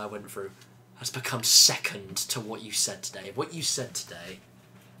embarrassment that I went through, has become second to what you said today. What you said today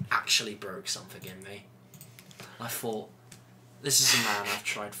actually broke something in me. I thought, this is a man I've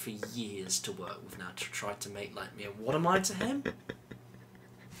tried for years to work with now, to try to make like me. And what am I to him?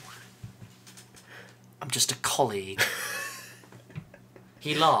 I'm just a colleague.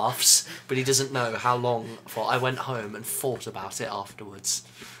 He laughs, but he doesn't know how long for I went home and thought about it afterwards.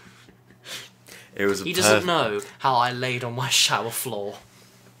 He doesn't know how I laid on my shower floor.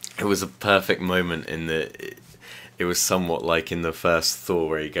 It was a perfect moment in the... It was somewhat like in the first Thor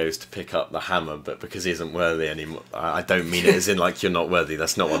where he goes to pick up the hammer, but because he isn't worthy anymore... I don't mean it as in like you're not worthy,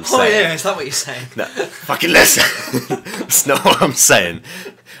 that's not what I'm saying. Oh yeah, is that what you're saying? No, fucking listen! That's not what I'm saying.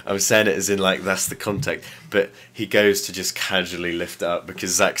 I'm saying it as in like that's the context. But he goes to just casually lift it up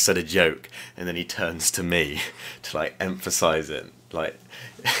because Zach said a joke, and then he turns to me to like emphasise it. Like,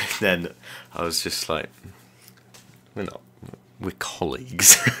 then I was just like, we're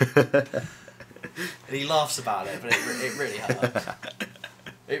colleagues. And he laughs about it, but it really hurt.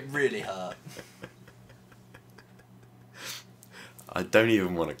 It really hurt. I don't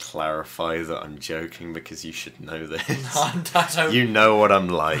even want to clarify that I'm joking because you should know this. I don't. You know what I'm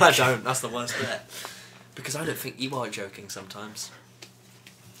like. I don't. That's the worst bit. Because I don't think you are joking sometimes.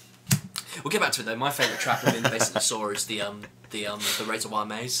 We'll get back to it though. My favourite trap I basically saw is the razor wire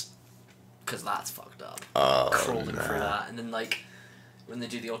maze, because that's fucked up. Oh, crawling through that, and then like when they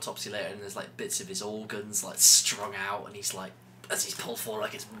do the autopsy later, and there's like bits of his organs like strung out, and he's like, as he's pulled forward,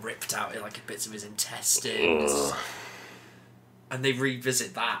 like it's ripped out in like bits of his intestines. And they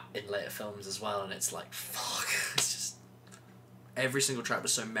revisit that in later films as well, and it's like, fuck. It's just every single trap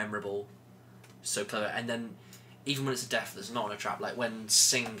was so memorable, so clever, and then. Even when it's a death that's not on a trap, like when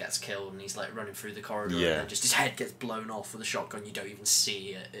Singh gets killed and he's like running through the corridor and then just his head gets blown off with a shotgun, you don't even see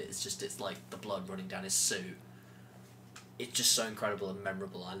it. It's like the blood running down his suit. It's just so incredible and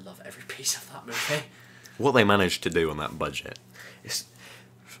memorable. I love every piece of that movie. What they managed to do on that budget is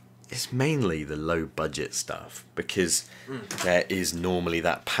it's mainly the low budget stuff, because there is normally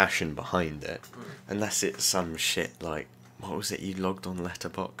that passion behind it, unless it's some shit like, what was it you logged on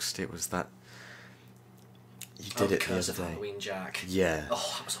Letterboxd? It was that you did it the Curse other of day. Halloween Jack. Yeah.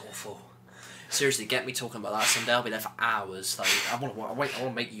 Oh, that was awful. Seriously, get me talking about that someday. I'll be there for hours. Like, I want to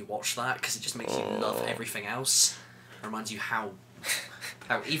make you watch that because it just makes you love everything else. It reminds you how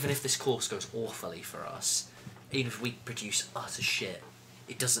even if this course goes awfully for us, even if we produce utter shit,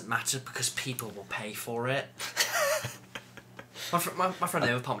 it doesn't matter because people will pay for it. my friend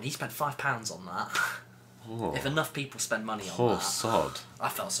in the apartment, he spent £5 on that. Oh. If enough people spend money on Poor that, sod. I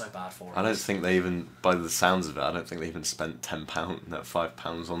felt so bad for him. I don't think they even, by the sounds of it, I don't think they even spent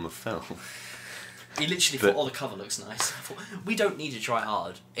 £5 on the film. He literally thought, oh, the cover looks nice. I thought, we don't need to try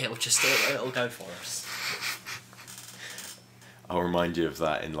hard. It'll go for us. I'll remind you of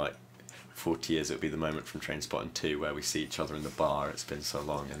that in like 40 years. It'll be the moment from Trainspotting 2 where we see each other in the bar. It's been so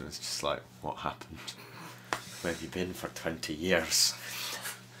long, and it's just like, what happened? Where have you been for 20 years?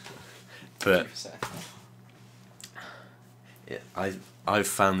 But I've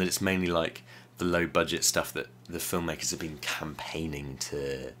found that it's mainly like the low budget stuff that the filmmakers have been campaigning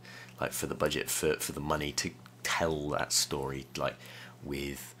to, like, for the budget, for the money to tell that story, like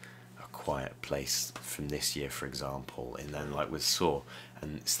with A Quiet Place from this year, for example, and then like with Saw.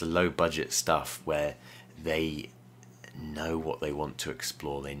 And it's the low budget stuff where they know what they want to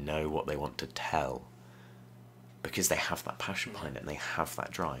explore, they know what they want to tell, because they have that passion behind it and they have that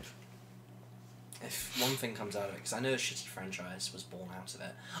drive. If one thing comes out of it, because I know a shitty franchise was born out of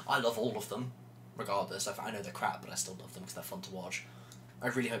it. I love all of them, regardless. I know they're crap, but I still love them because they're fun to watch. I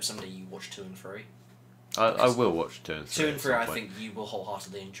really hope someday you watch 2 and 3. I will watch 2 and 3. 2 and 3 I think you will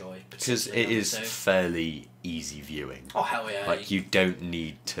wholeheartedly enjoy. Because it is fairly easy viewing. Oh, hell yeah. Like, you don't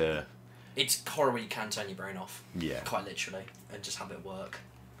need to... It's horror where you can turn your brain off. Yeah. Quite literally. And just have it work.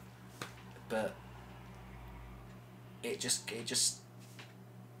 But... It just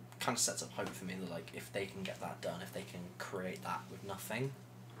kind of sets up hope for me that, like, if they can get that done, if they can create that with nothing,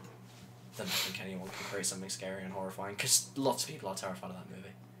 then I think anyone can create something scary and horrifying. Because lots of people are terrified of that movie.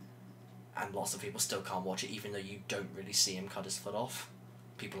 And lots of people still can't watch it, even though you don't really see him cut his foot off.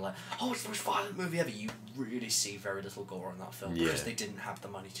 People are like, oh, it's the most violent movie ever. You really see very little gore in that film because they didn't have the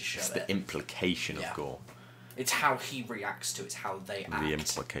money to show It's it. the implication of gore. It's how he reacts to it, it's how they act. The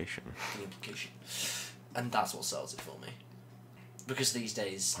implication. The implication. And that's what sells it for me. Because these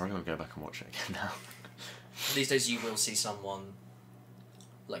days... I'm going to go back and watch it again now. These days you will see someone,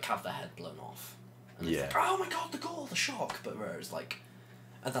 like, have their head blown off. And Yeah. think, oh my god, the gore, the shock. But whereas, like...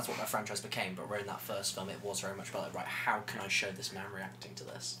 And that's what that franchise became, but where in that first film it was very much about, like, right, how can I show this man reacting to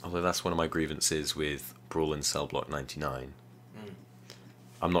this? Although that's one of my grievances with Brawl in Cell Block 99.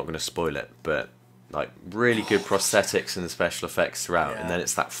 I'm not going to spoil it, but, like, really good prosthetics and special effects throughout, and then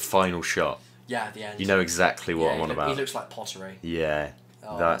it's that final shot. Yeah, at the end. You know exactly what I'm on about. He looks like pottery. Yeah.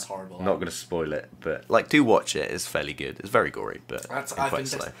 Oh, that's horrible. I'm not going to spoil it, but, like, do watch it. It's fairly good. It's very gory, but quite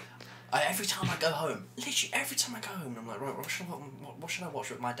slow. Every time I go home, literally every time I go home, I'm like, right, what should I watch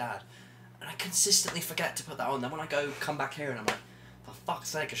with my dad? And I consistently forget to put that on. Then when I come back here and I'm like, for fuck's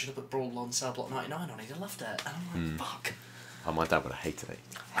sake, I should have put Brawl on Cell Block 99 on. He'd have loved it. And I'm like, fuck. Oh, my dad would have hated it.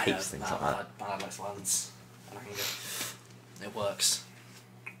 He hates things like that. My dad likes violence. And I can go, it works.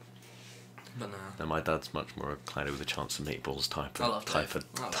 But no. No, my dad's much more a Cloudy with a Chance of Meatballs type of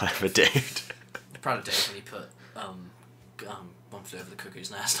dude. I'm proud of Dave when he put One Flew Over the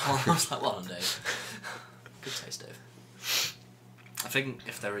Cuckoo's Nest on. I was like, well done, Dave. Good taste, Dave. I think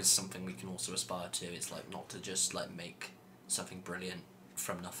if there is something we can also aspire to, it's like not to just like make something brilliant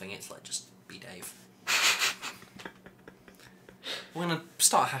from nothing. It's like just be Dave. We're gonna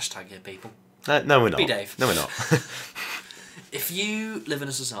start a hashtag here, people. No, we're not. Be Dave. No, we're not. If you live in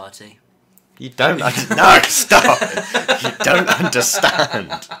a society... You don't... No, stop! You don't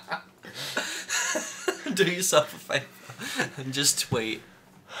understand. Do yourself a favour and just tweet,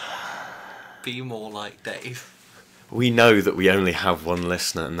 be more like Dave. We know that we only have one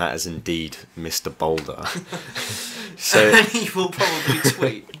listener, and that is indeed Mr. Boulder. So... And he will probably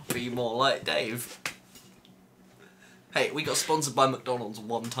tweet, be more like Dave. Hey, we got sponsored by McDonald's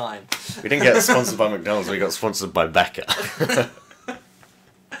one time. We didn't get sponsored by McDonald's, we got sponsored by Becca.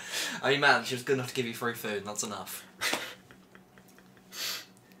 I mean, man, she was good enough to give you free food, and that's enough.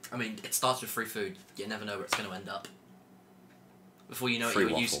 I mean, it starts with free food. You never know where it's going to end up. Before you know it,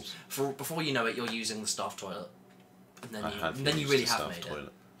 before you know it, you're using the staff toilet, and then you really have made it.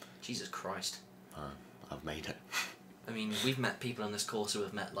 Jesus Christ. I've made it. I mean, we've met people in this course who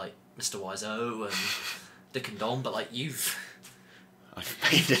have met like Mr. Wiseau and Dick and Dom, but like you've. I've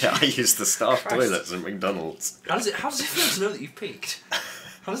made it. I use the staff toilets at McDonald's. How does it feel to know that you've peaked?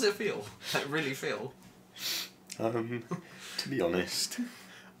 How does it feel? Like, really feel? To be honest,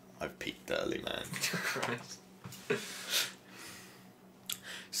 I've peaked early, man. Christ.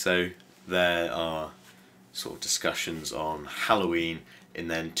 So there are sort of discussions on Halloween, and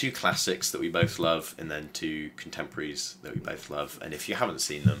then 2 classics that we both love, and then 2 contemporaries that we both love. And if you haven't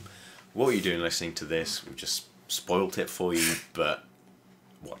seen them, what are you doing listening to this? We've just spoilt it for you, but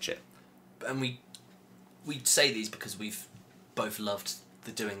watch it. And we say these because we've both loved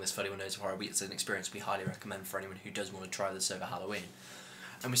doing this for Anyone Knows Horror. It's an experience we highly recommend for anyone who does want to try this over Halloween.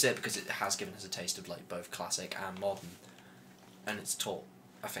 And we say it because it has given us a taste of like both classic and modern, and it's taught,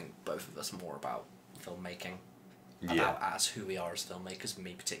 I think, both of us more about filmmaking, about as who we are as filmmakers.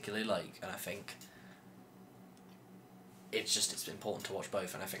 Me particularly, and I think it's important to watch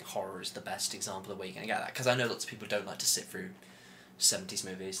both, and I think horror is the best example of where you're going to get that, because I know lots of people don't like to sit through 70s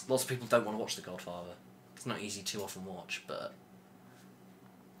movies. Lots of people don't want to watch The Godfather. It's not easy to often watch, but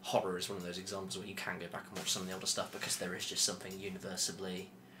horror is one of those examples where you can go back and watch some of the older stuff, because there is just something universally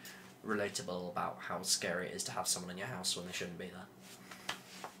relatable about how scary it is to have someone in your house when they shouldn't be there.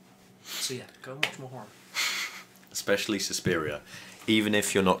 So yeah, go and watch more horror. Especially Suspiria. Even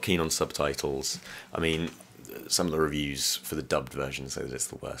if you're not keen on subtitles, I mean, some of the reviews for the dubbed version say that it's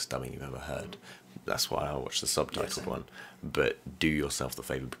the worst dubbing you've ever heard. That's why I watched the subtitled one. But do yourself the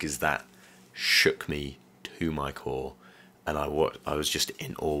favour, because that shook me to my core, and I was just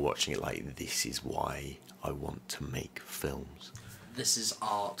in awe watching it. Like, this is why I want to make films. This is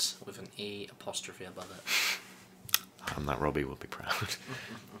art with an E apostrophe above it. And that Robbie will be proud.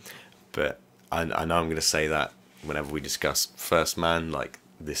 But I know I'm going to say that whenever we discuss First Man, like,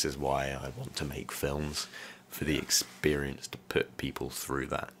 this is why I want to make films, for the experience to put people through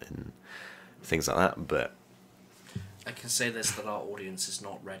that and things like that. But I can say this, that our audience is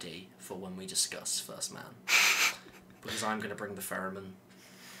not ready for when we discuss First Man, because I'm going to bring the theremin.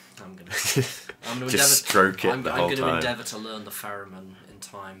 I'm going to just stroke it I'm the whole going to time. endeavour to learn the theremin in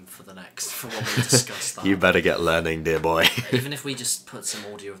time for when we discuss that. You better get learning, dear boy. Even if we just put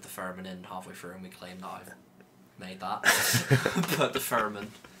some audio of the theremin in halfway through and we claim that I've made that, but the theremin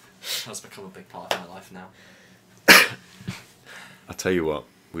has become a big part of my life now. I'll tell you what,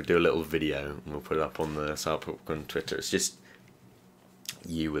 we'll do a little video and we'll put it up on the Sour Popcorn Twitter. It's just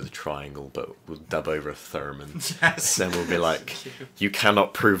you with a triangle, but we'll dub over a theremin. Yes. Then we'll be like, you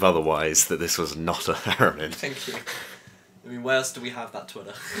cannot prove otherwise that this was not a theremin. Thank you. I mean, where else do we have that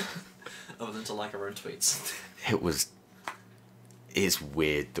Twitter? Other than to like our own tweets. It's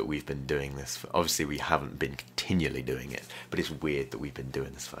weird that we've been doing this. Obviously, we haven't been continually doing it, but it's weird that we've been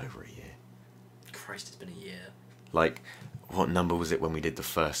doing this for over a year. Christ, it's been a year. Like, what number was it when we did the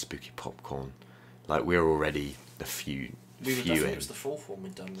first Spooky Popcorn? Like, we're already a few I think in. it was the 4th one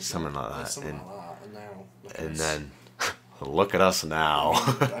we'd done. Something like that. Something like that, and now... And then, look at us now.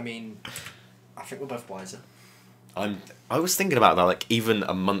 I mean, I think we're both wiser. I was thinking about that, like, even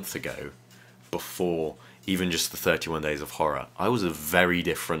a month ago, before even just the 31 Days of Horror, I was a very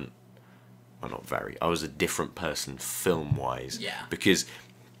different... Well, not very. I was a different person film-wise. Yeah. Because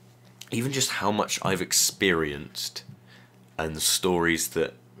even just how much I've experienced and the stories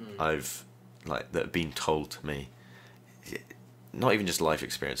that that have been told to me, not even just life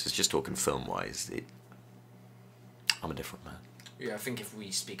experiences, just talking film-wise, I'm a different man. Yeah, I think if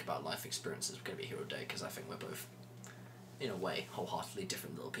we speak about life experiences, we're going to be Hero Day, because I think we're both, in a way, wholeheartedly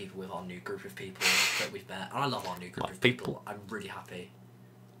different little people with our new group of people that we've met. And I love our new group of people. I'm really happy.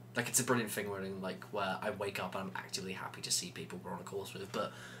 Like, it's a brilliant thing where I wake up and I'm actively happy to see people we're on a course with.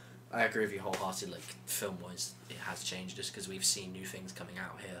 But I agree with you wholeheartedly. Like, film-wise, it has changed just because we've seen new things coming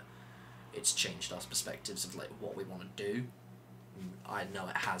out here. It's changed our perspectives of, like, what we want to do. I know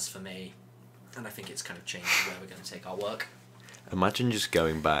it has for me. And I think it's kind of changed where we're going to take our work. Imagine just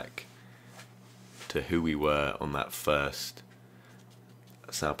going back to who we were on that first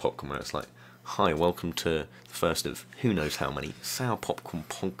Sour Popcorn, where it's like, hi, welcome to the first of who knows how many Sour Popcorn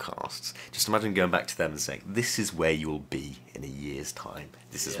podcasts. Just imagine going back to them and saying, this is where you'll be in a year's time.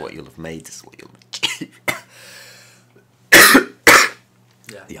 This is what you'll have made. This is what you'll achieve.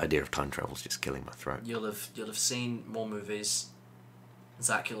 Yeah. The idea of time travel is just killing my throat. You'll have seen more movies.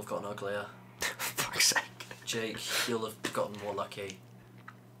 Zach, you'll have gotten uglier. For fuck's sake. Jake, you'll have gotten more lucky.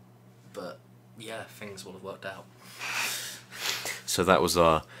 But yeah, things will have worked out. So that was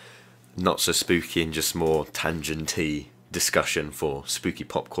our not so spooky and just more tangenty discussion for Spooky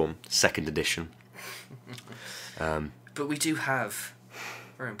Popcorn, 2nd edition. But we do have,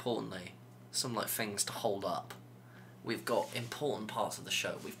 very importantly, some things to hold up. We've got important parts of the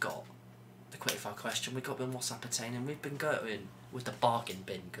show. We've got the Quickfire Question. We've got been What's Appertaining. We've been going with the bargain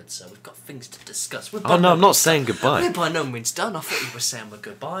bin, good sir. We've got things to discuss. Oh no, I'm not saying goodbye. We're by no means done. I thought you were saying we're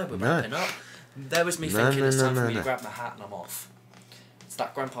goodbye. We're wrapping up. There was me thinking it's time for me to grab my hat and I'm off. It's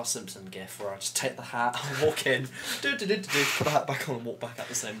that Grandpa Simpson gif where I just take the hat and walk in, put the hat back on and walk back out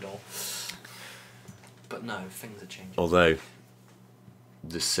the same door. But no, things are changing. Although,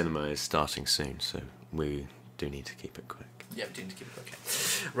 the cinema is starting soon, so we do need to keep it quick. Yeah, we do need to keep it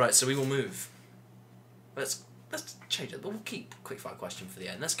quick. Right, so we will move. Let's change it, but we'll keep Quickfire Question for the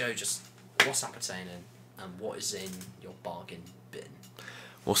end. Let's go just what's appertaining and what is in your bargain bin.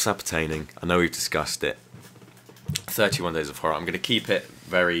 What's appertaining? I know we've discussed it. 31 Days of Horror. I'm going to keep it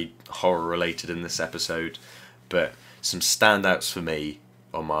very horror related in this episode, but some standouts for me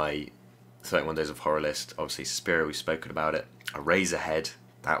on my 31 Days of Horror list. Obviously, Suspiria, we've spoken about it. Eraserhead,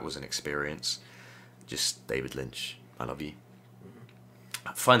 that was an experience. Just David Lynch, I love you.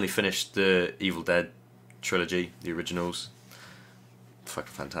 I finally finished the Evil Dead trilogy, the originals.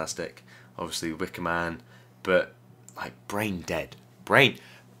 Fucking fantastic. Obviously, Wicker Man, but like Brain Dead. Brain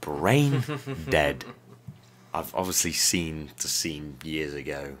Dead. I've obviously seen the scene years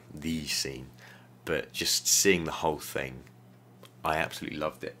ago, the scene, but just seeing the whole thing, I absolutely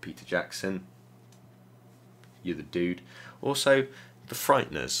loved it. Peter Jackson, you're the dude. Also, The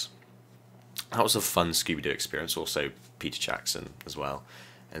Frighteners. That was a fun Scooby-Doo experience. Also, Peter Jackson as well.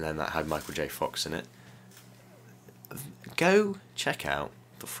 And then that had Michael J. Fox in it. Go check out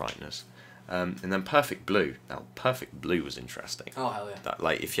The Frighteners. And then Perfect Blue. Now, Perfect Blue was interesting. Oh, hell yeah. That,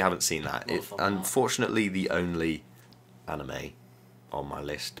 like, if you haven't seen that, it's unfortunately the only anime on my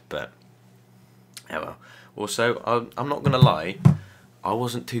list, but yeah, well. Also, I'm not going to lie, I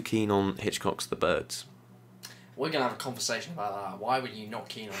wasn't too keen on Hitchcock's The Birds. We're going to have a conversation about that. Why were you not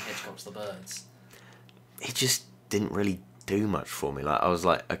keen on Hitchcock's The Birds? It just didn't really do much for me. Like, I was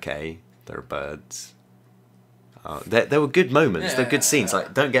like, okay, there are birds. There were good moments, there were good scenes.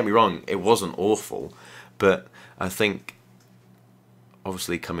 Like, don't get me wrong, it wasn't awful, but I think,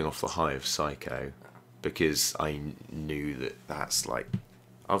 obviously coming off the high of Psycho, because I knew that that's like,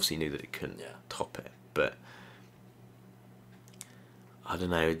 obviously knew that it couldn't top it, but I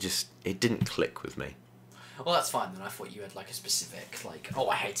don't know, it didn't click with me. Well, that's fine then. I thought you had like a specific, like, oh,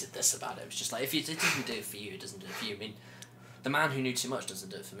 I hated this about it. It was just like, if it doesn't do it for you, it doesn't do it for you. I mean, The Man Who Knew Too Much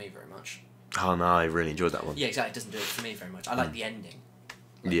doesn't do it for me very much. Oh no, I really enjoyed that one. Yeah, exactly. It doesn't do it for me very much. I like the ending.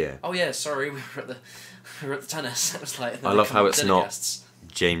 Like, yeah. Oh yeah, sorry, we were at the tennis. It was like. I love how it's not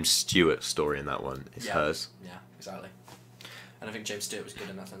James Stewart's story in that one. It's hers. Yeah, exactly. And I think James Stewart was good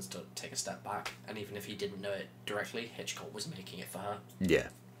in that sense to take a step back. And even if he didn't know it directly, Hitchcock was making it for her. Yeah.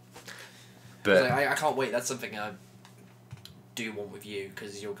 But like, I can't wait. That's something I do want with you,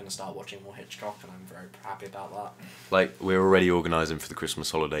 because you're going to start watching more Hitchcock, and I'm very happy about that. like, we're already organising for the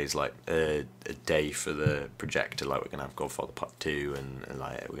Christmas holidays, like a day for the projector. Like, we're gonna have Godfather Part 2, and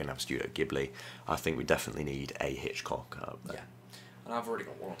like we're gonna have Studio Ghibli. I think we definitely need a Hitchcock up there. Yeah, and I've already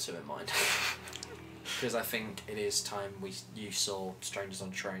got one or two in mind. Because I think it is time you saw Strangers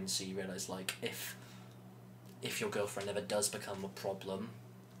on Trains, so you realise, like, if your girlfriend ever does become a problem,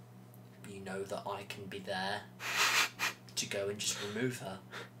 you know that I can be there to go and just remove her.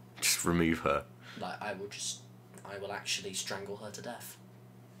 Just remove her. Like, I will actually strangle her to death.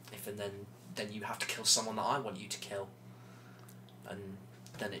 And then you have to kill someone that I want you to kill. And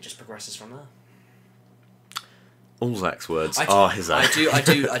then it just progresses from there. All Zach's words are his own.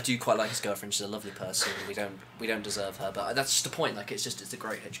 I do quite like his girlfriend. She's a lovely person. We don't deserve her, but that's just the point. Like, it's a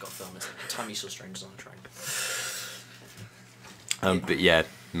great Hitchcock film. It's the time you saw Strangers on a Train. But yeah,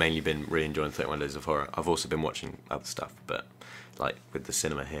 mainly been really enjoying 31 Days of Horror. I've also been watching other stuff, but like with the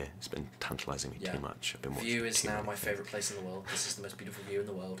cinema here, it's been tantalising me too much. I've been watching. View is now my favourite place in the world. This is the most beautiful view in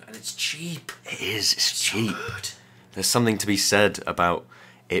the world, and it's cheap. It is. It's cheap. There's something to be said about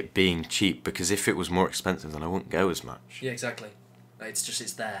it being cheap, because if it was more expensive, then I wouldn't go as much. Yeah, exactly.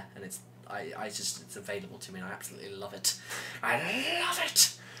 It's there, and it's available to me, and I absolutely love it. I love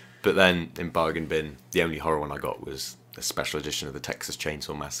it. But then in bargain bin, the only horror one I got was a special edition of the Texas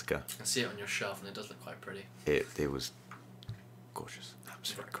Chainsaw Massacre. I see it on your shelf, and it does look quite pretty. It was gorgeous,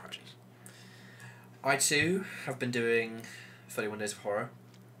 absolutely gorgeous. I too have been doing 31 Days of Horror.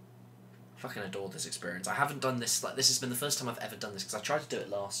 I fucking adore this experience. I haven't done this, like, this has been the first time I've ever done this, because I tried to do it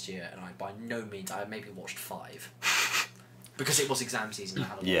last year, and I by no means, I maybe watched 5. Because it was exam season, and I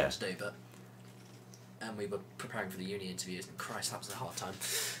had a lot to do, and we were preparing for the uni interviews, and Christ, that was a hard time.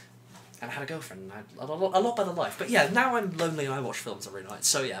 And I had a girlfriend, and I had a lot better life. But yeah, now I'm lonely and I watch films every night,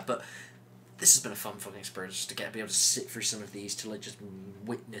 so yeah, but this has been a fun fucking experience, just to be able to sit through some of these, to like just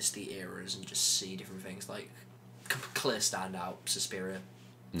witness the eras and just see different things, like clear standout, Suspiria.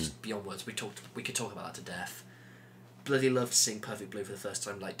 Just beyond words. We could talk about that to death. Bloody loved seeing Perfect Blue for the first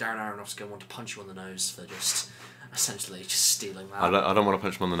time. Like, Darren Aronofsky going to want to punch you on the nose for just essentially just stealing that. I don't want to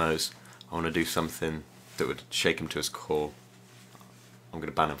punch him on the nose. I want to do something that would shake him to his core. I'm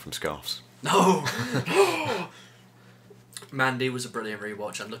going to ban him from scarves. No! Mandy was a brilliant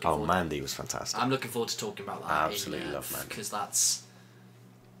rewatch. Mandy was fantastic. I'm looking forward to talking about that. I absolutely love Mandy. Because that's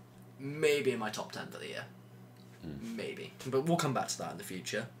maybe in my top 10 for the year. Maybe. But we'll come back to that in the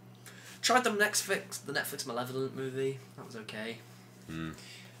future. Tried the Netflix Malevolent movie. That was okay.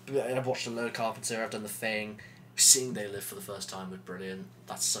 But I've watched a load of Carpenter. I've done The Thing. Seeing They Live for the first time was brilliant.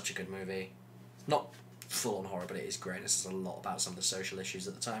 That's such a good movie. Not full on horror, but it is great. It's a lot about some of the social issues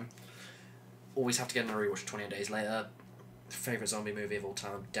at the time. Always have to get on a rewatch 28 Days Later. Favourite zombie movie of all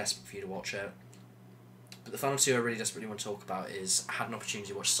time. Desperate for you to watch it. But the final two I really desperately want to talk about is I had an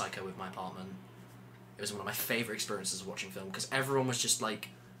opportunity to watch Psycho with my apartment. It was one of my favourite experiences of watching film because everyone was just like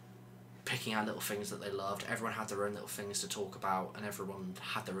picking out little things that they loved. Everyone had their own little things to talk about, and everyone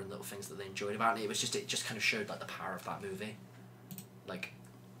had their own little things that they enjoyed about it. It just kind of showed like the power of that movie. Like,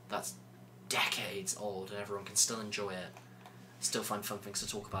 that's decades old, and everyone can still enjoy it, still find fun things to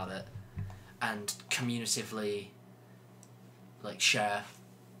talk about it, and communicatively like share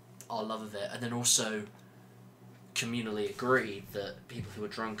our love of it, and then also communally agree that people who are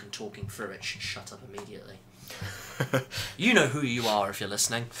drunk and talking through it should shut up immediately. You know who you are if you're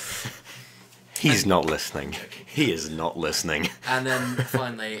listening. He's not listening. He is not listening. And then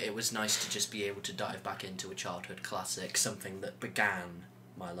finally, it was nice to just be able to dive back into a childhood classic, something that began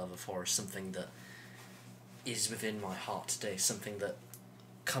my love of horror, something that is within my heart today, something that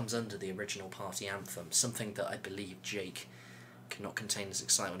comes under the original party anthem, something that I believe Jake cannot contain his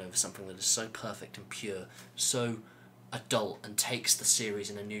excitement over, something that is so perfect and pure, so adult, and takes the series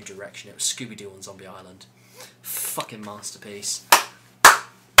in a new direction. It was Scooby-Doo on Zombie Island. Fucking masterpiece.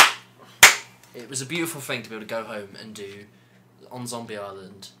 It was a beautiful thing to be able to go home and do on Zombie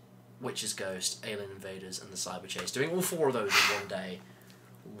Island, Witch's Ghost, Alien Invaders, and the Cyber Chase. Doing all four of those in one day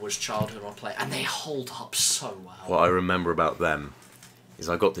was childhood on play, and they hold up so well. What I remember about them is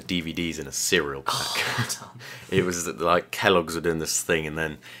I got the DVDs in a cereal pack. It was like Kellogg's were doing this thing, and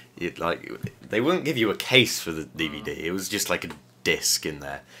then they wouldn't give you a case for the DVD. It was just like a disc in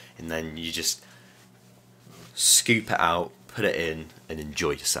there, and then you just scoop it out, put it in, and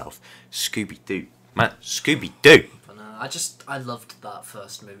enjoy yourself. Scooby-Doo, man, Scooby-Doo. I loved that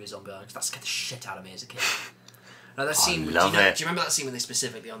first movie, Zombie Island, because that scared the shit out of me as a kid. Like that scene, I love it. Do you remember that scene when they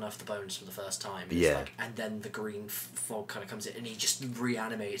specifically unearthed the bones for the first time? Yeah. Like, and then the green fog kind of comes in, and he just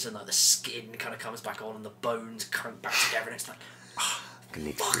reanimates, and like the skin kind of comes back on, and the bones come back together, and it's like,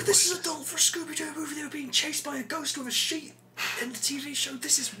 fuck, this is adult for a Scooby-Doo movie. They were being chased by a ghost with a sheet in the TV show.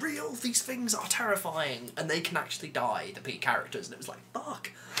 This is real. These things are terrifying, and they can actually die, the peak characters, and it was like,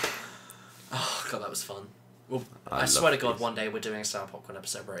 fuck. Oh god, that was fun. Well, I swear to God, one day we're doing a Sour Popcorn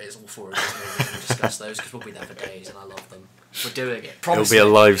episode where it is all four of those movies and we'll discuss those because we'll be there for days and I love them. We're doing it. Promise. It'll be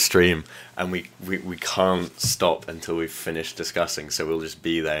a live stream and we can't stop until we've finished discussing, so we'll just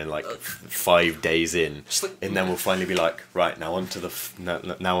be there in like 5 days in, and then we'll finally be like, right, now on to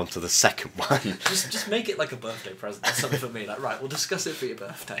the second one. Just make it like a birthday present or something for me. Like, right, we'll discuss it for your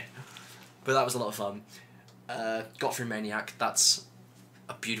birthday. But that was a lot of fun. Got through Maniac. That's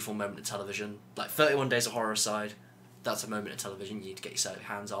a beautiful moment in television. Like 31 Days of Horror aside, that's a moment in television you need to get your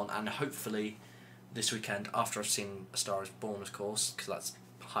hands on, and hopefully this weekend, after I've seen A Star Is Born, of course, because that's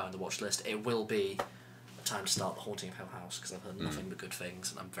high on the watch list, it will be a time to start The Haunting of Hill House, because I've heard nothing but good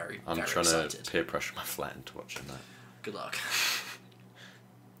things, and I'm very trying excited. to peer pressure my flat into watching that. Good luck.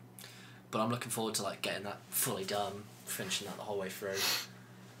 But I'm looking forward to like getting that fully done, finishing that the whole way through.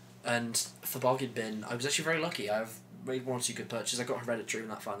 And for Bargain Bin, I was actually very lucky. I've made one or two good purchases. I got Hereditary when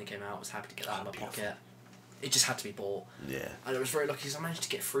that finally came out. I was happy to get that in my pocket. It just had to be bought. Yeah. And I was very lucky because I managed to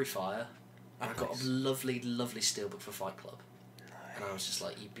get Free Fire, and I got a lovely, lovely steelbook for Fight Club. And I was just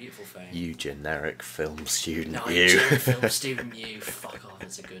like, you beautiful thing. You generic film student, no, you. generic film student, you. Fuck off,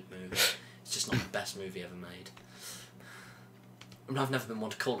 it's a good movie. It's just not the best movie ever made. I mean, I've never been one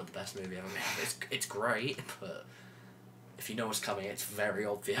to call it the best movie ever made. It's great, but if you know what's coming, it's very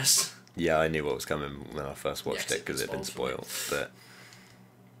obvious. Yeah, I knew what was coming when I first watched it because it had been spoiled spoiled, but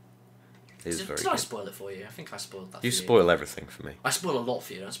it is very good. Did I spoil it for you? I think I spoiled that for you. You spoil everything for me. I spoil a lot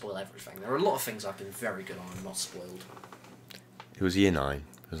for you, I don't spoil everything. There are a lot of things I've been very good on and not spoiled. It was year 9.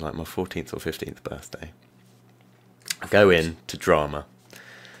 It was like my 14th or 15th birthday. I go in to drama,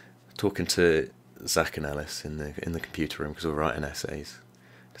 talking to Zach and Ellis in the computer room because we were writing essays.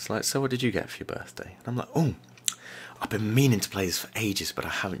 It's like, so what did you get for your birthday? And I'm like, oh, I've been meaning to play this for ages, but I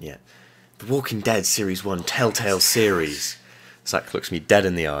haven't yet. The Walking Dead Series 1 Telltale series. Zach looks me dead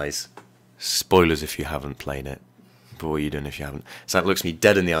in the eyes. Spoilers if you haven't played it. But what are you doing if you haven't? Zach looks me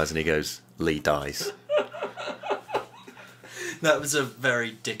dead in the eyes and he goes, Lee dies. That was a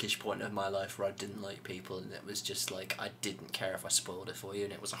very dickish point of my life where I didn't like people, and it was just like I didn't care if I spoiled it for you,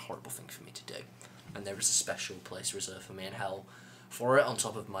 and it was a horrible thing for me to do. And there was a special place reserved for me in hell for it, on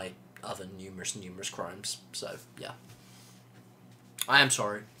top of my other numerous crimes. So, yeah. I am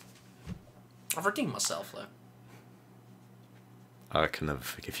sorry. I've redeemed myself, though. I can never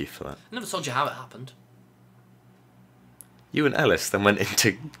forgive you for that. I never told you how it happened. You and Ellis then went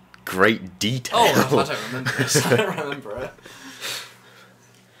into great detail. Oh, I don't remember this. I don't remember it.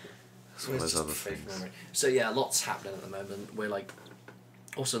 So there's other things. Memory. So yeah, lots happening at the moment. We're like,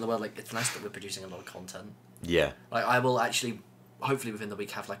 also in the world, like, it's nice that we're producing a lot of content. Yeah. Like, I will actually, hopefully within the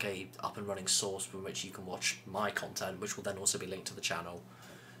week, have like a up and running source from which you can watch my content, which will then also be linked to the channel,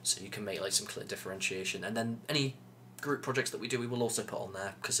 so you can make like some clear differentiation. And then any group projects that we do, we will also put on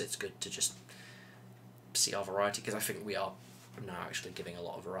there, because it's good to just see our variety, because I think we are now actually giving a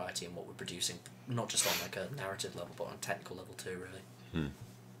lot of variety in what we're producing, not just on like a narrative level, but on a technical level too, really.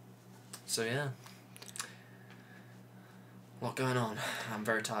 So yeah, a lot going on. I'm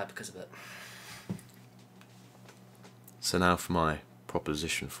very tired because of it. So now for my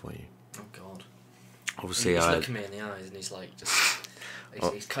proposition for you. Oh God. Obviously, he's looking me in the eyes and he's like, just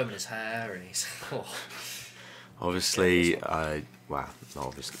he's combing his hair and he's. Oh. Obviously, I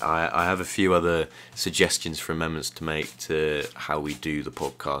have a few other suggestions for amendments to make to how we do the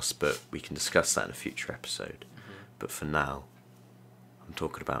podcast, but we can discuss that in a future episode. But for now, I'm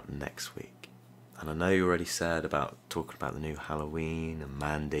talking about next week. And I know you already said about talking about the new Halloween and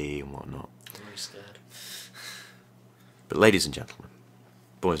Mandy and whatnot. I'm very scared. But ladies and gentlemen,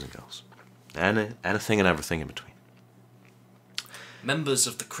 boys and girls, anything and everything in between. Members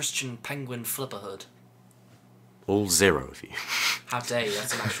of the Christian Penguin Flipperhood. All 0 of you. How dare you,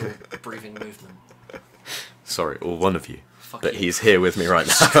 that's an actual breathing movement. Sorry, all 1 of you. Fuck but you. he's here with me right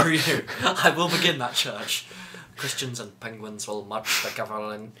now. Screw you. I will begin that church. Christians and penguins will march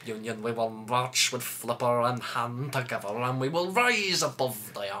together in union. We will march with flipper and hand together, and we will rise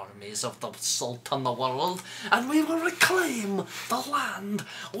above the armies of the Sultan the world, and we will reclaim the land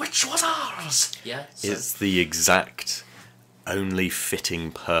which was ours. Yeah, it's the exact only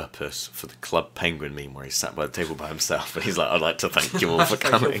fitting purpose for the Club Penguin meme where he sat by the table by himself and he's like, I'd like to thank you all for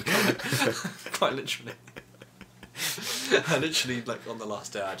coming. Quite literally. I literally, like, on the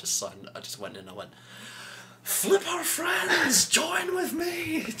last day I just went in and I went, Flipper friends, join with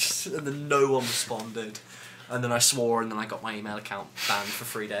me! And then no one responded. And then I swore and then I got my email account banned for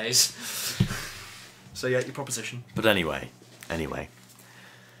 3 days. So yeah, your proposition. But anyway,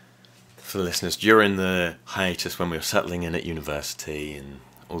 for the listeners, during the hiatus when we were settling in at university and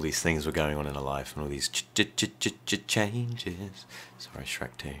all these things were going on in our life and all these changes. Sorry,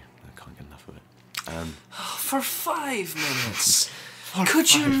 Shrek 2. I can't get enough of it. For 5 minutes,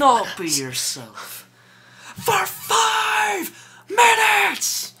 could you not be yourself? For 5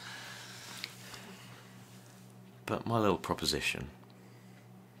 minutes! But my little proposition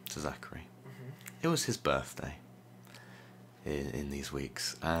to Zachary, it was his birthday in these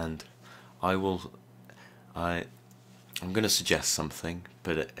weeks, and I'm going to suggest something,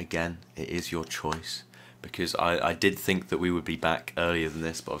 but again, it is your choice, because I did think that we would be back earlier than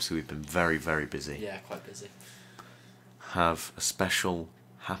this, but obviously we've been very, very busy. Yeah, quite busy. Have a special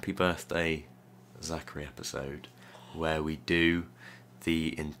happy birthday Zachary episode where we do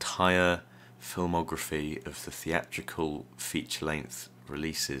the entire filmography of the theatrical feature-length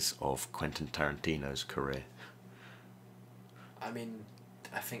releases of Quentin Tarantino's career. I mean,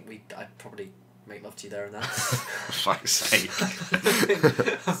 I think I'd probably make love to you there and then. For fuck's sake.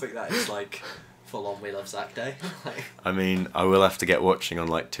 I think that is like full on We Love Zach Day. I mean, I will have to get watching on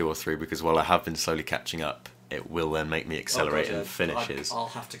like 2 or 3 because while I have been slowly catching up, it will then make me accelerate and finishes. I'll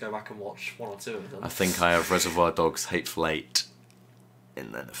have to go back and watch 1 or 2 of them. I think I have Reservoir Dogs, Hateful Eight,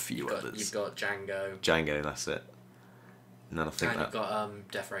 and then a few others. You've got Django. Django, that's it. And then I think you've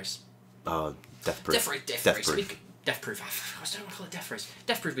got Death Race. Oh, Death Proof. Death Proof. Death Proof. I don't want to call it Death Race.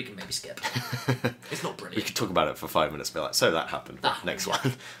 Death Proof we can maybe skip. It's not brilliant. We could talk about it for 5 minutes and be like, so that happened. Next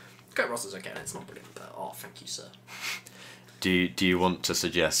one. Kurt Russell's okay and it's not brilliant, but thank you, sir. Do you want to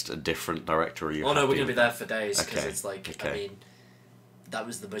suggest a different director? Or are you no, we're going to be there for days, because it's like, okay. I mean, that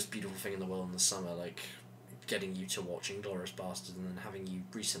was the most beautiful thing in the world in the summer, like, getting you to watch Inglourious Basterds and then having you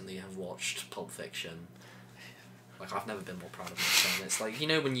recently have watched Pulp Fiction. Like, I've never been more proud of my son. It's like, you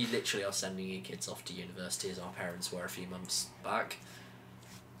know, when you literally are sending your kids off to university, as our parents were a few months back.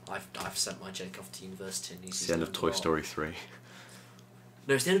 I've sent my Jake off to university and it's the end of Toy Story 3.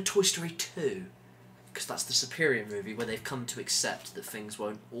 No, it's the end of Toy Story 2. Because that's the superior movie where they've come to accept that things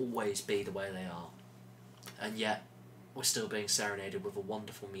won't always be the way they are. And yet, we're still being serenaded with a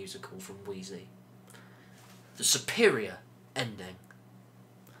wonderful musical from Wheezy. The superior ending.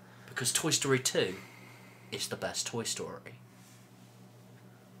 Because Toy Story 2 is the best Toy Story.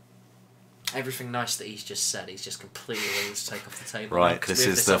 Everything nice that he's just said, he's just completely willing to take off the table. Right, this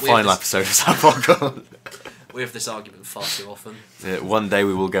is the final episode of our podcast. We have this argument far too often. One day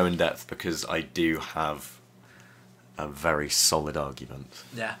we will go in depth because I do have a very solid argument.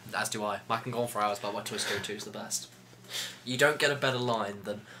 Yeah, as do I. I can go on for hours about why Toy Story 2 is the best. You don't get a better line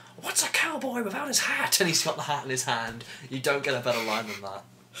than, "What's a cowboy without his hat?" And he's got the hat in his hand. You don't get a better line than that.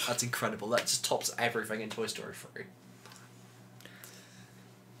 That's incredible. That just tops everything in Toy Story 3.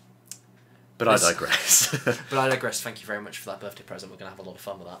 But I digress. But I digress. Thank you very much for that birthday present. We're going to have a lot of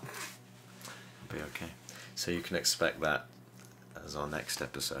fun with that. It'll be okay. So you can expect that as our next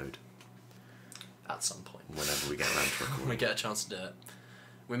episode. At some point. Whenever we get around to recording. When we get a chance to do it.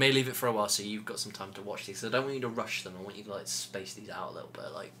 We may leave it for a while so you've got some time to watch these. So I don't want you to rush them. I want you to space these out a little bit.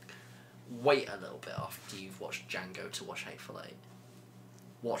 Wait a little bit after you've watched Django to watch Hateful Eight.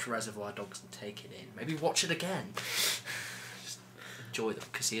 Watch Reservoir Dogs and take it in. Maybe watch it again. Just enjoy them,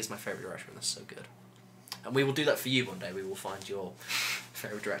 because he is my favourite director and they're so good. And we will do that for you one day. We will find your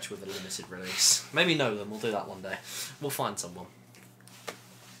favourite director with a limited release. Maybe know them. We'll do that one day. We'll find someone.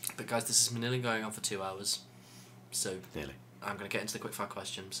 But guys, this has been nearly going on for 2 hours. So nearly. I'm going to get into the quickfire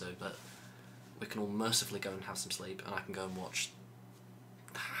question so that we can all mercifully go and have some sleep and I can go and watch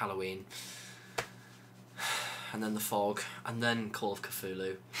Halloween and then The Fog and then Call of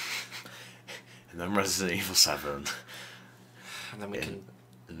Cthulhu and then Resident Evil 7 and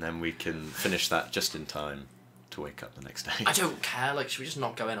then we can finish that just in time to wake up the next day. I don't care, should we just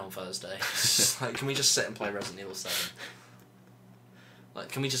not go in on Thursday? Can we just sit and play Resident Evil 7?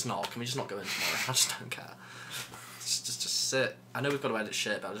 Can we just not go in tomorrow? I just don't care. Just sit. I know we've got to edit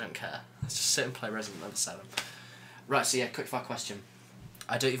shit, but I don't care. Let's just sit and play Resident Evil 7. Right, so yeah, quickfire question.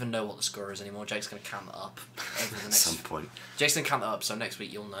 I don't even know what the score is anymore. Jake's going to count it up over the next... At some point. Jake's going to count it up, so next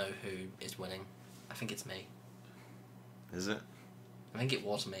week you'll know who is winning. I think it's me. Is it? I think it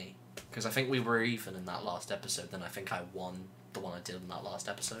was me. Because I think we were even in that last episode, then I think I won the one I did in that last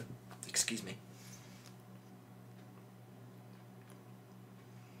episode. Excuse me.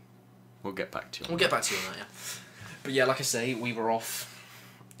 We'll get back to you. We'll get back to you on that, yeah. But yeah, like I say, we were off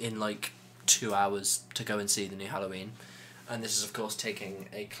in 2 hours to go and see the new Halloween. And this is, of course, taking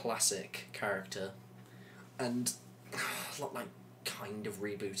a classic character and kind of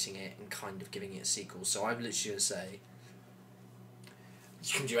rebooting it and kind of giving it a sequel. So I'm literally going to say,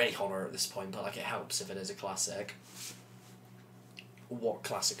 you can do any horror at this point, but it helps if it is a classic. What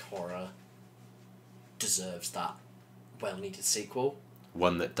classic horror deserves that well-needed sequel?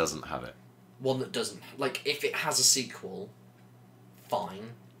 One that doesn't have it. One that doesn't. If it has a sequel,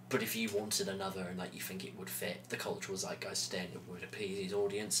 fine. But if you wanted another and you think it would fit the cultural zeitgeist today and it would appease these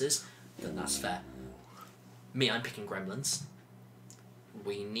audiences, then that's fair. Me, I'm picking Gremlins.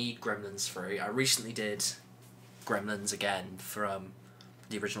 We need Gremlins 3. I recently did Gremlins again for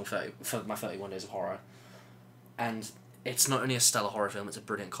the original for my 31 Days of Horror. And it's not only a stellar horror film, it's a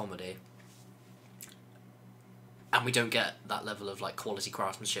brilliant comedy. And we don't get that level of quality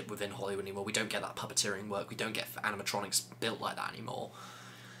craftsmanship within Hollywood anymore. We don't get that puppeteering work. We don't get animatronics built like that anymore.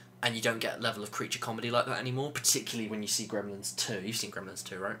 And you don't get a level of creature comedy like that anymore, particularly when you see Gremlins 2. You've seen Gremlins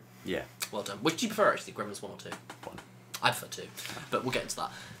 2, right? Yeah. Well done. Which do you prefer, actually, Gremlins 1 or 2? 1. I prefer 2, but we'll get into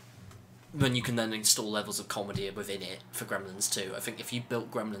that. When you can then install levels of comedy within it for Gremlins 2. I think if you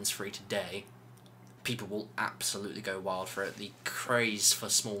built Gremlins 3 today, people will absolutely go wild for it. The craze for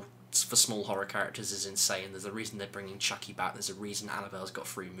small horror characters is insane. There's a reason they're bringing Chucky back. There's a reason Annabelle's got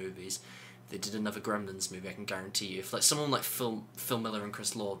 3 movies. If they did another Gremlins movie, I can guarantee you. If someone like Phil Miller and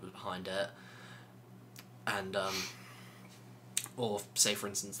Chris Lord was behind it, and or say for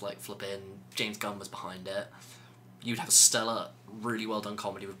instance James Gunn was behind it, you'd have a stellar, really well done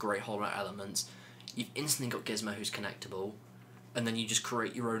comedy with great horror elements. You've instantly got Gizmo who's connectable, and then you just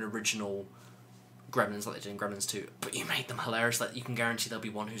create your own original Gremlins like they did in Gremlins 2, but you made them hilarious. You can guarantee there'll be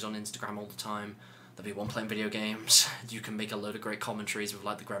one who's on Instagram all the time, there'll be one playing video games, you can make a load of great commentaries with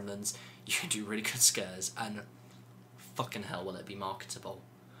the Gremlins, you can do really good scares, and fucking hell will it be marketable.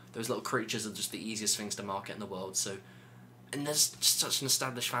 Those little creatures are just the easiest things to market in the world, and there's just such an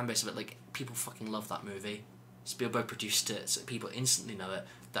established fan base of it, people fucking love that movie. Spielberg produced it, so people instantly know it.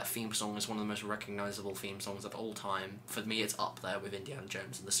 That theme song is one of the most recognisable theme songs of all time. For me, it's up there with Indiana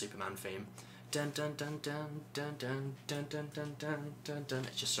Jones and the Superman theme. Dun dun dun dun dun dun dun dun dun dun dun dun.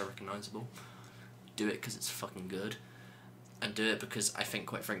 It's just so recognisable. Do it because it's fucking good. and do it because I think,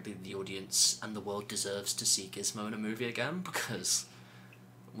 quite frankly, the audience and the world deserves to see Gizmo in a movie again, because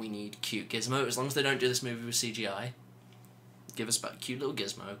we need cute Gizmo. As long as they don't do this movie with CGI, give us back cute little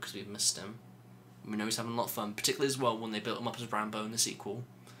Gizmo, because we've missed him. We know he's having a lot of fun, particularly as well when they built him up as Rambo in the sequel.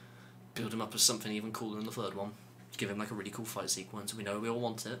 Build him up as something even cooler in the third one. Give him like a really cool fight sequence. We know we all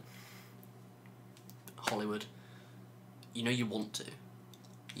want it. Hollywood, you know you want to.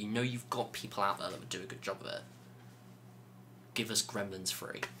 You know you've got people out there that would do a good job of it. Give us Gremlins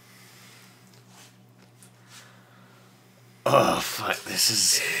 3. Oh, fuck, this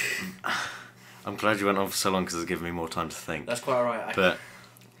is... I'm glad you went on for so long because it's given me more time to think. That's quite alright. But...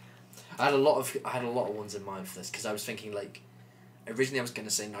 I had a lot of ones in mind for this, because I was thinking, like... Originally I was going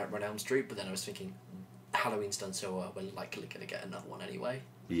to say Nightmare on Elm Street, but then I was thinking, Halloween's done so well, we're likely going to get another one anyway.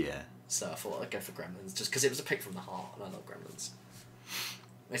 Yeah. So I thought I'd go for Gremlins, just because it was a pick from the heart, and I love Gremlins.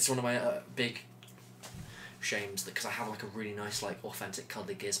 It's one of my big shames, because I have like a really nice, like, authentic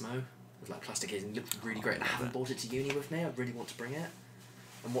cuddly Gizmo with like plastic ears, and it looked really great, and I haven't brought it to uni with me. I really want to bring it.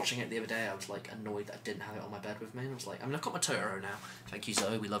 And watching it the other day, I was like annoyed that I didn't have it on my bed with me, and I was like, I mean, I've got my Totoro now. Thank you,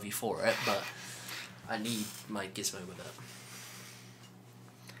 Zoe, we love you for it, but I need my Gizmo with it.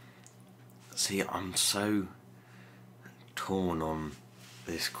 See, I'm so torn on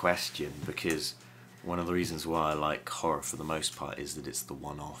this question, because one of the reasons why I like horror for the most part is that it's the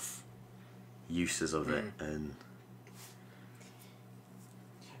one-off uses of it, and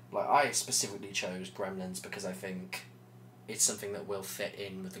like, I specifically chose Gremlins because I think it's something that will fit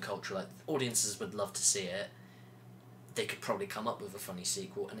in with the culture. Like, audiences would love to see it. They could probably come up with a funny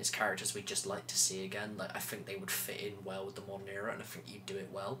sequel, and it's characters we'd just like to see again. Like, I think they would fit in well with the modern era, and I think you'd do it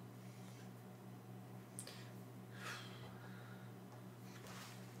well.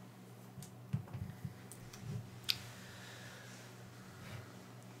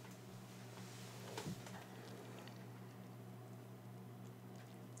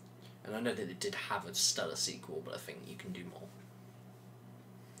 And I know that it did have a stellar sequel, but I think you can do more.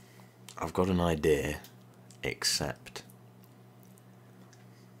 I've got an idea, except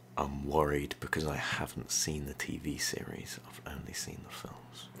I'm worried because I haven't seen the TV series. I've only seen the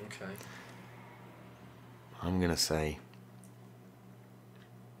films. Okay. I'm going to say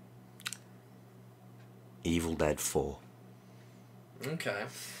Evil Dead 4. Okay.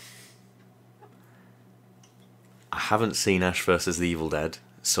 I haven't seen Ash vs. the Evil Dead,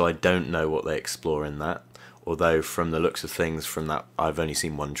 so I don't know what they explore in that. Although, from the looks of things, from that, I've only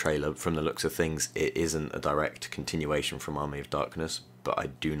seen one trailer. From the looks of things, it isn't a direct continuation from Army of Darkness, but I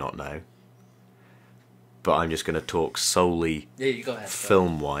do not know. But I'm just going to talk solely you go ahead,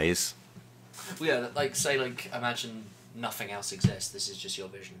 film-wise. Well, yeah, like, say, like, imagine nothing else exists. This is just your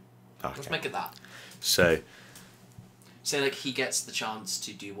vision. Okay. Let's make it that. So, say, like, he gets the chance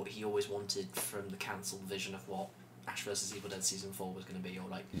to do what he always wanted from the cancelled vision of what Ash vs. Evil Dead Season 4 was going to be, or,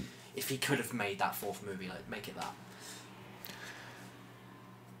 like, if he could have made that fourth movie, like, make it that.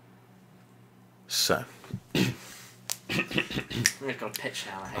 So. We've got a pitch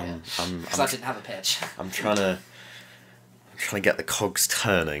now, I hate it. Because I didn't have a pitch. I'm trying to get the cogs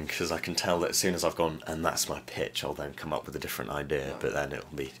turning, because I can tell that as soon as I've gone, and that's my pitch, I'll then come up with a different idea, Yeah. but then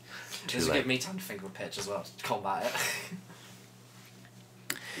it'll be too This will late. give me time to think of a pitch as well, to combat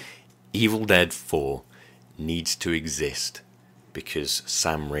it. Evil Dead 4 needs to exist because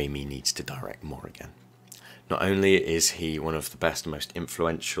Sam Raimi needs to direct more again. Not only is he one of the best and most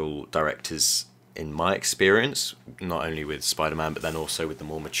influential directors in my experience, not only with Spider-Man, but then also with the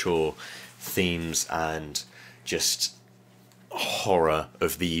more mature themes and just horror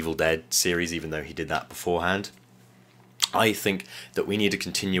of the Evil Dead series, even though he did that beforehand. I think that we need a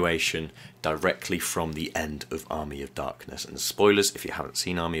continuation directly from the end of Army of Darkness. And spoilers if you haven't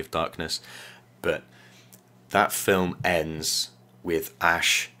seen Army of Darkness, but that film ends with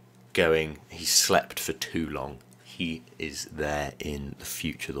Ash going, he slept for too long. He is there in the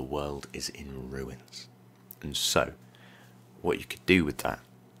future. The world is in ruins. And so, what you could do with that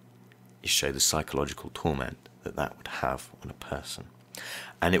is show the psychological torment that that would have on a person.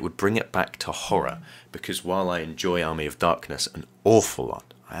 And it would bring it back to horror, because while I enjoy Army of Darkness an awful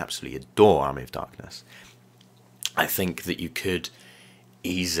lot, I absolutely adore Army of Darkness, I think that you could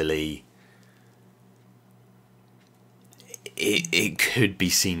easily... It could be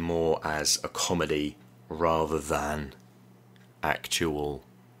seen more as a comedy rather than actual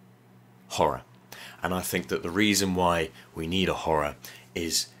horror. And I think that the reason why we need a horror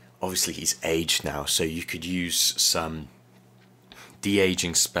is, obviously he's aged now, so you could use some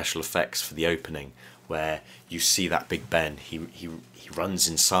de-aging special effects for the opening, where you see that Big Ben, he runs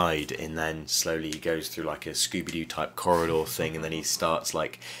inside, and then slowly he goes through like a Scooby-Doo type corridor thing, and then he starts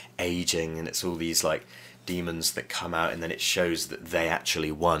like aging, and it's all these like demons that come out, and then it shows that they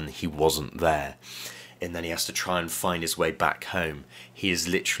actually won. He wasn't there. And then he has to try and find his way back home. He is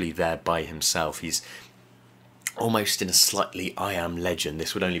literally there by himself. He's almost in a slightly I Am Legend.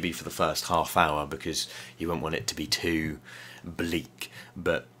 This would only be for the first half hour because you won't want it to be too bleak,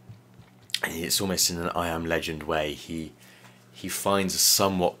 but it's almost in an I Am Legend way. He finds a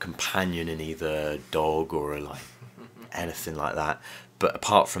somewhat companion in either a dog or anything like that, but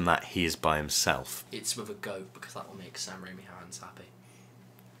apart from that, he is by himself. It's with a goat, because that will make Sam Raimi hands happy.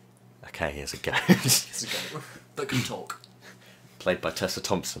 Okay, here's a goat. It's a goat that can talk. Played by Tessa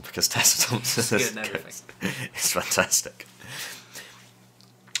Thompson, because Tessa Thompson is good and everything. It's fantastic.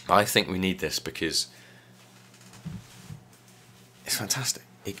 But I think we need this because it's fantastic.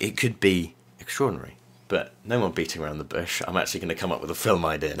 It could be extraordinary, but no more beating around the bush. I'm actually going to come up with a film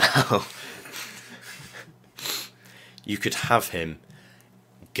idea now. You could have him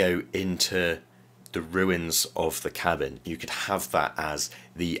go into the ruins of the cabin. You could have that as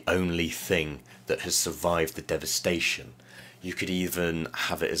the only thing that has survived the devastation. You could even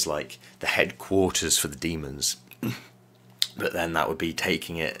have it as like the headquarters for the demons, but then that would be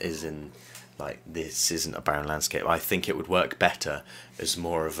taking it as in like, this isn't a barren landscape. I think it would work better as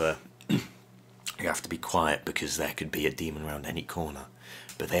more of a you have to be quiet because there could be a demon around any corner,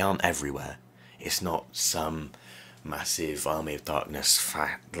 but they aren't everywhere. It's not some massive army of darkness,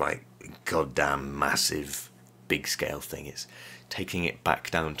 like goddamn massive big scale thing. It's taking it back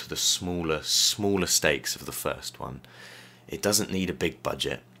down to the smaller stakes of the first one. It doesn't need a big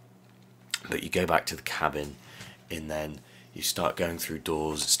budget, but you go back to the cabin and then you start going through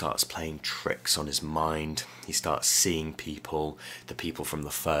doors. It starts playing tricks on his mind. He starts seeing people, the people from the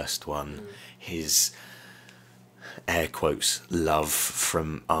first one, his air quotes love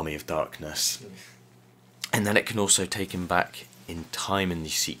from Army of Darkness. And then it can also take him back in time in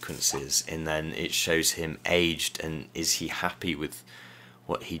these sequences, and then it shows him aged, and is he happy with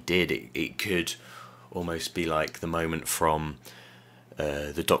what he did? It could almost be like the moment from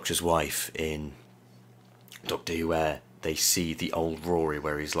the Doctor's wife in Doctor Who, where they see the old Rory,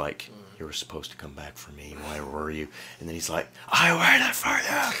 where he's like, you were supposed to come back for me, why were you? And then he's like, I waited for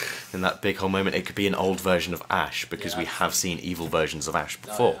you. And that big whole moment, it could be an old version of Ash, because we have seen evil versions of Ash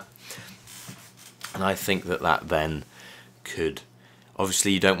before. Oh, yeah. And I think that then could...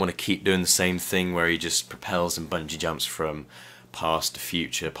 Obviously, you don't want to keep doing the same thing where he just propels and bungee jumps from past to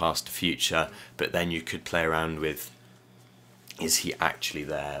future, but then you could play around with, is he actually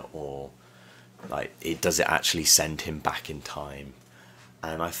there, or like, does it actually send him back in time?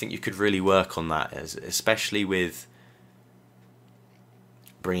 And I think you could really work on that, especially with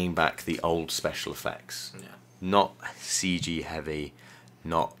bringing back the old special effects. Yeah. Not CG heavy,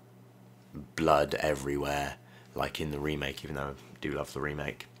 not blood everywhere like in the remake, even though I do love the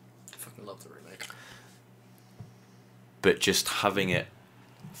remake. I fucking love the remake. But just having it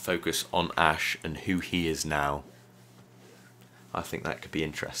focus on Ash and who he is now, I think that could be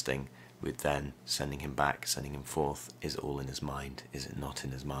interesting, with then sending him back, sending him forth. Is it all in his mind? Is it not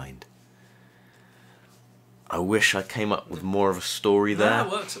in his mind? I wish I came up with more of a story there.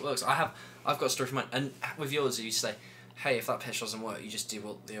 No, it works. I've got a story for mine. And with yours, you say, hey, if that pitch doesn't work, you just do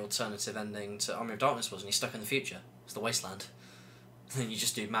what the alternative ending to Army of Darkness was, and you're stuck in the future. It's the Wasteland. And then you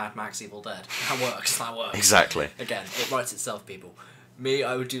just do Mad Max Evil Dead. That works. Exactly. Again, it writes itself, people. Me,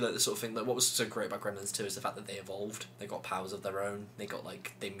 I would do like the sort of thing, like what was so great about Gremlins 2 is the fact that they evolved. They got powers of their own. They got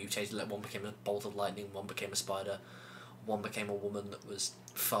they mutated. Like, one became a bolt of lightning, one became a spider, one became a woman that was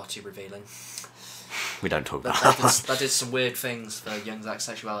far too revealing. We don't talk about that. That did some weird things for young Zach's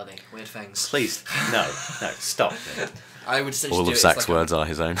sexuality. Weird things. Please, no, stop. I would essentially All do of it, Zach's words are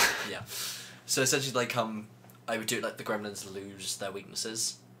his own. Yeah. So essentially, I would do it like the Gremlins lose their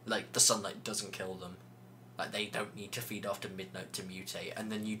weaknesses. Like, the sunlight doesn't kill them. Like, they don't need to feed after midnight to mutate.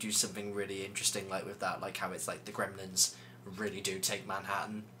 And then you do something really interesting, like, with that, like, how it's, like, the Gremlins really do take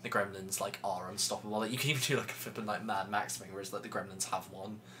Manhattan. The Gremlins, like, are unstoppable. Like, you can even do, like, a flippin', like, Mad Max thing, where it's, like, the Gremlins have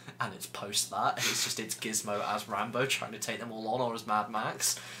won, and it's post that, and it's Gizmo as Rambo trying to take them all on, or as Mad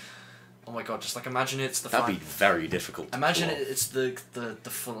Max. Oh my god, just, like, imagine it's the... That'd be very difficult to imagine pull off. it's the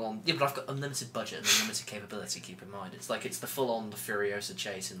full-on... Yeah, but I've got unlimited budget and unlimited capability, keep in mind. It's the full-on Furiosa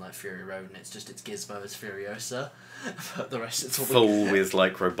chase in, like, Fury Road, and it's Gizmo as Furiosa. But the rest, it's all... Full with,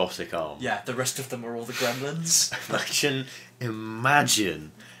 like, robotic arms. Yeah, the rest of them are all the Gremlins.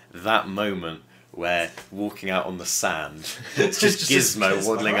 Imagine that moment where walking out on the sand, it's just Gizmo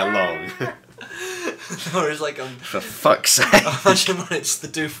waddling along. Or it's like, for fuck's sake. imagine when it's the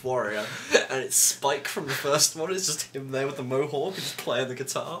Doof Warrior, and it's Spike from the first one, it's just him there with the mohawk and just playing the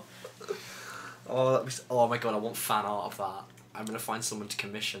guitar. Oh my god, I want fan art of that. I'm gonna find someone to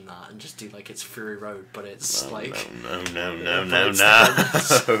commission that and just do like it's Fury Road, but it's No.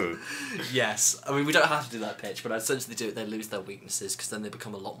 Yes, I mean we don't have to do that pitch, but essentially do it. They lose their weaknesses because then they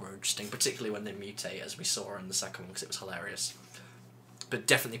become a lot more interesting, particularly when they mutate, as we saw in the second one, because it was hilarious. But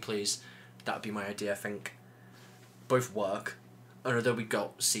definitely, please, that would be my idea. I think both work, and although we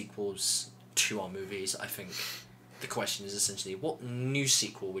got sequels to our movies, I think the question is essentially what new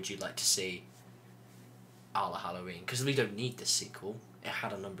sequel would you like to see? A la Halloween, because we don't need this sequel. It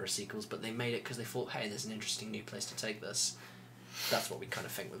had a number of sequels, but they made it because they thought, hey, there's an interesting new place to take this. That's what we kind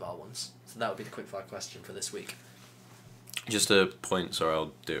of think with our ones. So that would be the quickfire question for this week. Just a point, sorry,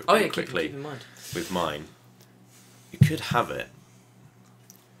 I'll do it really quickly. Keep in mind. With mine, you could have it.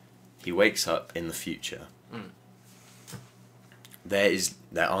 He wakes up in the future. There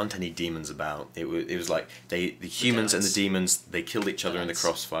aren't any demons about. It was like the humans and the demons, they killed each other in the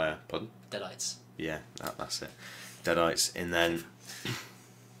crossfire. Pardon? Deadites. Yeah, that's it. Deadites, and then.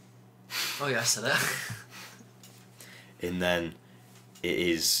 Oh yeah, I said it. And then, it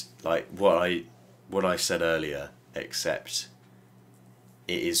is like what I said earlier, except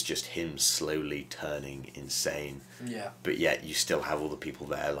it is just him slowly turning insane. Yeah. But yet you still have all the people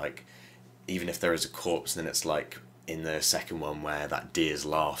there. Like, even if there is a corpse, then it's like in the second one where that deer's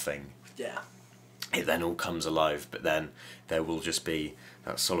laughing. Yeah. It then all comes alive, but then there will just be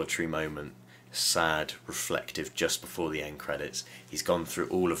that solitary moment. Sad, reflective, just before the end credits. He's gone through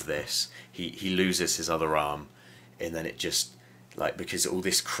all of this. He loses his other arm, and then it just, like, because all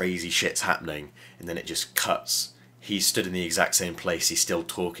this crazy shit's happening, and then it just cuts. He's stood in the exact same place. He's still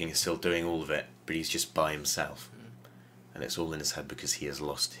talking. He's still doing all of it, but he's just by himself, and it's all in his head because he has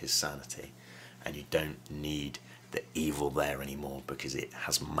lost his sanity, and you don't need the evil there anymore because it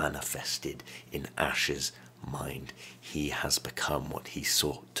has manifested in Ash's mind. He has become what he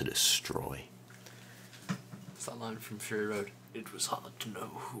sought to destroy. It's that line from Fury Road. It was hard to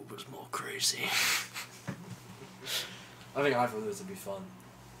know who was more crazy. I think either of those would be fun.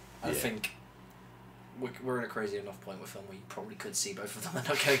 I think we're in a crazy enough point with film where you probably could see both of them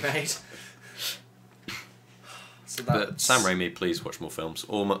end up getting made. So but Sam Raimi, please watch more films.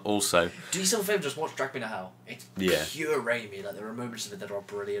 Also, do yourself a favour, just watch Drag Me to Hell. It's pure Raimi. Like, there are moments of it that are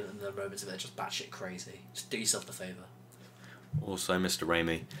brilliant, and there are moments of it that are just batshit crazy. Just do yourself the favour. Also, Mr.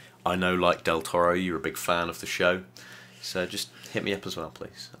 Raimi, I know, like Del Toro, you're a big fan of the show, so just hit me up as well,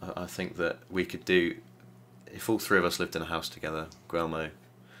 please. I think that we could do, if all three of us lived in a house together, Guillermo,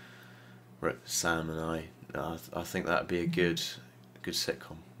 Sam and I think that would be a good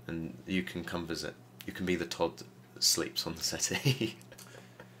sitcom, and you can come visit. You can be the Todd that sleeps on the settee.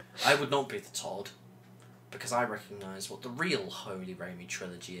 I would not be the Todd, because I recognise what the real Holy Raimi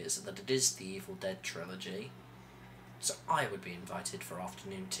trilogy is, and that it is the Evil Dead trilogy. So I would be invited for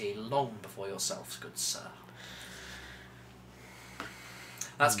afternoon tea long before yourselves, good sir.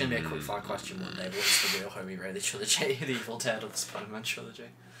 That's going to be a quickfire question one day. What is the real Holy Raimi trilogy? The Evil Dead or the Spider-Man trilogy?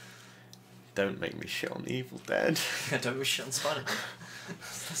 Don't make me shit on the Evil Dead. Yeah, don't make me shit on Spider-Man.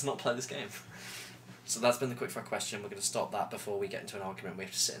 Let's not play this game. So that's been the quickfire question. We're going to stop that before we get into an argument. We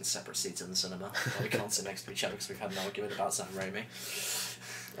have to sit in separate seats in the cinema. We can't sit next to each other because we've had an argument about Sam Raimi.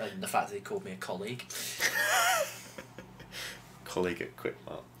 And the fact that he called me a colleague. Colleague at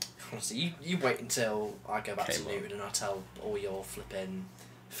Quickmart. Honestly, you wait until I go back to Newton and I tell all your flipping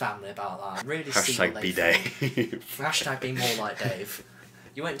family about that. Really see what they be think. Dave. Hashtag be more like Dave.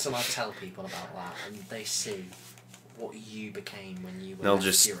 You wait until I tell people about that and they see what you became when you were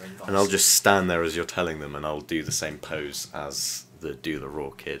and I'll just stand there as you're telling them, and I'll do the same pose as the raw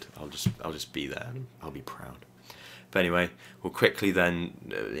kid. I'll just be there. I'll be proud. But anyway, we'll quickly then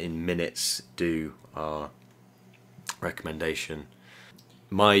in minutes do our recommendation.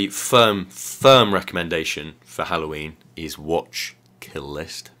 My firm recommendation for Halloween is watch Kill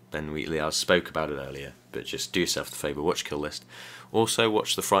List. Ben Wheatley, I spoke about it earlier, but just do yourself the favour, watch Kill List. Also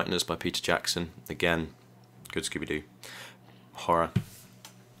watch The Frighteners by Peter Jackson. Again, good Scooby-Doo horror.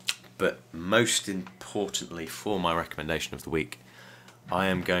 But most importantly for my recommendation of the week, I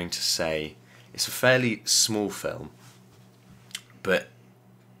am going to say it's a fairly small film, but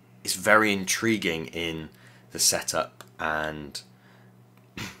it's very intriguing in the setup and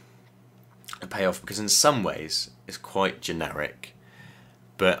the payoff, because in some ways it's quite generic,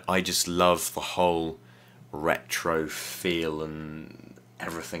 but I just love the whole retro feel and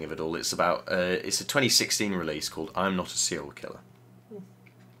everything of it all. It's about it's a 2016 release called I'm Not a Serial Killer,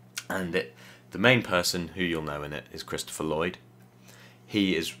 and the main person who you'll know in it is Christopher Lloyd.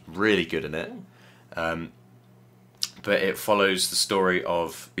 He is really good in it, but it follows the story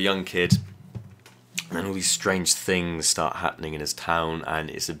of a young kid, and all these strange things start happening in his town, and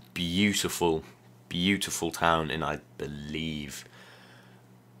it's a beautiful beautiful town in, I believe,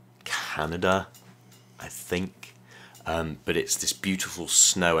 Canada, I think. But it's this beautiful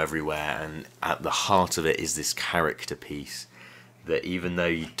snow everywhere, and at the heart of it is this character piece that even though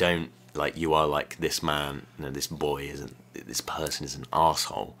you don't, like, you are like, this man, you know, this boy isn't, this person is an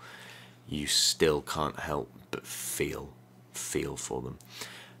arsehole, you still can't help but feel for them.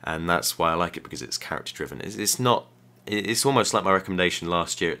 And that's why I like it, because it's character driven. It's not, it's almost like my recommendation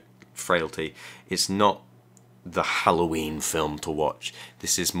last year, Frailty. It's not the Halloween film to watch.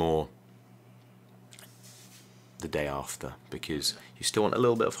 This is more the day after, because you still want a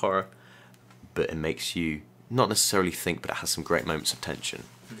little bit of horror, but it makes you not necessarily think, but it has some great moments of tension.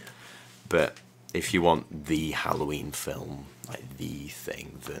 Yeah. But if you want the Halloween film, like the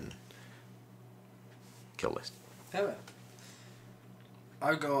thing, then Kill List. Hello.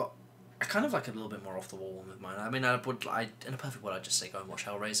 I kind of like a little bit more off the wall one with mine. I mean, in a perfect world, I'd just say go and watch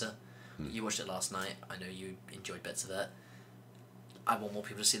Hellraiser. You watched it last night. I know you enjoyed bits of it. I want more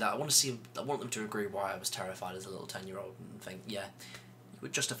people to see that. I want them to agree why I was terrified as a little 10-year-old and think, yeah, you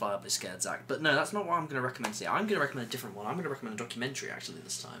would justifiably scared Zach. But no, that's not what I'm going to recommend today. I'm going to recommend a different one. I'm going to recommend a documentary, actually,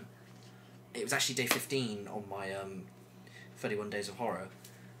 this time. It was actually day 15 on my 31 Days of Horror.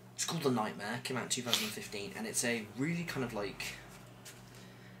 It's called The Nightmare. Came out in 2015, and it's a really kind of like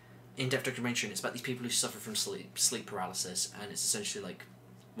in-depth documentary, and it's about these people who suffer from sleep paralysis, and it's essentially like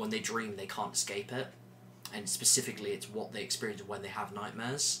when they dream, they can't escape it. And specifically, it's what they experience when they have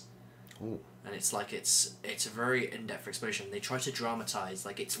nightmares. Ooh. And it's like, it's a very in-depth explanation. They try to dramatize,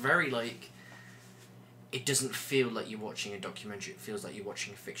 like, it's very, like, it doesn't feel like you're watching a documentary. It feels like you're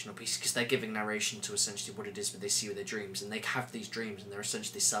watching a fictional piece, because they're giving narration to essentially what it is that they see with their dreams. And they have these dreams, and they're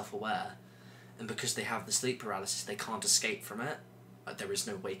essentially self-aware. And because they have the sleep paralysis, they can't escape from it. Like, there is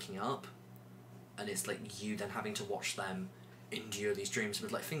no waking up. And it's, like, you then having to watch them endure these dreams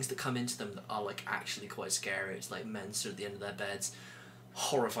with, like, things that come into them that are, like, actually quite scary. It's like men stood at the end of their beds,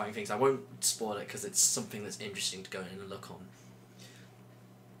 horrifying things. I won't spoil it because it's something that's interesting to go in and look on.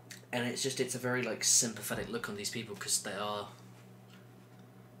 And it's a very, like, sympathetic look on these people, because they are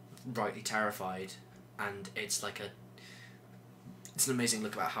rightly terrified, and it's like it's an amazing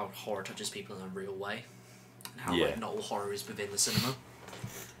look about how horror touches people in a real way, and how like, not all horror is within the cinema.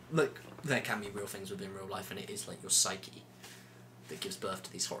 Like, there can be real things within real life, and it is like your psyche that gives birth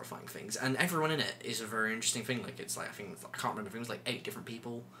to these horrifying things, and everyone in it is a very interesting thing. Like, it's like, I can't remember, I think it was like 8 different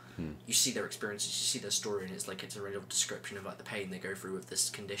people. You see their experiences, you see their story, and it's like, it's a real description of like the pain they go through with this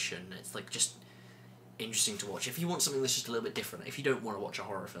condition. It's like just interesting to watch. If you want something that's just a little bit different, if you don't want to watch a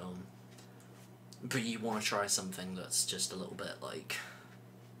horror film, but you want to try something that's just a little bit like,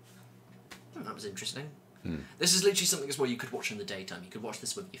 oh, that was interesting. This is literally something as well you could watch in the daytime. You could watch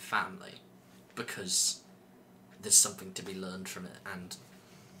this with your family, because there's something to be learned from it and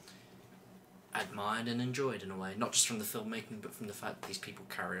admired and enjoyed in a way, not just from the filmmaking, but from the fact that these people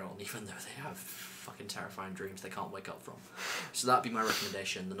carry on even though they have fucking terrifying dreams they can't wake up from. So that'd be my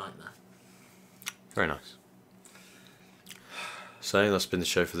recommendation, The Nightmare. Very nice. So that's been the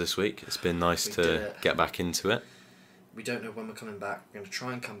show for this week. It's been nice to get back into it. We don't know when we're coming back. We're going to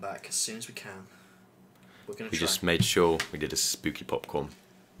try and come back as soon as we can. We just made sure we did a spooky popcorn.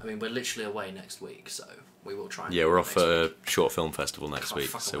 I mean, we're literally away next week, so we will try and... Yeah, we're off at a short film festival next week,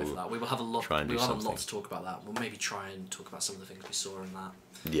 so we will have a lot. Try and we will do have a lot something. to talk about that. We'll maybe try and talk about some of the things we saw in that.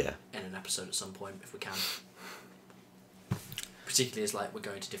 Yeah. In an episode at some point, if we can. Particularly as like we're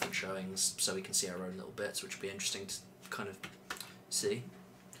going to different showings, so we can see our own little bits, which will be interesting to kind of see.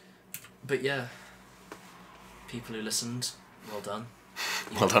 But yeah, people who listened, well done.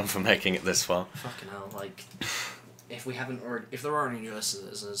 Well done for making it this far. Fucking hell, like, if there are any new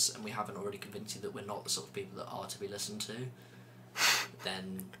listeners and we haven't already convinced you that we're not the sort of people that are to be listened to,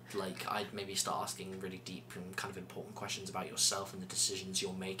 then, like, I'd maybe start asking really deep and kind of important questions about yourself and the decisions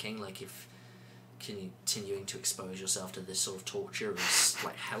you're making. Like, if continuing to expose yourself to this sort of torture is,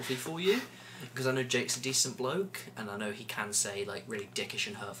 like, healthy for you. Because I know Jake's a decent bloke, and I know he can say, like, really dickish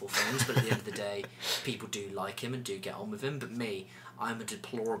and hurtful things, but at the end of the day, people do like him and do get on with him. But me, I'm a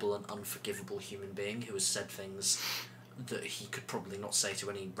deplorable and unforgivable human being who has said things that he could probably not say to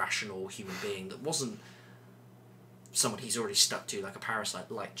any rational human being that wasn't someone he's already stuck to, like a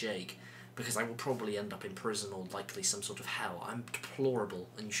parasite like Jake, because I will probably end up in prison or likely some sort of hell. I'm deplorable,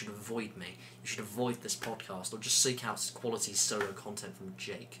 and you should avoid me. You should avoid this podcast, or just seek out quality solo content from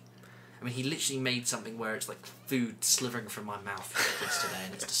Jake. I mean, he literally made something where it's like food slithering from my mouth yesterday,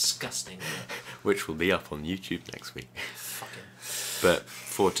 and it's disgusting. Which will be up on YouTube next week. Fucking. But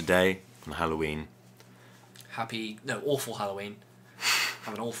for today, on Halloween... awful Halloween.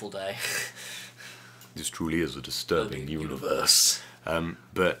 Have an awful day. This truly is a disturbing universe.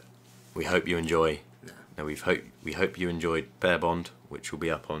 But we hope you enjoy. Yeah. Now we hope you enjoyed Bear Bond, which will be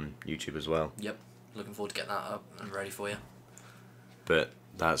up on YouTube as well. Yep. Looking forward to getting that up and ready for you. But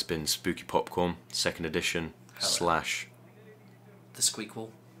that's been Spooky Popcorn, 2nd edition / The Squeakquel.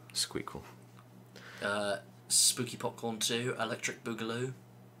 Squeakquel. Spooky Popcorn 2, Electric Boogaloo.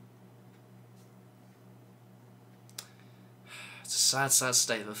 It's a sad, sad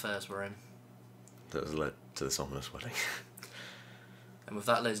state of affairs we're in. That has led to this ominous wedding. And with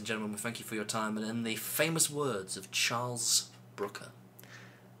that, ladies and gentlemen, we thank you for your time, and in the famous words of Charles Brooker.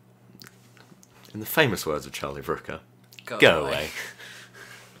 In the famous words of Charlie Brooker, Go away.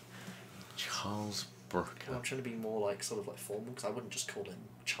 Charles Brooker. Well, I'm trying to be more like sort of like formal, because I wouldn't just call him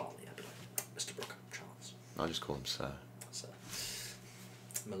Charlie. I'd be like, Mr. Brooker, Charles. I just call him Sir. Sir.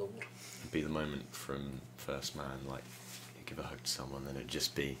 My lord. It'd be the moment from First Man, like you give a hug to someone, then it'd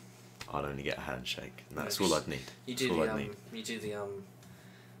just be, I'd only get a handshake, and that's all I'd need. You do the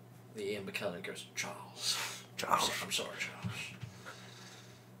Ian McKellen goes, Charles. Charles. I'm sorry, Charles.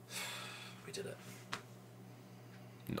 We did it.